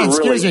 hold on,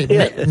 excuse me.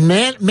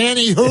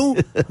 Manny who?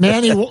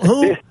 Manny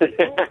who?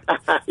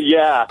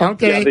 Yeah.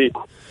 Okay.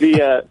 Yeah,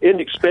 the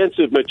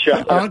inexpensive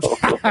Machado.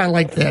 Okay. I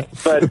like that.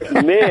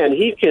 But, man,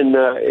 he can,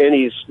 and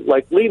he's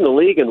like leading the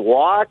league in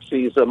walks.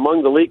 He's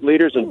among the league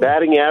leaders in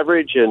batting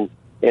average and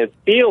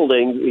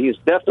fielding. He's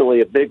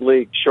definitely a big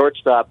league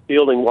shortstop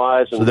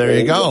fielding-wise. And, so there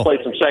you go. He played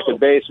some second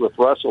base with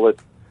Russell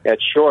at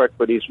short,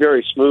 but he's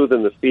very smooth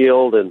in the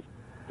field, and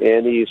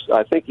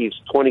I think he's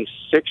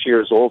 26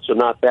 years old, so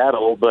not that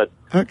old, but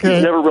he's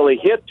never really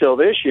hit till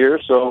this year,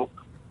 so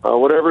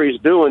whatever he's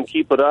doing,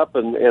 keep it up,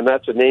 and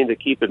that's a name to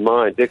keep in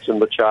mind, Dixon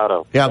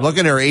Machado. Yeah, I'm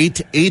looking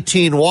at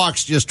 18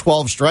 walks, just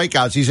 12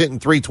 strikeouts. He's hitting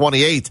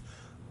 .328.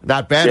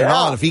 Not bad at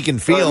all, if he can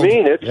field.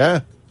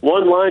 It's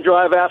one line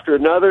drive after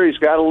another. He's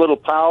got a little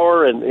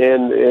power, and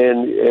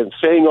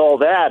saying all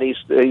that, he's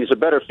a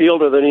better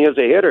fielder than he is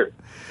a hitter.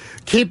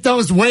 Keep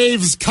those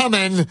waves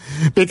coming,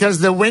 because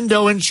the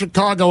window in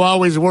Chicago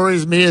always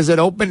worries me. Is it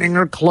opening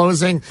or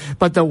closing?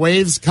 But the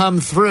waves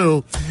come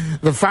through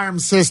the farm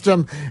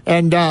system,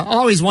 and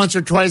always once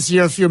or twice a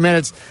year, a few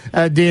minutes,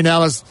 Deene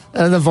Ehlis,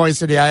 the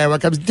voice of the Iowa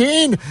Cubs.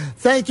 Dean,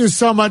 thank you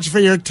so much for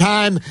your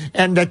time,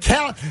 and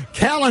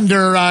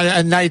calendar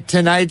night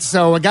tonight,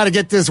 so I got to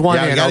get this one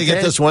in. Yeah, got to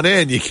get this one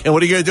in.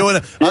 What are you going to do?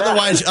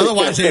 Otherwise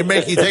they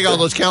make you take all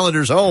those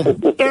calendars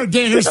home. There,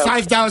 Dean, there's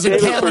 5,000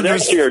 calendars.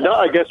 Next year. No,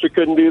 I guess we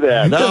couldn't do that.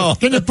 No.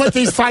 Can you put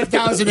these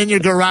 5,000 in your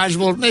garage?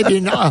 Well, maybe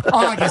in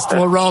August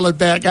we'll roll it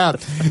back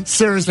up.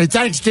 Seriously.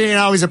 Thanks, Dean.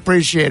 I always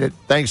appreciate it.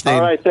 Thanks, Dean.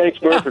 All right. Thanks,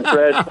 Murph and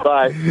Fred.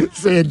 Bye.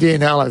 See you,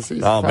 Deene Ehlis.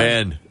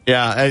 Man.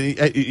 Yeah.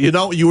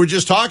 You were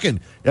just talking.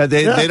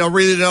 They don't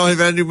really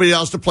have anybody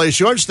else to play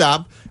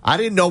shortstop. I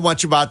didn't know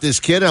much about this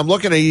kid. I'm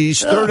looking at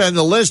he's third on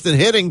the list in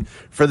hitting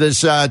for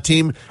this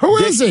team. Who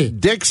is he?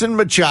 Dixon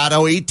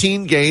Machado,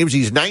 18 games.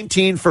 He's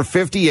 19 for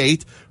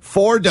 58,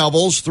 4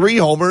 doubles, 3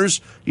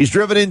 homers. He's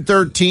driven in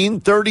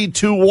 13,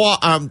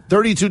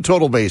 32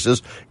 total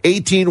bases,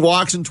 18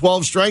 walks, and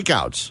 12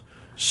 strikeouts.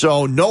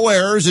 So no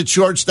errors at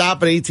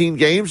shortstop in 18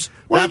 games.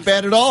 Not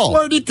bad at all.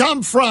 Where'd he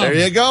come from? There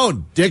you go.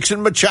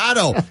 Dixon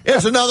Machado.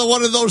 It's another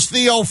one of those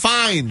Theo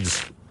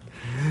finds.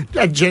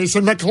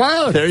 Jason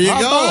McLeod. There you go.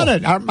 How about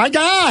it? My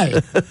guy.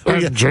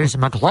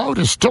 Jason McLeod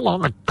is still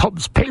on the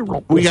Cubs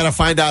payroll. We got to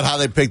find out how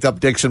they picked up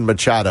Dixon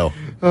Machado.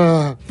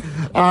 All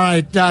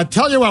right.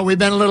 Tell you what, we've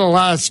been a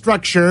little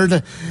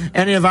structured.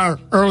 Any of our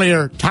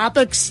earlier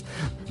topics?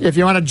 If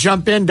you want to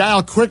jump in,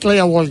 dial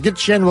quickly. We'll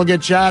get you in. We'll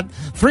get you out.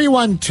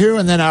 312,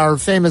 and then our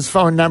famous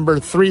phone number,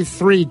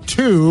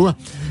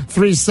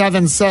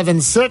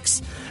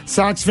 332-3776.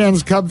 Sox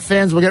fans, Cub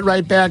fans, we'll get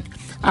right back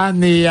on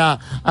the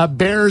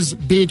Bears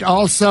beat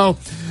also.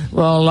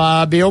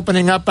 We'll be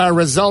opening up our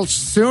results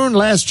soon.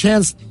 Last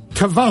chance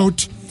to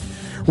vote.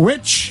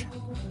 Which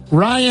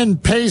Ryan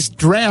Pace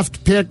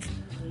draft pick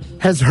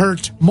has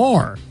hurt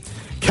more?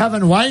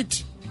 Kevin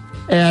White,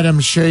 Adam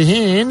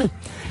Shaheen,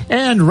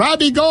 And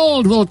Robbie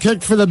Gould will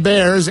kick for the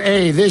Bears.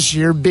 A, this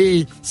year.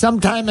 B,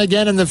 sometime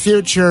again in the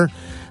future.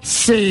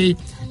 C,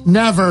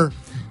 never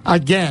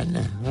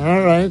again.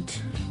 All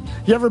right.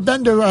 You ever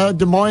been to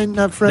Des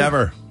Moines,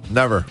 Fred?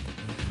 Never.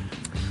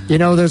 You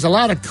know, there's a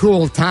lot of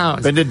cool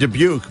towns. Been to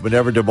Dubuque, but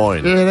never Des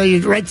Moines.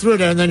 You're right through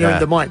there, and then you're in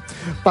Des Moines.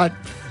 But,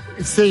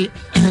 see,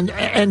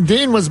 and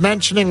Dean was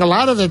mentioning a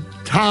lot of the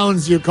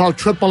towns you call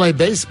AAA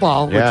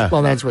baseball, which,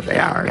 well, that's what they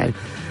are, right?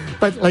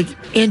 But, like,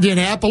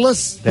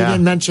 Indianapolis, he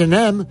didn't mention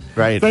them.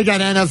 Right. They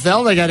got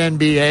NFL, they got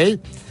NBA.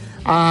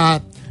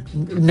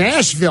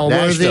 Nashville,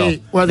 where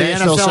the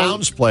Nashville NFL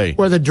Sounds play,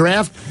 where the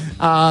draft,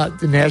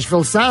 the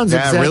Nashville Sounds. Yeah,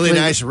 exactly.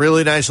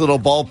 really nice little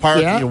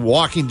ballpark. Yeah.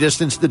 Walking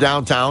distance to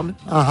downtown.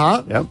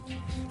 Yep,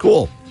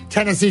 cool.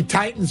 Tennessee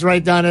Titans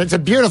right down there. It's a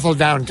beautiful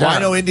downtown. Well, I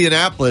know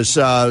Indianapolis.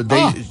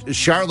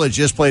 Charlotte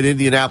just played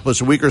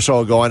Indianapolis a week or so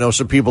ago. I know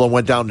some people that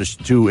went down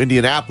to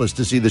Indianapolis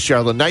to see the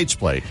Charlotte Knights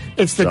play.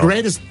 It's the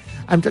greatest.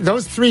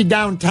 Those three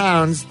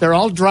downtowns, they're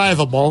all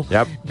drivable.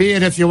 Yep. Be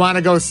it if you want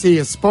to go see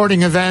a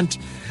sporting event,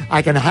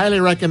 I can highly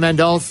recommend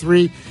all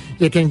three.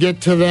 You can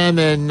get to them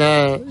in,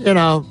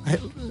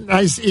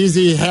 nice,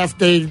 easy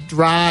half-day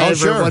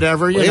drive or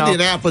whatever.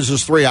 Indianapolis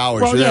is 3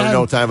 hours. You're there in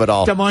no time at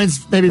all. Des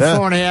Moines, maybe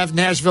 4.5.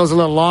 Nashville's a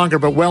little longer,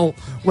 but well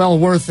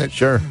worth it.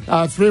 Sure.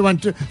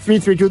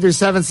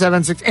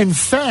 312-332-3776. In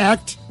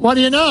fact, what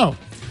do you know?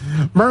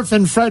 Murph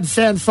and Fred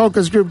Fan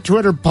Focus Group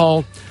Twitter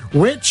poll,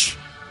 which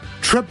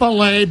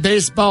AAA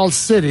baseball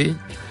city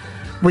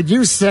would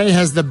you say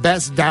has the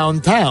best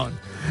downtown?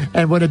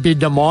 And would it be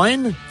Des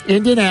Moines,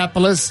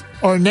 Indianapolis,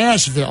 or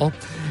Nashville?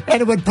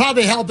 And it would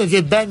probably help if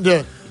you've been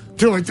to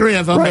 2 or 3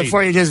 of them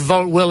before you just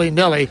vote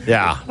willy-nilly.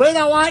 Yeah. We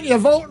don't want you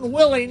voting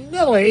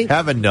willy-nilly.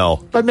 Heaven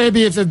no. But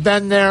maybe if you've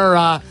been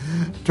there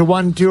to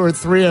 1, 2, or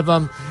 3 of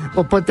them,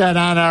 we'll put that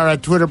on our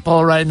Twitter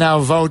poll right now.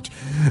 Vote.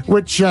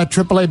 Which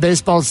AAA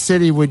baseball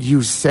city would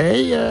you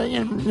say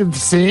you've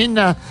seen,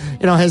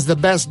 has the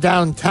best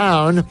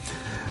downtown?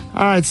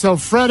 All right, so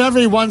Fred,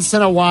 every once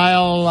in a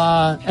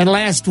while, and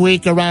last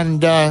week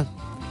around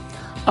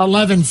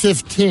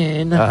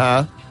 11:15,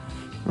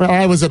 well,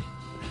 I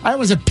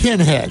was a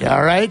pinhead.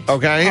 All right.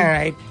 Okay. All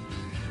right.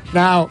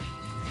 Now,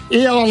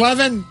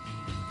 EO11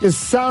 is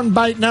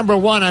soundbite number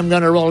 1. I'm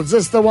going to roll. Is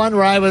this the one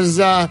where I was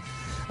a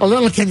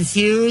little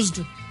confused?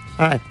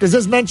 All right. Does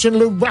this mention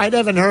Lou? I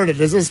haven't heard it.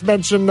 Does this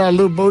mention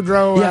Lou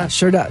Boudreau? Yeah,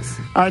 sure does.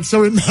 All right.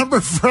 So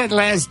remember, Fred,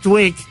 last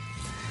week.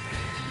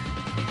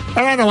 And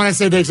I don't want to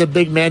say it takes a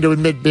big man to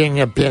admit being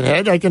a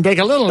pinhead. I can take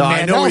a little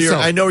man also.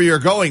 I know where you're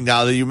going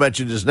now that you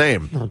mentioned his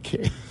name.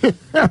 Okay.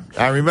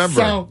 I remember.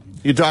 So,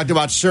 you talked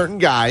about certain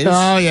guys.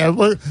 Oh, yeah.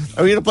 Well,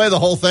 are we going to play the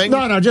whole thing?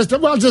 No, just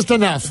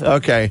enough.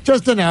 Okay.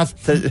 Just enough.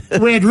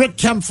 We had Rick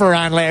Kempfer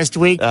on last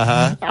week,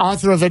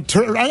 author of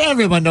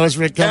everyone knows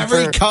Rick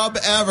Kempfer. Every Cub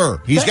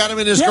ever. He's got him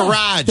in his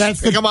garage.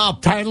 That's Pick him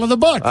up. Title of the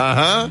book.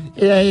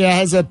 Yeah, he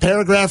has a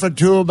paragraph or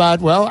two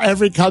about,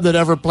 every Cub that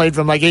ever played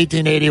from like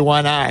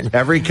 1881 on.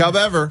 Every Cub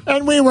ever.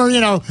 And we were,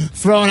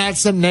 throwing out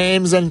some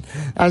names, and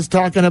I was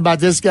talking about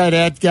this guy,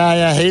 that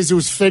guy,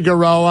 Jesus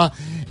Figueroa.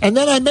 And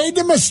then I made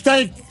the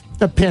mistake,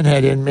 the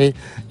pinhead in me.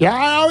 Yeah,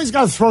 I always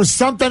got to throw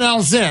something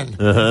else in.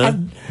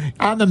 I'm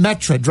on the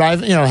Metro,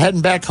 driving,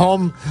 heading back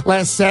home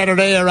last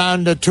Saturday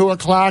around 2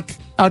 o'clock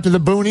out to the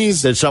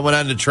boonies. Did someone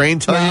on the train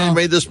tell you you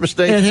made this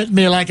mistake? It hit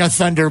me like a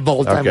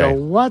thunderbolt. Okay. I go,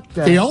 what?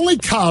 The only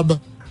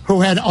Cub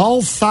who had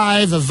all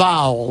 5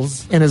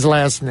 vowels in his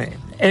last name.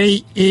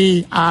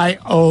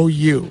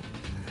 A-E-I-O-U.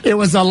 It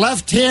was a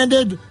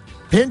left-handed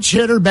pinch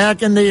hitter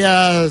back in the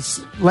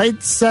late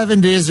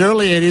 70s,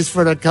 early 80s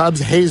for the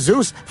Cubs.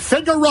 Jesus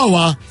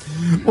Figueroa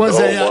was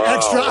an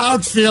extra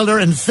outfielder,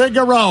 and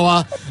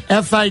Figueroa,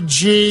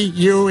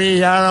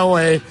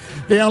 Figueroa,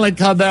 the only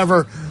Cub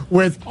ever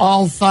with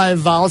all 5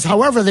 vowels.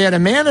 However, they had a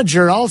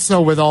manager also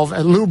with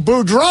Lou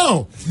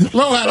Boudreau.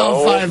 Lou had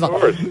all 5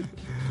 vowels.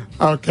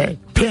 Okay,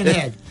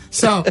 pinhead.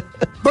 So,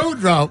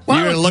 Boudreau.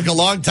 You're going to look a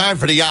long time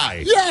for the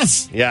eye.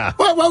 Yes. Yeah.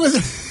 What was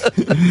it?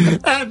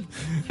 And,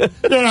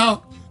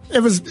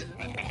 it was,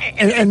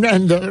 and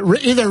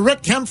either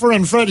Rick Kempfer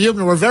and Fred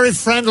Huebner were very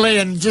friendly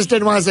and just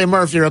didn't want to say,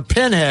 Murph, you're a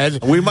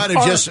pinhead. We might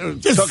have just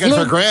took it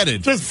for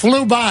granted. Just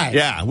flew by.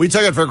 Yeah, we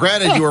took it for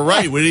granted. You were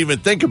right. We didn't even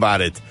think about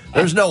it.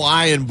 There's no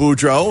eye in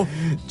Boudreau.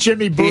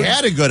 Jimmy Boudreau. He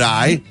had a good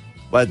eye,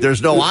 but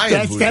there's no eye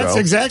in Boudreau. That's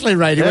exactly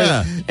right.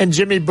 And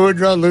Jimmy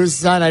Boudreau, Lou's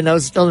son, I know,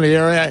 still in the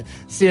area. I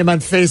see him on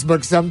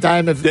Facebook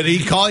sometime. Did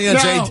he call you and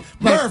say,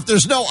 Murph,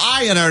 there's no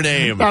I in our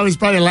name? I was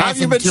probably laughing. How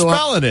have you been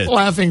spelling it?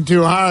 Laughing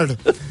too hard.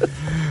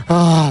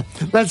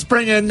 Let's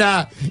bring in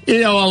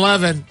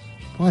EO11.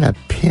 What a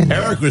pin.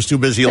 Eric was too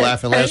busy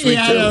laughing last week,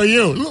 too.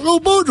 Lou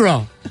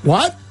Boudreau.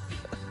 What?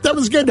 That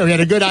was good, though. He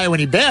had a good eye when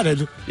he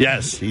batted.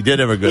 Yes, he did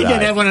have a good eye. He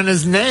didn't have one in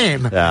his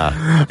name.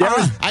 Yeah.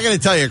 I got to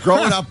tell you,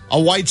 growing up a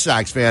White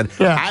Sox fan,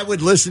 I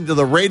would listen to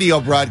the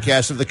radio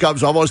broadcast of the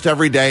Cubs almost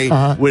every day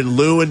with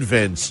Lou and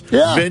Vince.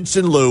 Yeah. Vince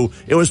and Lou.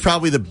 It was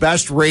probably the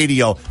best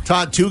radio.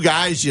 Taught two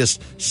guys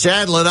just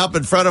saddling up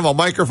in front of a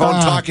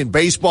microphone talking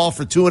baseball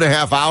for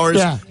 2.5 hours.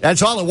 Yeah.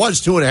 That's all it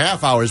was,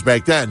 2.5 hours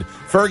back then.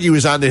 Fergie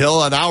was on the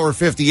hill an hour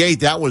 58.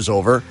 That was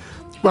over.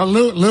 Well,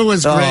 Lou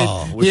was great.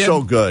 Oh, it was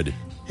so good.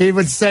 He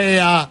would say,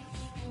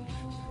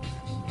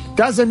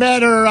 doesn't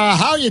matter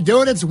how you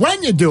do it, it's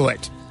when you do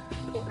it.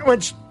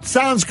 Which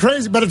sounds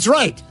crazy, but it's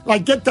right.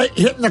 Like,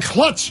 hitting the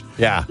clutch.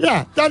 Yeah.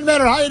 Yeah, doesn't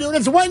matter how you do it,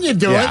 it's when you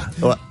do it.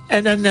 Well,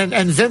 and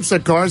Vince,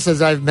 of course,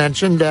 as I've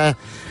mentioned, the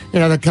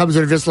Cubs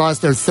had just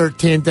lost their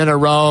 13th in a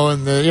row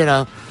in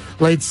the,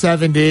 late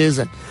 70s,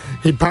 and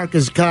he'd park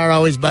his car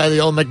always by the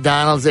old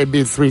McDonald's. There'd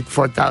be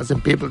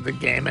 4,000 people at the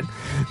game, and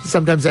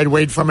sometimes I'd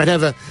wait for him. I'd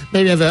have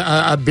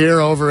a beer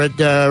over at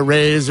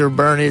Ray's or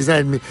Bernie's.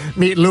 I'd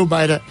meet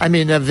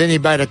Vinny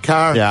by the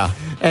car. Yeah.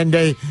 And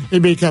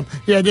he'd become,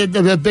 did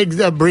the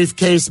big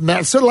briefcase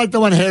mat, sort of like the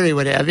one Harry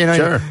would have,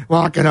 Sure.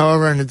 walking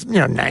over, and it's,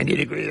 90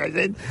 degrees. I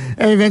said,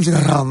 and eventually,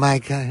 oh,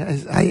 Mike,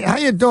 how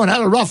you doing? I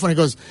had a rough one. He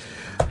goes,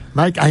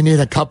 Mike, I need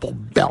a couple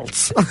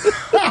belts.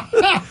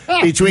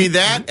 Between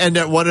that and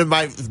one of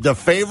the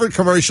favorite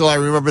commercial I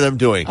remember them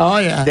doing. Oh,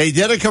 yeah. They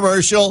did a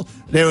commercial.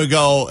 They would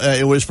go,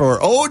 it was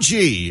for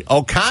OG,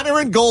 O'Connor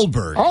and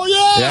Goldberg. Oh,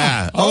 yeah.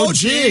 Yeah.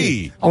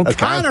 OG.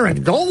 O'Connor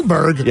and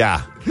Goldberg.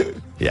 Yeah.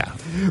 Yeah.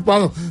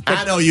 Well,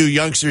 I know you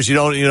youngsters, you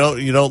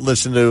don't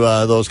listen to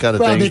those kind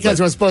of things. Well, because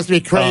it was supposed to be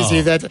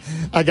crazy that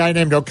a guy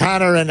named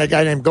O'Connor and a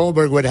guy named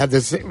Goldberg would have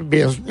this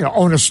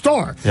own a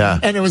store. Yeah.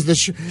 And it was the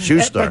shoe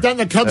store. But then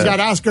the Cubs got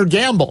Oscar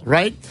Gamble,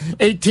 right?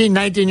 18,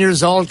 19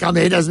 years old.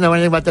 He doesn't know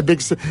anything about the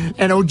big.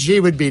 And OG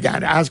would be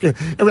down. Oscar.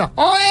 And we'd go,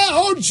 oh yeah,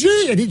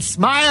 OG, and he'd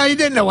smile. He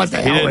didn't know what the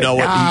hell. He didn't know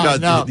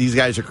what these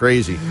guys are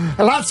crazy.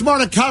 Lots more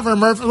to cover,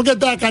 Murph. We'll get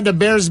back on the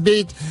Bears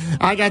beat.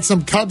 I got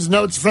some Cubs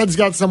notes. Fred's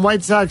got some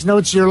White Sox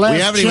notes. Your last. We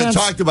haven't even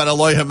talked about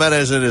Eloy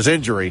Jimenez and his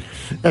injury.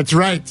 That's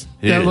right.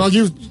 Yeah. Well,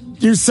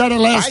 you said it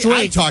last week.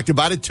 I talked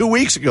about it 2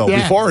 weeks ago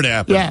before it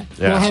happened. Yeah.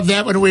 We'll have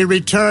that when we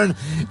return.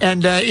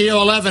 And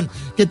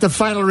EO11, get the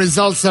final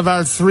results of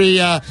our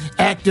 3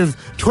 active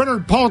Twitter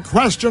poll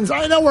questions.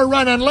 I know we're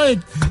running late.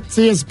 It's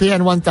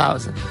ESPN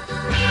 1000.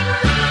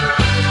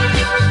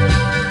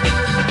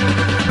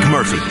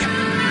 Murphy,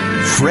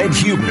 Fred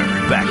Huebner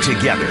back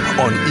together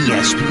on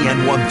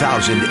ESPN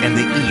 1000 and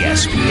the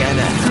ESPN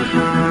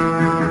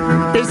app.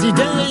 Busy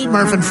day,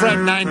 Murph and Fred,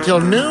 9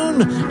 till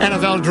noon.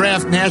 NFL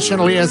Draft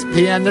National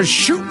ESPN. They're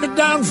shooting it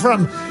down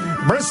from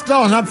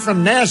Bristol and up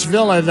from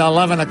Nashville at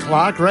 11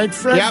 o'clock, right,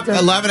 Fred? Yep,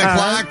 11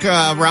 o'clock.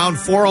 Round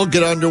 4 will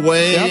get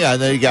underway. Yep.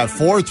 And then you got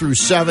 4 through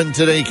 7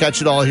 today.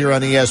 Catch it all here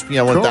on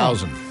ESPN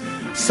 1000.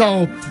 Cool.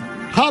 So,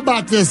 how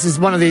about this is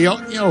one of the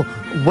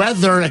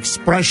weather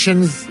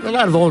expressions, a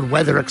lot of old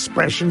weather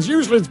expressions.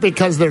 Usually it's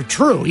because they're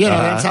true.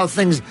 That's how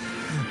things,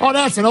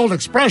 that's an old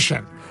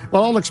expression.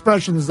 Well, old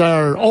expressions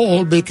are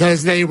old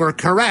because they were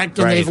correct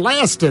and they've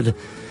lasted.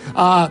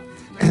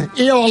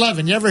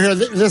 EO11, you ever hear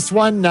this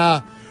one?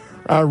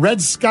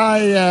 Red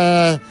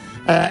sky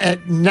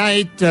at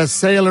night,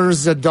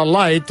 sailor's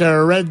delight.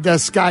 Red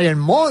sky in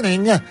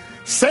morning,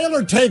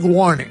 sailor take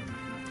warning.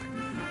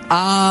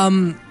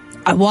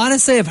 I want to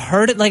say I've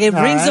heard it. Like, it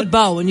rings a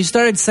bell when you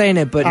started saying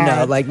it, but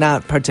no, like,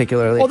 not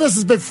particularly. Well, this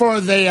is before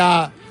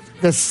the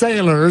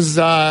sailors,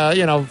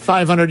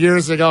 500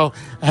 years ago,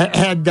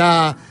 had,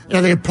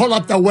 they could pull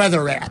up the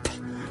weather app.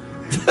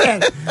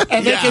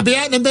 and they could be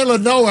out in the middle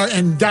of nowhere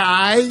and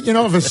die,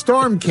 if a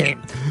storm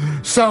came.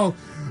 So,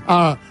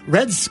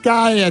 red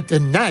sky at the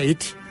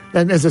night,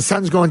 and as the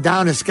sun's going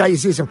down in the sky, you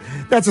see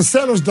that's a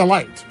sailor's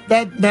delight.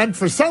 That meant,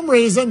 for some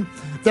reason,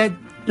 that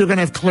you're going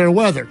to have clear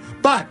weather.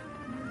 But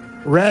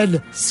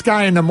red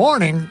sky in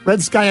morning,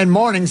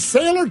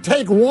 sailor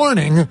take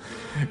warning,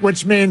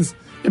 which means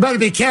you better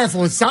be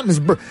careful if something's...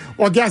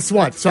 Well, guess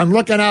what? So I'm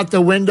looking out the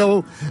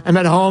window. I'm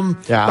at home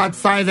about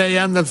 5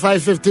 a.m. to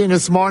 5:15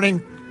 this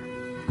morning.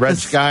 Red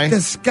sky?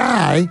 The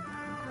sky,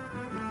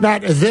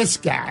 not this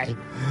guy,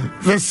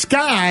 the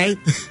sky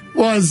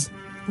was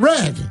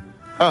red.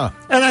 Huh.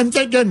 And I'm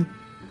thinking,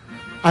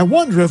 I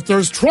wonder if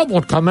there's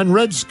trouble coming.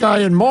 Red sky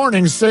in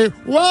morning, say,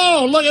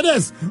 whoa, look at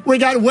this. We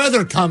got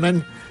weather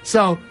coming.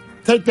 So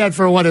take that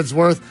for what it's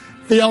worth.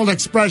 The old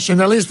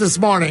expression, at least this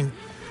morning,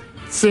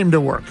 seemed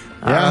to work.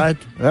 All right?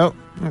 Well.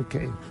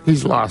 Okay.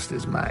 He's lost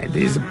his mind.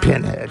 He's a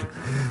pinhead.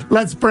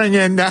 Let's bring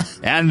in...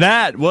 and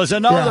that was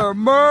another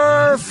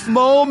Murph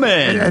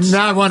moment. And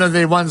not one of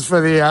the ones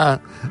for the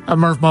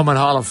Murph Moment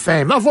Hall of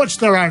Fame, of which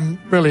there are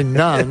really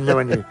none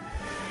when you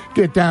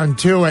get down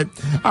to it.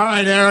 All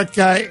right, Eric,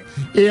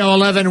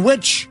 EO11,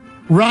 which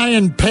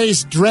Ryan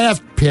Pace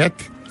draft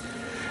pick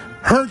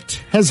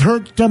has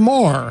hurt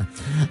more?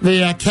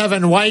 The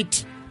Kevin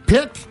White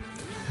pick?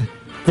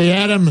 The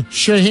Adam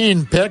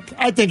Shaheen pick?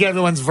 I think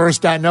everyone's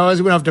versed on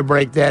those. We don't have to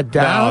break that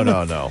down.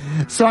 No.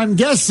 So I'm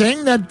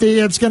guessing that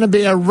it's going to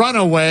be a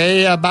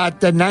runaway, about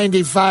the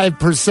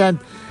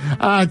 95%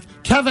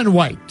 Kevin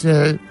White.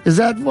 Is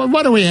that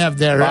what do we have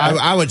there? Well,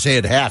 I would say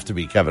it'd have to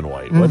be Kevin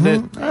White,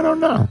 wouldn't it? I don't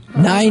know.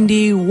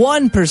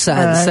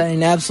 91%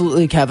 saying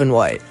absolutely Kevin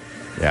White.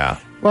 Yeah.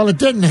 Well, it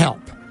didn't help.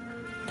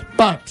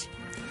 But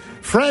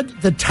Fred,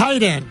 the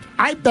tight end,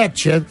 I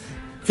bet you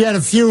if you had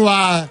a few,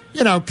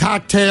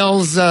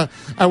 cocktails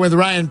with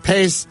Ryan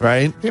Pace,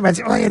 right? He might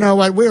say, well, you know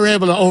what? We were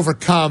able to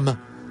overcome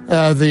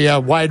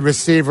the wide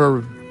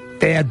receiver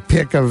bad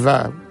pick of,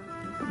 I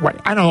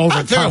don't know,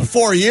 overcome. It took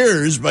 4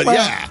 years, but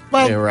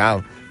they're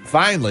out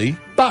finally.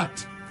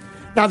 But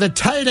now the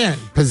tight end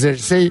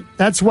position, see,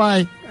 that's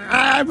why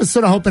I was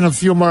sort of hoping a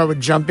few more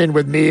would jump in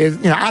with me.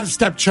 Out of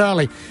step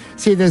Charlie.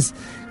 See, this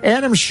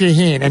Adam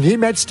Shaheen, and he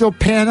might still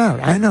pan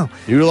out. I know.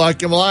 You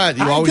like him a lot.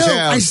 You always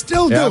have. I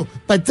still do.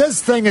 But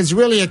this thing is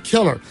really a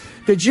killer.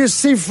 Did you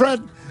see,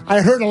 Fred?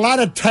 I heard a lot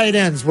of tight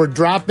ends were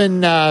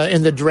dropping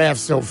in the draft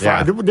so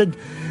far. Yeah.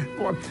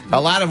 A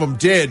lot of them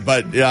did,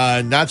 but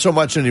not so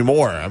much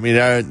anymore. I mean,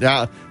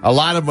 now a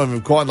lot of them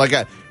have gone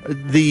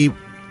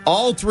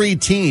all three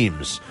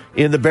teams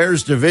in the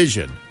Bears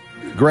division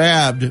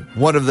grabbed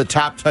one of the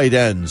top tight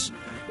ends.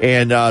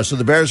 And so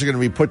the Bears are going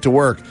to be put to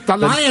work. The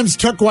Lions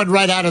took one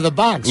right out of the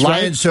box.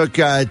 Lions took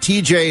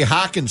T.J.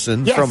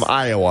 Hawkinson from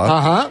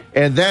Iowa.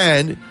 And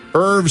then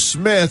Irv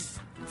Smith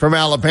from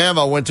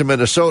Alabama went to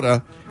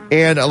Minnesota.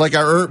 And like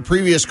our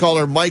previous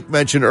caller Mike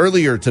mentioned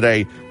earlier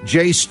today,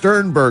 Jay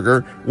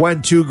Sternberger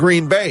went to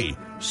Green Bay.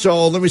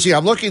 So let me see.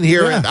 I'm looking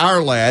here at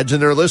our lads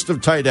and their list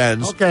of tight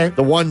ends. Okay.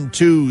 The 1,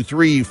 2,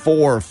 3,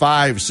 4,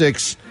 5,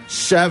 6,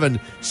 7.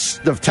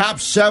 The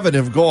top 7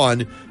 have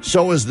gone.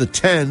 So is the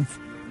 10th.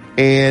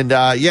 And,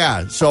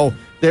 so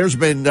there's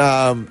been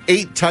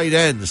 8 tight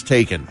ends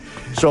taken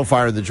so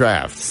far in the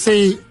draft.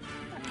 See,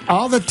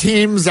 all the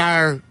teams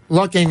are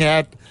looking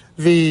at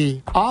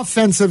the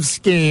offensive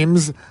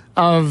schemes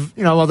of,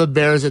 the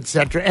Bears, et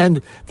cetera.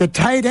 And the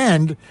tight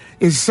end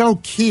is so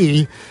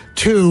key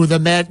to the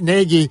Matt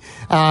Nagy,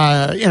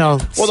 Well,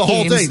 the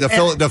whole thing,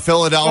 the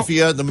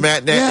Philadelphia, the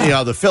Matt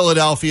Nagy, the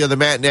Philadelphia, the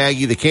Matt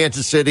Nagy, the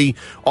Kansas City,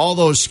 all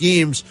those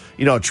schemes,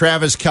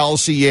 Travis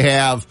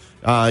Kelce,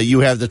 you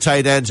have the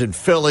tight ends in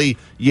Philly.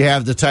 You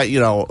have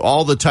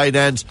all the tight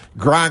ends.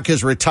 Gronk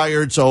is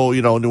retired, so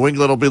New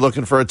England will be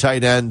looking for a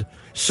tight end.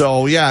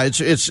 So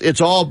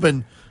it's all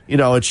been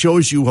it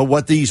shows you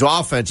what these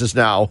offenses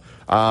now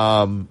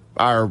are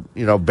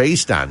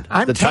based on.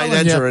 The tight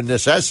ends are a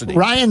necessity.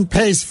 Ryan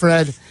Pace,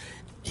 Fred,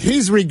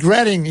 he's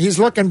regretting. He's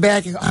looking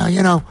back. This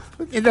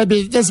would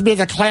be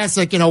the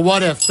classic.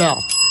 What if though?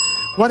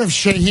 What if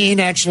Shaheen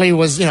actually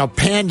was,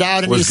 panned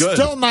out and he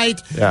still might?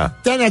 Yeah.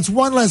 Then it's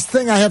one less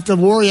thing I have to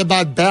worry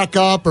about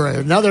backup or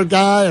another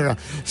guy or a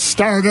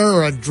starter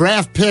or a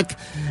draft pick.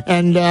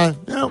 And,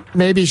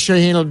 maybe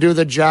Shaheen will do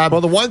the job. Well,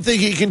 the one thing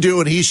he can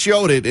do, and he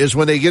showed it, is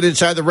when they get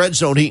inside the red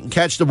zone, he can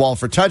catch the ball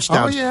for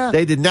touchdowns. Oh, yeah.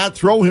 They did not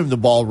throw him the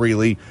ball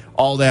really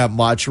all that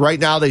much. Right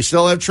now, they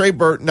still have Trey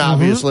Burton,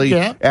 obviously.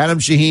 Adam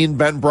Shaheen,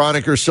 Ben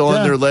Broniker still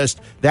on their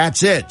list.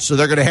 That's it. So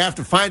they're going to have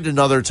to find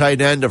another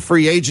tight end, a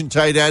free agent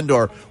tight end,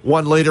 or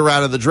one later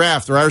out of the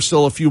draft. There are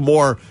still a few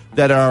more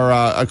that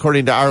are,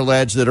 according to our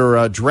lads, that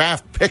are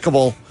draft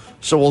pickable.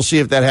 So we'll see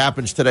if that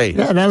happens today.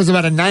 Yeah, that was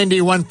about a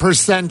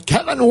 91%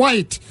 Kevin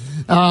White,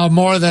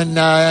 more than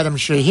Adam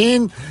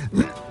Shaheen.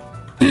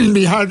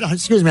 Be hard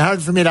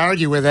for me to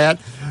argue with that.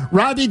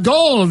 Robbie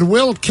Gould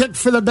will kick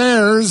for the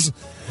Bears.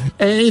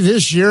 A,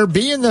 this year,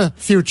 B, in the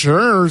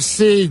future, or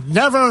C,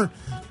 never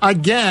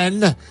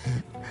again.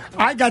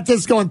 I got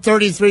this going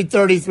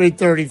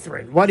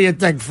 33-33-33. What do you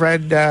think,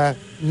 Fred?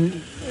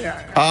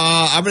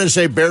 I'm going to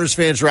say Bears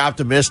fans are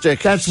optimistic.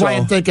 That's why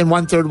I'm thinking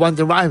 1/3,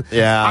 1/3.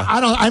 Yeah.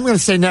 I'm going to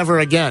say never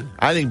again.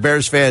 I think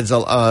Bears fans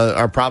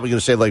are probably going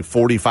to say like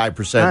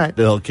 45% that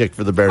he'll kick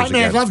for the Bears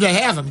again. I'd love to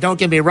have him. Don't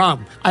get me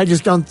wrong. I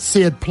just don't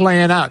see it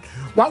playing out.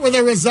 What were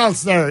the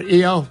results there,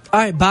 EO? All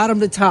right, bottom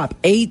to top.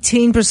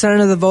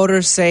 18% of the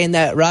voters saying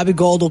that Robbie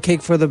Gould will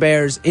kick for the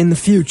Bears in the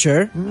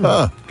future.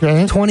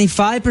 Okay.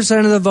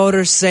 25% of the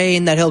voters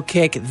saying that he'll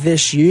kick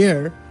this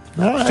year.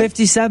 All right.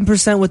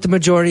 57% with the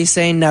majority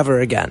saying never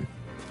again.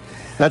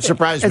 That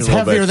surprised me It's a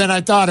little bit. heavier than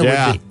I thought it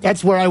would be.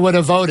 That's where I would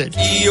have voted.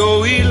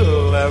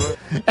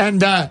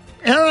 And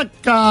Eric,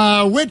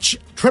 which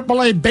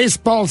AAA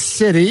baseball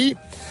city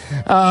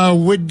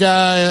would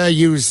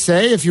you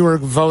say, if you were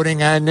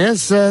voting on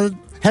this,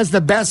 has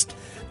the best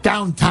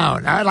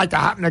downtown? I'd like to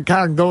hop in a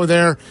car and go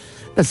there.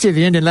 Let's see,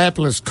 the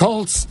Indianapolis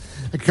Colts.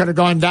 It could have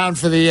gone down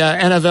for the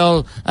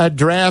NFL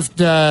draft,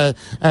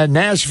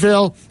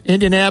 Nashville,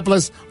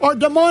 Indianapolis, or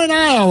Des Moines,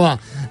 Iowa,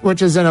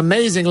 which is an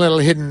amazing little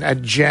hidden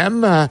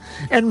gem.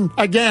 And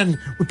again,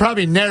 we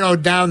probably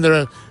narrowed down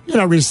the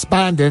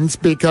respondents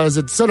because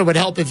it sort of would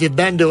help if you've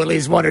been to at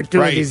least one or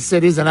two of these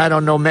cities, and I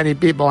don't know many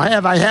people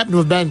have. I happen to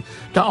have been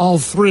to all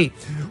three.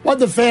 What'd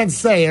the fans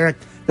say, Eric?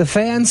 The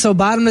fans, so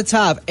bottom to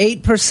top,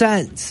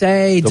 8%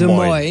 say Des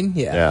Moines.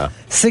 Yeah.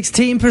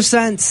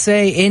 16%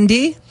 say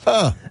Indy.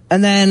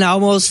 And then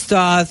almost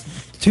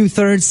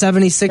 2/3,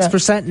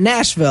 76%,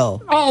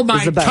 Nashville. Oh,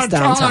 my country.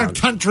 All our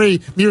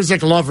country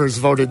music lovers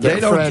voted there,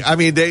 Fred. I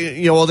mean,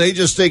 they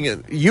just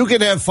think you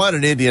can have fun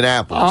in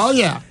Indianapolis. Oh,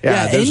 yeah.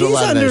 Yeah, there's a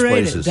lot of nice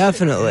underrated, places.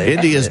 definitely.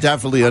 Indy is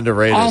definitely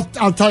underrated.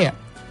 I'll tell you.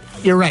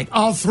 You're right.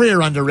 All three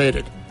are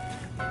underrated.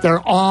 They're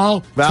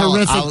all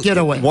terrific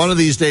getaways. One of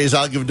these days,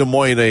 I'll give Des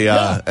Moines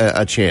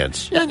a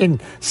chance. Yeah,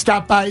 and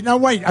stop by. No,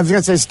 wait. I was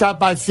going to say stop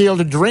by Field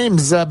of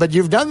Dreams, but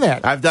you've done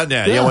that. I've done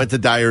that. Yeah, I went to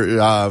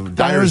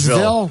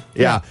Dyersville.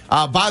 Yeah.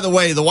 By the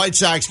way, the White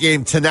Sox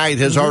game tonight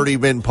has already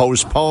been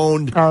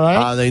postponed. All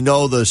right. They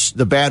know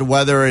the bad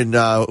weather and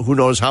who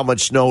knows how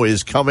much snow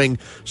is coming.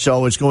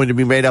 So it's going to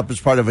be made up as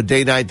part of a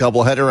day-night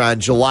doubleheader on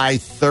July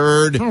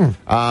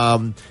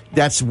 3rd.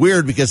 That's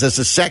weird because it's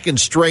the second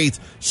straight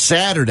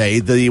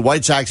Saturday. The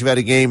White Sox have had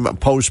a game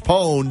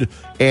postponed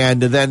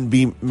and then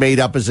be made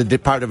up as a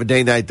part of a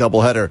day-night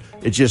doubleheader.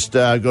 It just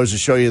goes to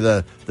show you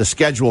the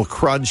schedule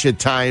crunch at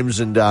times.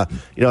 And,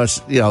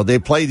 they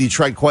play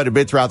Detroit quite a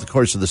bit throughout the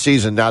course of the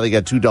season. Now they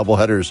got two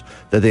doubleheaders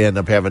that they end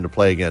up having to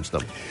play against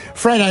them.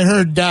 Fred, I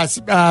heard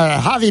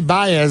Javi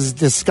Baez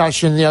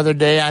discussion the other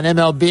day on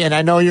MLB, and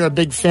I know you're a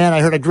big fan.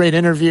 I heard a great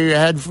interview you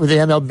had for the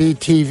MLB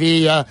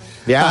TV.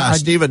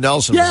 Stephen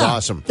Nelson was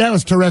awesome. That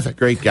was terrific.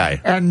 Great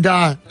guy. And,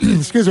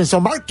 excuse me,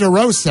 so Mark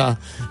DeRosa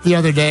the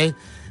other day,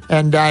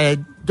 and I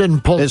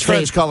didn't pull his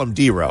friends call him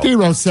D-Ro.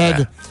 D-Ro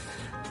said,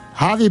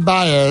 Javi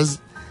Baez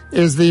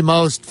is the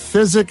most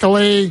has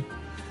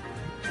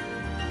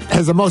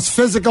the most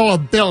physical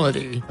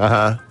ability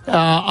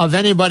of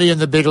anybody in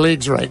the big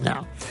leagues right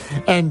now.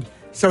 And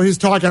so he's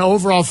talking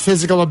overall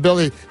physical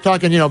ability,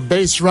 talking,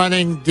 base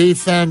running,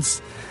 defense,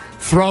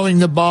 throwing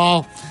the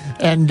ball.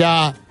 And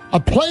a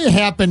play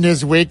happened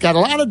this week, got a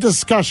lot of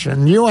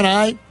discussion. You and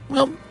I,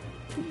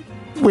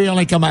 we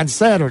only come on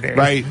Saturday.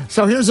 Right.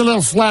 So here's a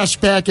little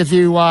flashback if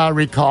you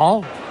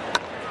recall. Baez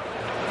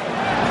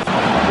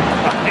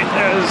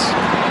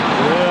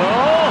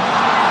will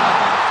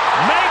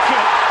make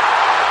it.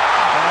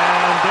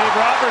 And Dave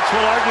Roberts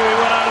will argue he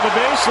went out of the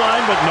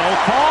baseline, but no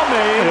call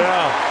made.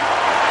 Yeah.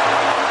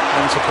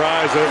 I'm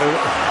surprised.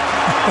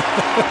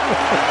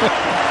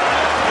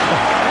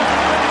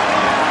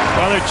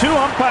 Well, there are two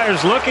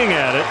umpires looking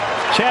at it.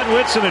 Chad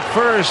Whitson at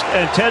first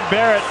and Ted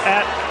Barrett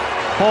at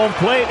home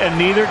plate, and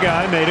neither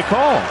guy made a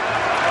call.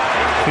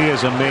 He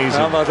is amazing.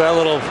 How about that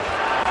little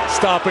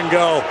stop and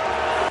go?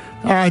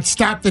 All right,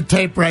 stop the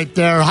tape right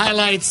there.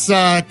 Highlights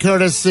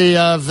courtesy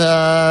of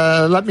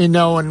let me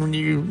know when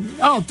you...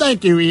 Oh,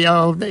 thank you,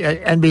 EO,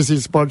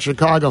 NBC Sports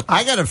Chicago.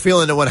 I got a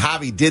feeling that when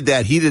Javi did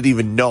that, he didn't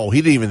even know.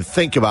 He didn't even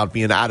think about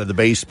being out of the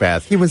base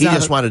path. He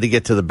just wanted to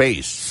get to the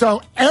base.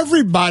 So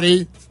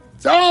everybody...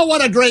 Oh,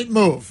 what a great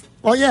move.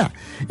 Well, yeah.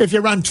 If you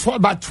run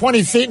about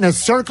 20 feet in a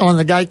circle and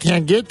the guy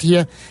can't get to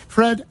you,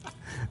 Fred,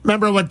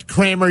 remember what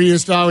Kramer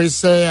used to always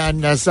say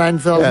on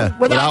Seinfeld? Yeah.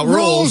 Without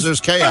rules,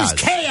 there's chaos.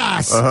 There's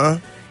chaos.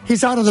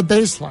 He's out of the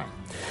baseline.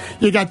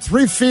 You got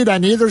 3 feet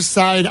on either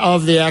side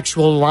of the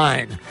actual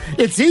line.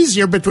 It's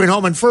easier between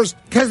home and first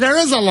because there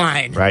is a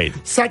line. Right.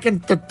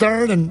 Second to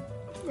third and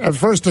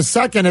first to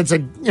second, it's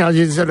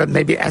you sort of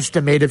maybe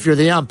estimate if you're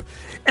the ump.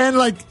 And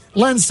like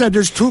Len said,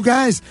 there's two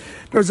guys.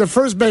 There's a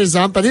first base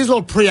ump, but he's a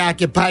little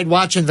preoccupied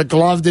watching the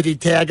glove. Did he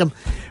tag him?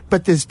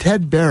 But there's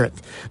Ted Barrett.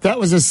 That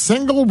was the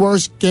single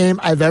worst game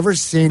I've ever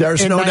seen.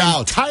 There's no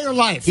doubt. Entire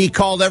life. He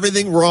called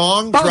everything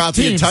wrong throughout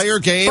the entire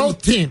game.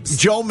 Both teams.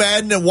 Joe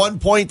Madden, at one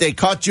point, they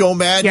caught Joe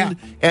Madden,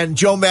 and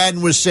Joe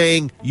Madden was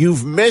saying,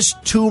 "You've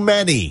missed too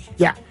many."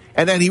 Yeah.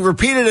 And then he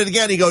repeated it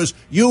again. He goes,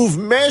 "You've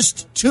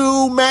missed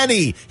too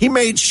many." He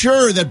made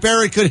sure that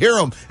Barrett could hear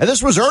him. And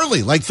this was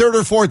early, like third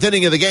or fourth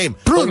inning of the game.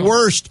 Brutal.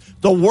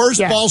 The worst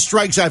ball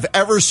strikes I've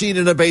ever seen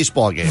in a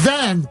baseball game.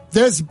 Then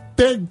this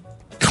big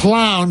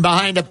clown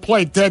behind a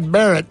plate, Ted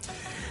Barrett,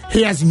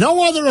 he has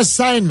no other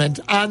assignment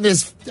on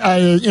this,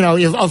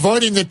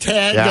 avoiding the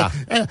tag,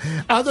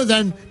 other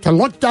than to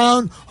look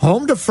down,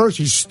 home to first.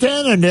 He's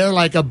standing there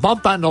like a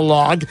bump on the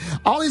log.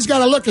 All he's got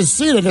to look and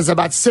see that is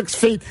about 6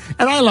 feet.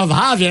 And I love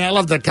Javi, and I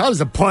love the Cubs.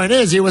 The point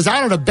is, he was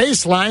out of the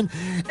baseline,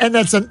 and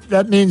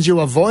that means you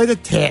avoid a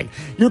tag.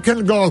 You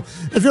can go,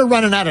 if you're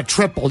running out of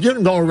triple, you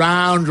can go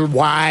around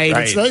wide.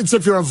 Right. It's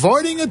if you're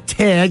avoiding a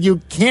tag,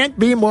 you can't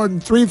be more than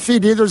 3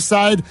 feet either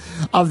side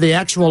of the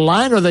actual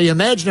line or the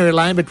imaginary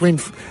line between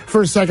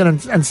first, second,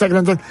 and second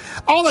and third.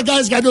 All the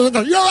guys got to do is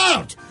go, "You're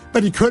out!"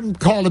 But he couldn't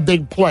call a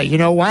big play. You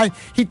know why?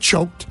 He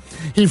choked.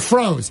 He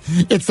froze.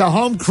 It's the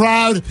home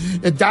crowd.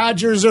 The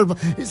Dodgers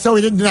so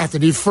he did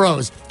nothing. He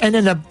froze. And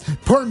then the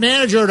poor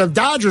manager of the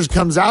Dodgers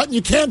comes out, and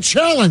you can't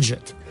challenge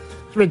it.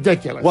 It's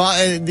ridiculous. Well,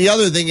 and the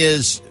other thing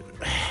is,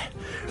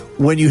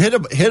 when you hit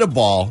a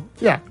ball,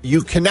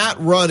 you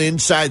cannot run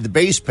inside the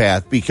base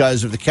path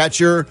because if the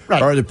catcher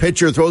or the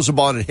pitcher throws the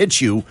ball and it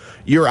hits you,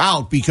 you're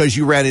out because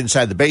you ran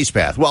inside the base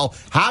path. Well,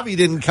 Javi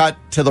didn't cut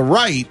to the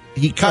right.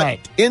 He cut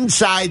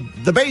inside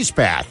the base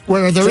path.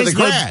 Where there is the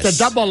grass.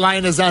 The double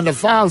line is on the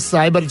foul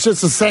side, but it's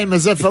just the same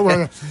as if it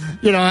were,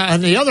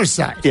 on the other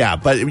side. Yeah,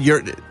 but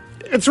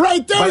It's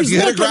right there. But if He's you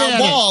hit a looking ground at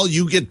ball,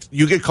 you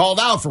get called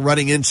out for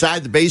running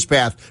inside the base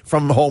path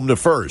from home to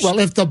first. Well,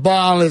 if the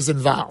ball is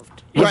involved.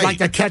 Right. Like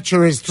the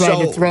catcher is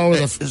trying to throw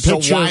the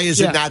pitcher. So why is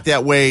it not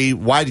that way?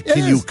 Why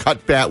can you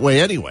cut that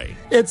way anyway?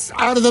 It's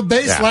out of the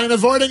baseline,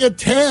 avoiding a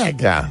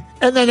tag. Yeah.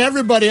 And then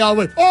everybody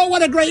always, oh,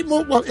 what a great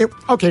move. Well,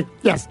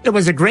 it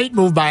was a great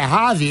move by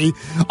Javi,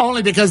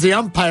 only because the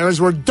umpires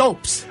were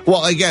dopes.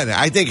 Well, again,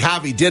 I think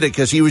Javi did it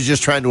because he was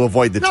just trying to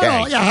avoid the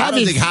tag. I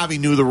don't think Javi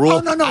knew the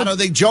rule. No. I don't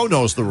think Joe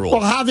knows the rule.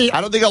 Well, Javi, I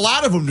don't think a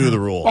lot of them knew the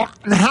rule. Well,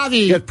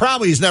 Javi, it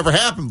probably has never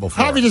happened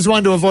before. Javi just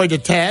wanted to avoid the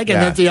tag,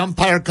 and if the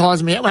umpire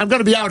calls me, I'm going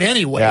to be out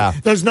anyway. Yeah.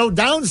 There's no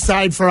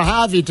downside for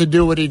Javi to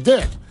do what he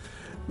did.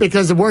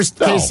 Because the worst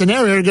case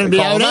scenario, you're going to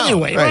be out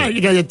anyway. Right.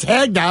 You got to get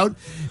tagged out.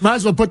 Might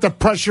as well put the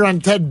pressure on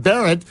Ted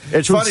Barrett.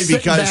 It's funny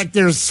because back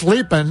there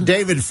sleeping.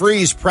 David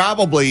Freese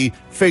probably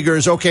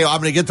figures, okay,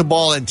 I'm going to get the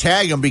ball and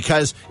tag him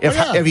because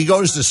if he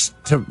goes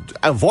to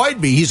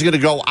avoid me, he's going to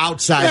go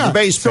outside the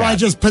base path. So I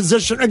just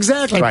position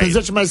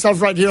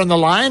myself right here on the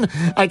line.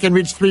 I can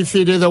reach 3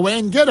 feet either way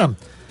and get him.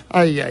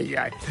 All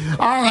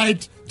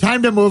right,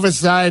 time to move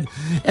aside.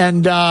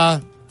 And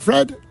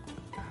Fred,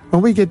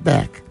 when we get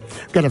back,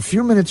 got a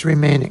few minutes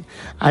remaining.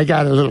 I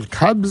got a little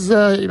Cubs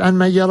on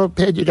my yellow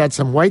pad. You got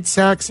some White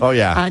Sox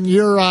on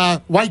your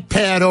white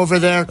pad over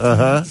there.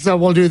 Uh-huh. So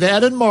we'll do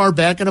that and more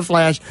back in a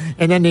flash.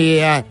 And then the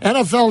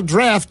NFL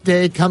Draft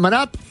Day coming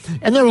up.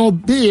 And there will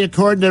be,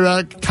 according to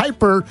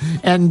Kuiper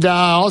and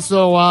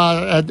also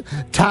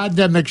Todd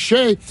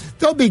McShay,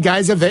 there'll be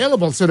guys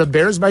available. So the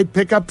Bears might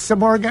pick up some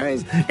more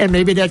guys. And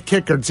maybe that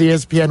kicker, it's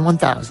ESPN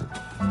 1000.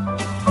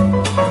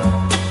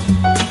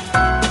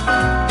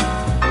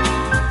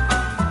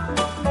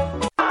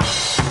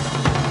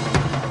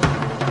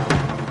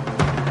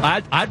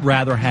 I'd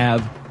rather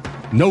have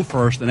no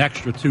first and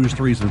extra 2s,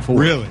 3s, and 4s.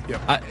 Really?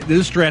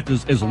 This draft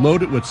is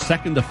loaded with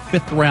 2nd to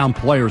 5th round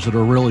players that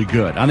are really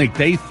good. I think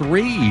day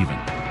 3 even,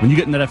 when you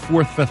get into that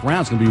 4th, 5th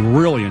round, it's going to be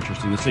really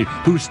interesting to see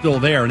who's still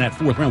there in that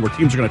 4th round, where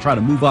teams are going to try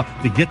to move up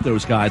to get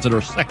those guys that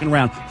are 2nd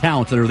round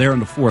talents that are there in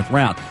the 4th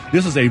round.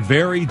 This is a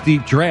very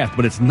deep draft,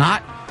 but it's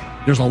not.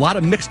 There's a lot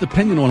of mixed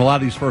opinion on a lot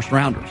of these first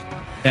rounders.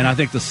 And I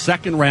think the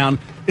 2nd round,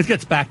 it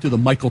gets back to the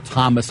Michael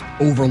Thomas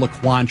over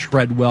Laquan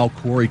Treadwell,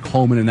 Corey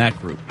Coleman in that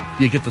group.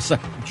 You get the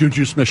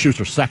Juju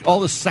Smith-Schuster,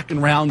 all the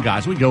 2nd round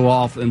guys. We go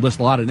off and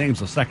list a lot of names.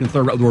 The 2nd,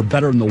 3rd round were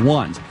better than the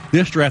ones.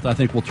 This draft, I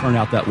think, will turn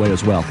out that way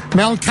as well.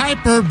 Mel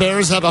Kiper,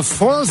 Bears have a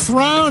 4th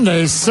round,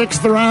 a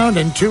 6th round,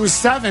 and 2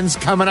 7s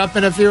coming up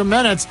in a few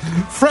minutes.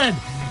 Fred,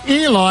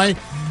 Eloy,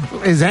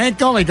 his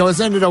ankle, he goes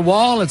into the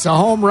wall. It's a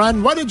home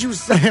run. What did you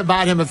say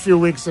about him a few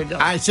weeks ago?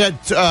 I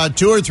said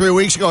 2 or 3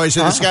 weeks ago, I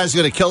said this guy's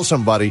going to kill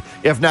somebody,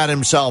 if not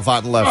himself,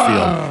 out in left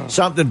field.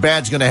 Something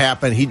bad's going to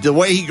happen. The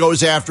way he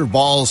goes after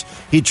balls,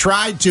 he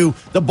tried to.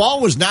 The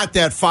ball was not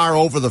that far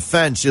over the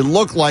fence. It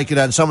looked like it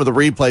on some of the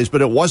replays,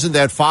 but it wasn't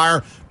that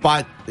far.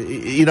 But,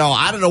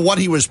 I don't know what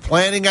he was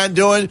planning on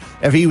doing.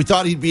 If he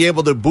thought he'd be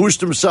able to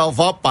boost himself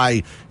up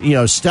by,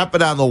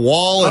 stepping on the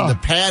wall and the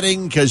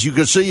padding, because you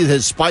could see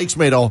his spikes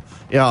made a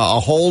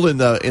hole in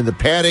the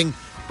padding.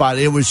 But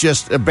it was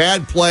just a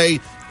bad play.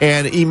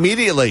 And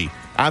immediately,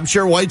 I'm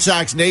sure White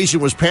Sox Nation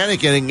was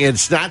panicking.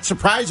 It's not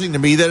surprising to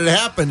me that it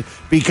happened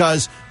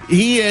because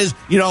he is,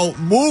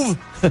 move.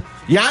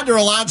 Yonder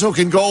Alonso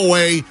can go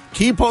away,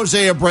 keep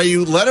Jose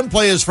Abreu, let him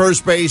play his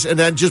first base, and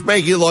then just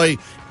make Eloy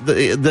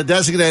the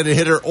designated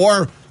hitter.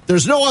 Or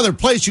there's no other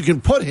place you can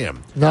put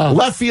him. No.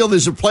 Left field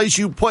is a place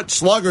you put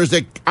sluggers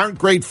that aren't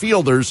great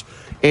fielders.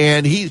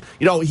 And he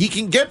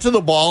can get to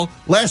the ball.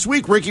 Last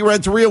week, Ricky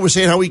Renteria was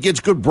saying how he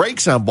gets good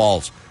breaks on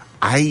balls.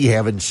 I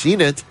haven't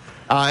seen it.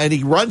 And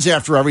he runs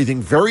after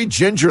everything very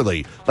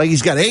gingerly. Like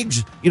he's got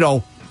eggs,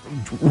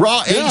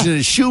 raw eggs in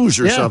his shoes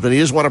or something. He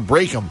just want to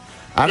break them.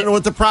 I don't know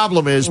what the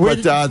problem is,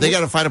 but they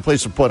got to find a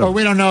place to put him. Well,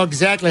 we don't know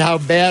exactly how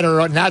bad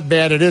or not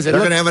bad it is. They're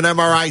going to have an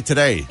MRI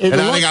today, and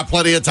now they got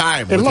plenty of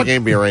time with the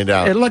game being rained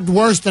out. It looked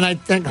worse than I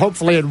think,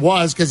 hopefully it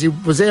was, because he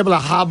was able to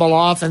hobble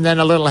off and then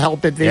a little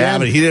help at the end. Yeah,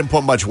 but he didn't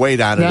put much weight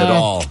on it at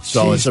all,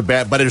 so it's a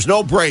bad. But there's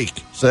no break,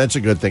 so that's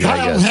a good thing, I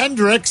guess. Kyle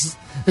Hendricks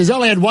has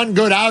only had one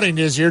good outing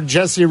this year.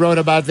 Jesse wrote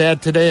about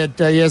that today at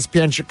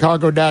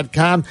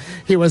ESPNChicago.com.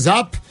 He was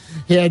up.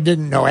 He had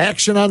no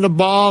action on the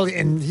ball,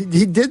 and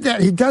he did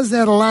that. He does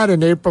that a lot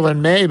in April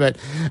and May. But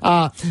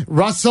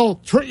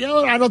Russell,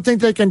 I don't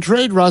think they can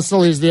trade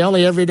Russell. He's the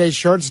only everyday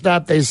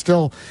shortstop they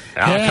still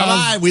have. Come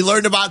on, we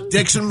learned about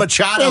Dixon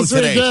Machado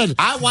today. We did.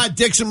 I want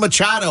Dixon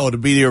Machado to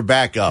be your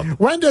backup.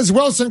 When does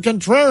Wilson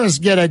Contreras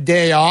get a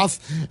day off?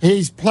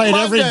 He's played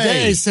every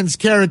day since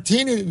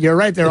Caratini. You're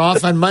right, they're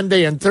off on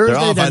Monday and Thursday.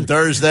 They're off on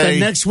Thursday. The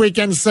next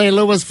weekend, St.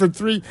 Louis for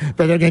 3.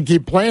 But they're going to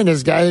keep playing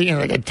this guy,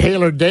 like a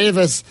Taylor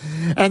Davis.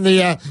 And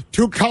the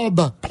 2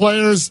 Cub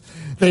players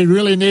they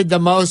really need the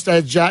most. I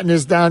was jotting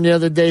this down the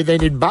other day. They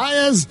need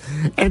Baez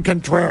and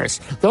Contreras.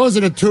 Those are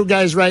the 2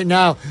 guys right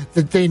now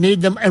that they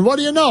need them. And what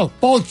do you know?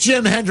 Both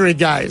Jim Hendry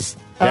guys.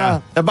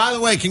 Yeah. And by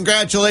the way,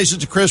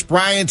 congratulations to Chris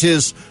Bryant,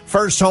 his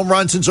first home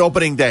run since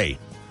opening day.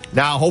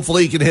 Now,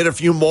 hopefully, he can hit a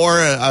few more.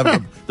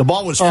 The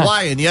ball was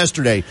flying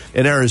yesterday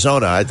in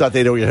Arizona. I thought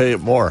they'd hit it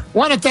more.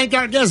 Want to thank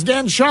our guest,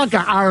 Dan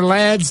Shonka, our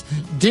lads,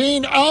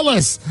 Deene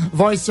Ehlis,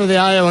 voice of the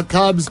Iowa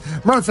Cubs,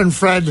 Murph and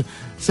Fred,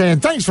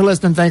 saying thanks for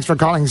listening, thanks for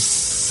calling.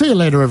 See you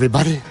later,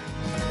 everybody.